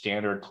a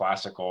standard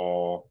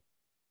classical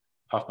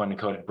Huffman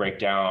encoded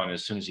breakdown.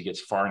 As soon as he gets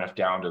far enough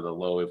down to the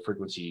low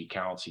frequency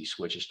counts, he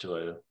switches to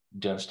a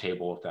dense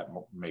table, if that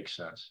makes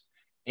sense.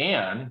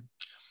 And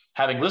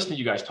having listened to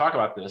you guys talk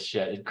about this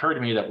shit, it occurred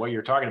to me that what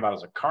you're talking about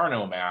is a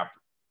Carnot map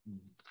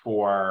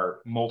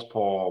for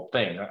multiple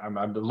things.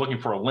 I'm looking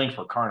for a link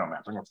for Carnot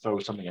maps. I'm going to throw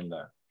something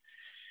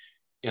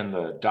in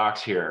the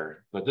docs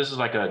here, but this is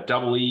like a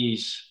double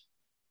E's.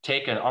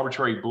 Take an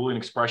arbitrary Boolean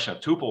expression, a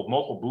tuple of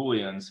multiple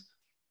Booleans,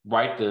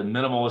 write the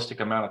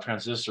minimalistic amount of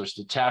transistors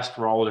to test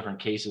for all the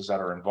different cases that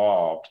are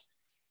involved.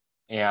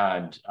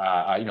 And,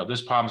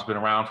 this problem's been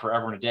around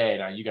forever and a day.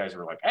 Now you guys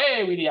are like,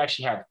 hey, we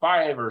actually have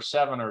 5 or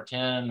 7 or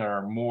 10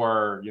 or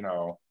more,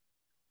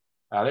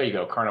 there you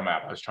go, Carnot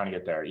map. I was trying to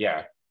get there.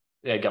 Yeah.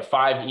 I got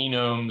 5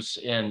 enums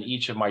in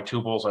each of my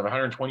tuples. I have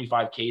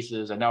 125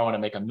 cases. And now I want to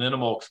make a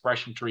minimal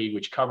expression tree,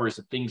 which covers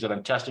the things that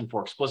I'm testing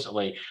for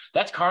explicitly.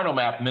 That's Carnot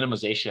map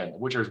minimization,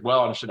 which are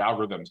well understood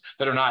algorithms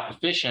that are not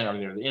efficient, or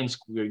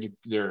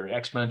they're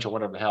exponential,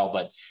 whatever the hell.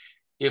 But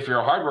if you're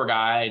a hardware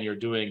guy and you're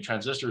doing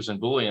transistors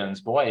and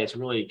Booleans, boy, it's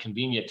really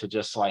convenient to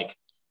just like,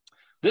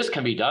 this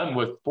can be done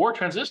with 4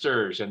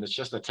 transistors, and it's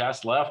just a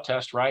test left,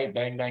 test right,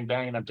 bang, bang,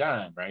 bang, and I'm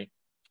done, right?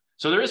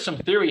 So there is some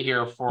theory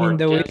here for in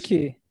the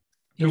wiki.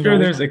 Sure,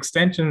 there's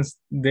extensions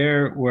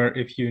there where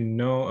if you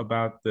know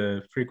about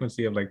the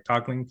frequency of like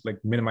toggling, like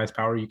minimize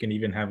power, you can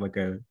even have like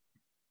a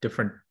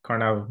different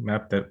Carnot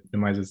map that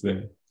minimizes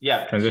the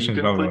transitions.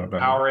 You can put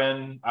power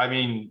in. I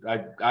mean,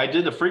 I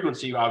did the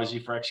frequency obviously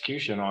for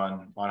execution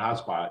on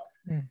Hotspot,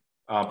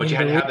 But you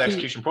had to have the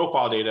execution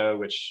profile data,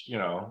 which, you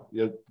know,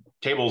 the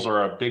tables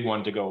are a big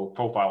one to go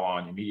profile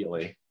on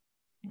immediately.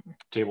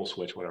 Table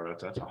switch, whatever.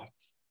 That's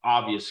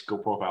obvious. Go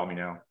profile me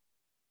now.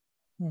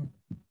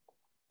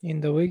 In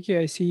the wiki,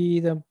 I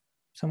see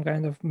some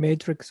kind of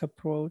matrix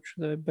approach.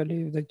 I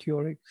believe that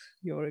Yorick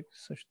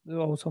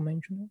also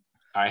mentioned it.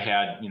 I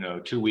had, you know,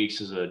 2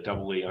 weeks as a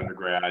double E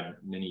undergrad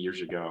many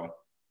years ago,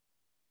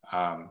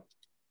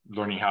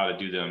 learning how to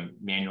do them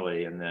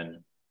manually, and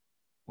then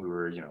we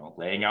were, you know,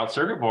 laying out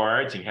circuit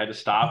boards, and you had to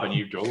stop and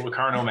you drove a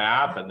Carnot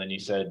map, and then you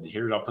said,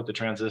 here, I'll put the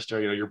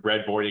transistor, you know, you're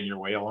breadboarding your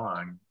way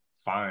along.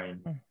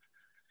 Fine.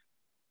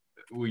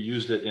 We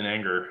used it in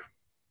anger.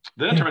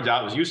 Then it turns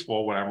out it was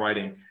useful when I'm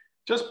writing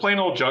just plain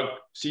old junk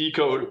C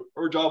code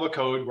or Java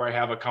code where I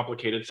have a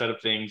complicated set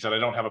of things that I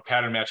don't have a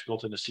pattern match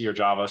built into C or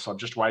Java. So I'm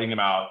just writing them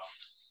out.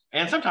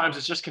 And sometimes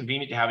it's just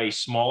convenient to have a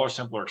smaller,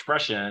 simpler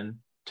expression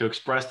to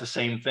express the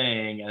same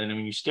thing. And then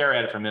when you stare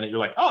at it for a minute, you're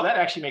like, oh, that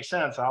actually makes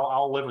sense.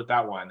 I'll live with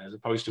that one, as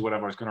opposed to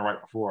whatever I was going to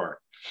write before.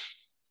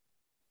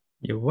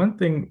 Yeah, one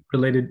thing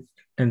related,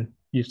 and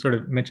you sort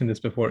of mentioned this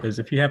before, is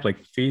if you have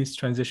like phase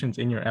transitions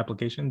in your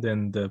application,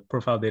 then the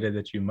profile data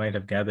that you might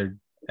have gathered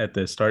at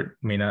the start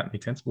may not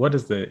make sense. What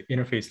does the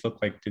interface look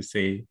like to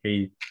say,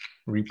 hey,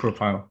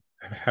 reprofile,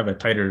 have a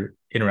tighter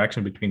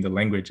interaction between the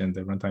language and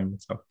the runtime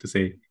itself to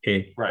say,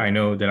 hey, I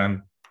know that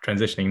I'm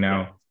transitioning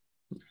now.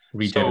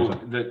 So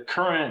the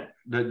current,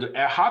 the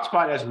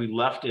hotspot as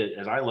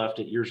I left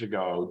it years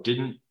ago,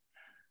 didn't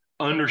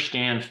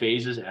understand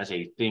phases as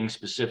a thing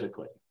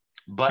specifically.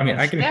 But I mean,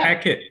 I can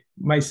hack it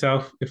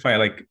myself if I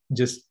like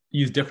just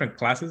use different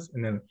classes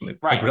and then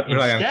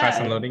rely on class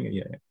unloading.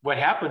 Yeah. What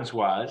happens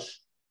was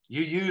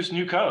you use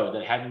new code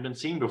that hadn't been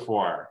seen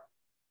before.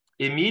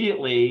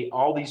 Immediately,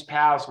 all these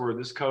paths where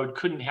this code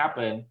couldn't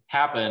happen.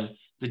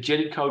 The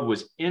JITted code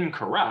was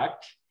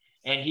incorrect,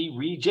 and he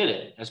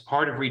rejitted. As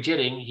part of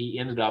rejitting, he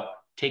ended up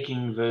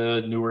taking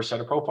the newer set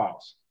of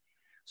profiles.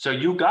 So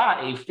you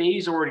got a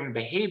phase ordering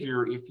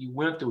behavior if you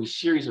went through a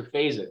series of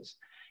phases.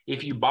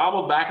 If you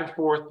bobbled back and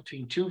forth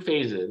between two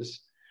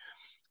phases,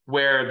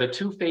 where the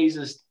two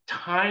phases,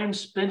 time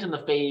spent in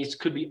the phase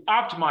could be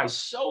optimized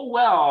so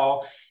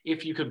well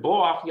if you could blow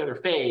off the other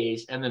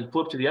phase and then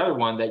flip to the other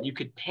one, that you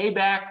could pay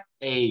back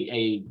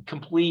a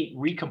complete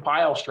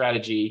recompile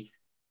strategy.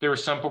 There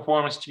was some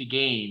performance to be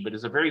gained, but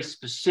it's a very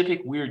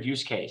specific, weird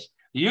use case.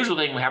 The usual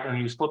thing would happen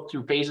when you flip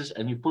through phases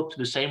and you flip to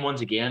the same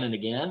ones again and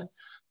again.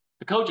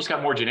 The code just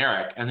got more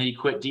generic, and then he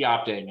quit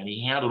deopting and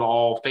he handled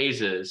all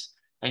phases.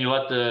 And you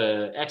let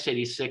the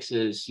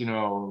x86's, you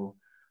know,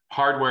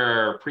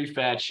 hardware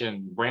prefetch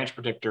and branch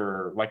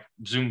predictor like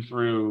zoom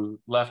through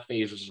left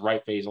phase versus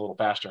right phase a little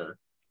faster.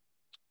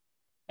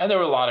 And there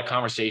were a lot of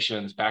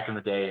conversations back in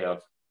the day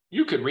of,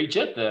 you could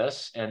rejit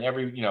this, and there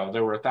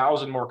were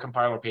 1,000 more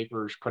compiler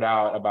papers put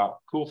out about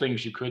cool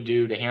things you could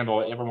do to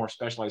handle ever more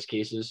specialized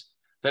cases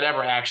that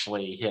ever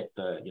actually hit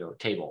the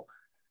table.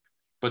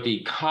 But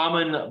the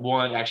common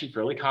one, actually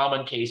fairly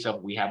common case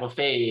of, we have a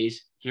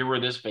phase, here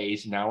we're this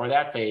phase, now we're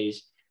that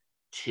phase,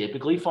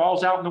 typically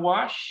falls out in the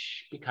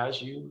wash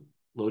because you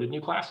loaded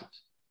new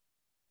classes.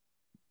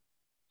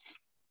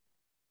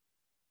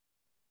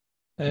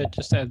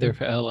 Just add there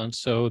for Ellen.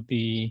 So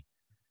the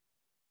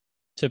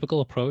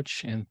typical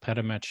approach in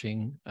pattern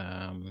matching,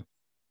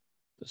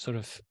 sort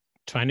of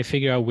trying to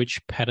figure out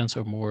which patterns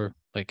are more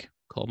like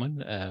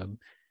common.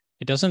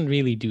 It doesn't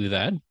really do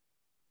that.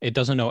 It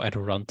doesn't know at a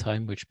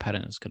runtime which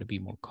pattern is going to be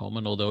more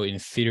common, although in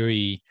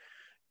theory,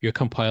 your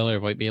compiler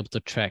might be able to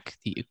track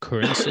the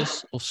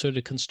occurrences of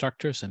certain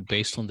constructors, and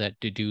based on that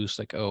deduce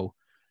like, oh,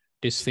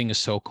 this thing is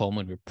so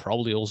common, we're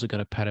probably also going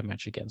to pattern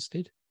match against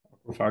it.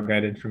 Profile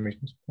guide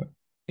information.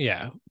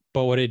 Yeah,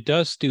 but what it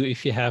does do,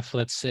 if you have,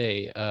 let's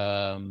say,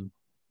 a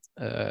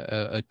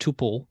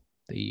tuple,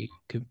 a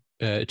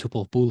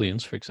tuple of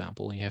Booleans, for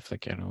example, and you have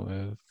like,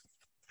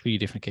 3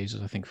 different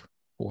cases, I think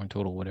 4 in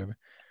total, whatever.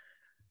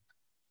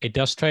 It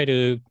does try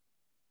to,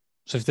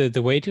 so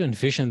the way to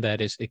envision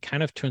that is it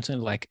kind of turns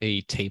into like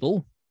a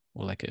table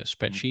or like a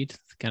spreadsheet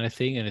kind of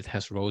thing, and it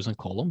has rows and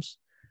columns.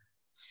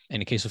 In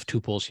the case of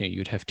tuples,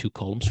 you'd have 2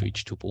 columns for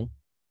each tuple.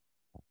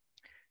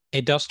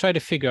 It does try to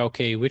figure out,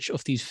 okay, which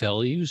of these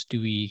values do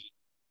we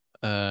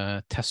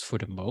test for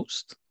the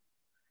most,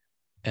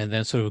 and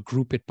then sort of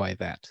group it by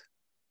that.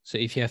 So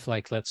if you have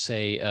like, let's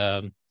say you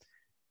have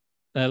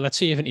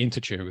an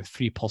integer with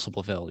 3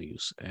 possible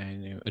values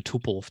and a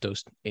tuple of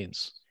those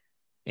ints.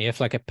 And you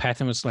have like a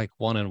pattern that's like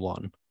 1 and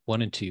 1,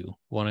 1 and 2,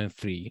 1 and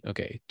 3,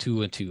 okay,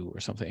 2 and 2 or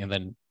something, and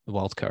then the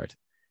wildcard.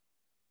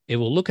 It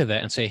will look at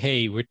that and say,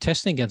 hey, we're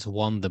testing against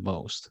 1 the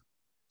most.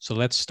 So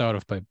let's start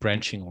off by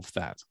branching off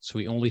that. So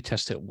we only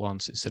test it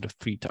once instead of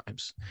 3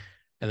 times.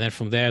 And then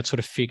from there, it sort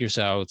of figures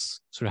out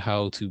sort of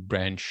how to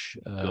branch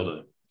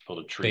build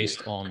a tree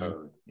based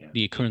on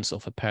the occurrence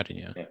of a pattern.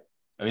 Yeah.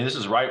 I mean, this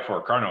is right for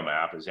a Carnot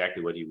map,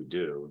 exactly what he would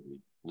do. You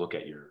look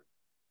at your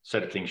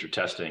set of things you're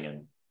testing,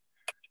 and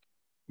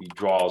he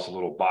draws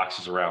little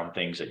boxes around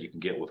things that you can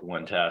get with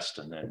one test,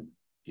 and then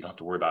you don't have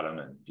to worry about them,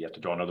 and you have to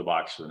draw another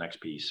box for the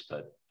next piece,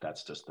 but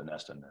that's just the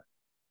nest in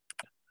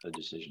the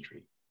decision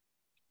tree.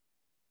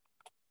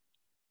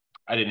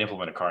 I didn't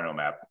implement a Carnot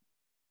map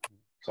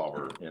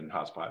solver in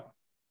Hotspot.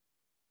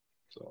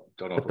 So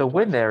don't know. But the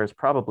win there is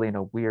probably in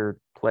a weird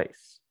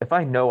place. If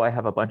I know I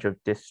have a bunch of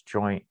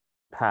disjoint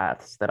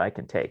paths that I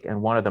can take,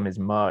 and one of them is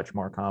much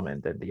more common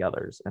than the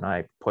others, and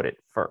I put it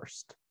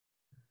first,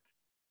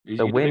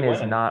 the win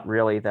is not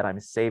really that I'm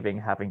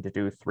saving having to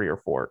do 3 or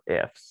 4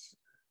 ifs.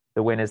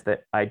 The win is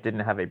that I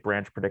didn't have a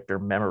branch predictor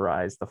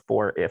memorize the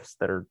 4 ifs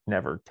that are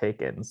never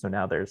taken. So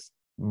now there's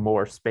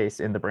more space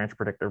in the branch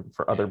predictor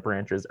for other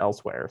branches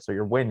elsewhere. So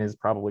your win is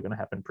probably going to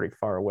happen pretty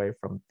far away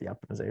from the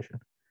optimization.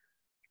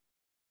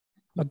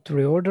 But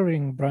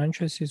reordering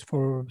branches is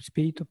for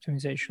speed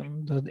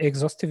optimization. The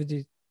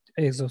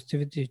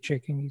exhaustivity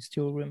checking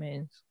still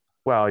remains.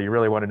 Well, you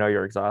really want to know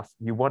your exhaust.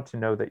 You want to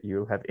know that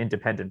you have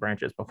independent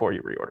branches before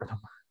you reorder them.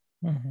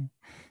 Mm-hmm.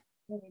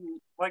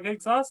 Like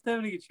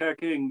exhaustivity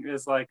checking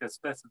is like a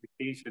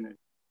specification.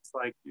 It's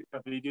like, I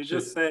mean, you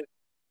just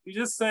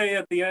say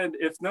at the end,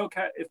 if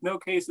no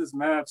cases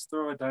maps,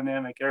 throw a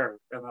dynamic error,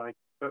 and like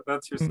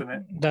that's your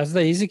scenario. That's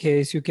the easy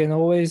case. You can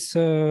always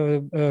throw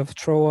a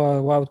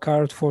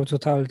wildcard for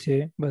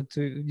totality, but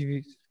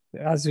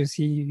as you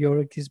see,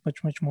 Yorick is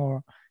much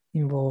more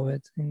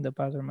involved in the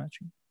pattern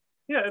matching.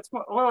 Yeah,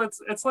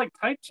 it's like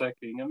type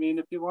checking. I mean,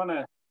 if you want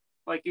to,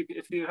 like,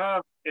 if you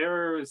have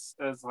errors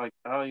as like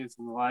values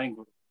in the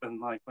language, then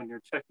like when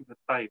you're checking the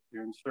type,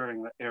 you're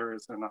ensuring that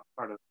errors are not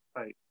part of the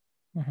type.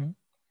 Mm-hmm.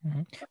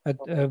 Mm-hmm. But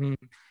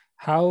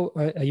how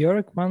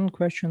Yorick, one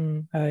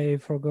question I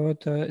forgot.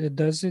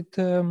 Does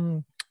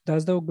the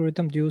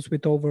algorithm deals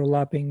with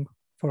overlapping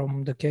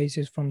from the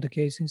cases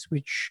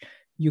which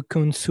you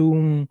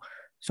consume?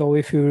 So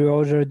if you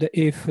reorder the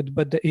if,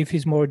 but the if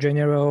is more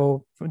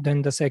general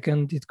than the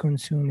second it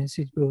consumes,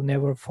 it will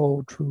never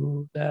fall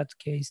through that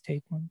case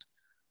statement.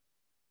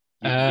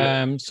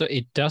 So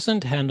it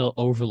doesn't handle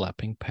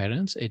overlapping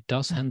patterns. It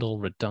does handle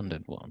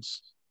redundant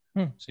ones.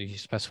 So if you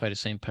specify the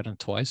same pattern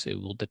twice, it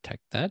will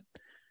detect that.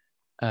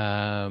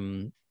 Let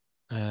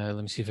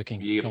me see if I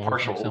can. You get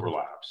partial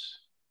overlaps.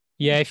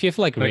 Yeah, if you have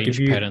like range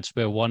patterns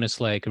where one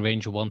is like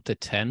range 1 to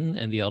 10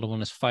 and the other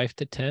one is 5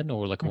 to 10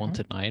 or like 1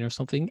 to 9 or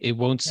something, it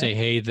won't say,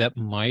 hey, that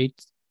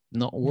might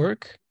not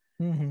work.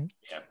 Mm-hmm.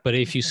 But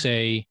if you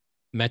say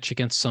match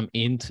against some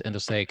int and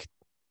it's like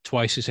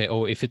twice you say,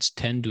 oh, if it's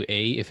 10 to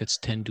A, if it's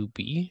 10 to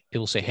B, it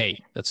will say,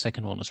 hey, that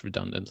second one is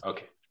redundant.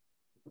 Okay.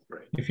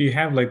 Right. If you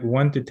have like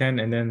 1 to 10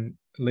 and then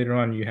later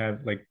on you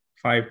have like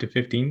 5 to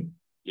 15,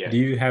 do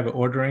you have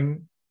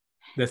ordering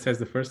that says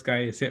the first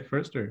guy is hit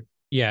first, or?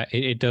 Yeah,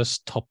 it does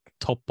top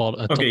to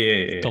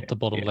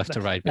bottom, left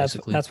to right,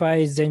 basically. That's why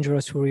it's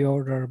dangerous to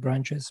reorder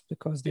branches,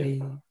 because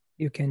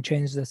you can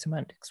change the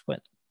semantics.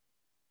 But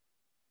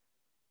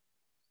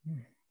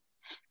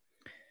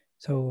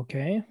so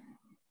okay,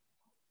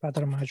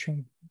 pattern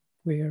matching.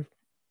 We're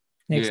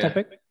next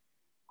topic.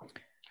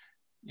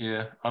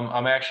 Yeah,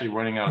 I'm actually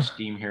running out of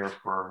steam here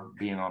for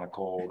being on a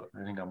cold.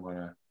 I think I'm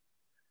gonna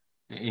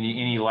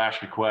any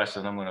last requests,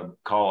 and I'm gonna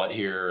call it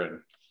here and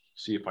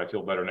see if I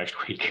feel better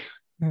next week.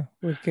 Yeah,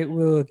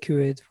 we'll queue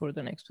it for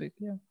the next week.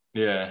 Yeah.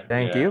 Yeah.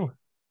 Thank you.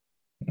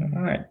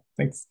 All right.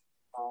 Thanks.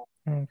 All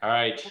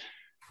right.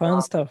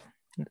 Fun stuff.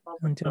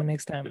 Until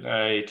next time. Good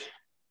night.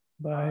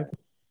 Bye.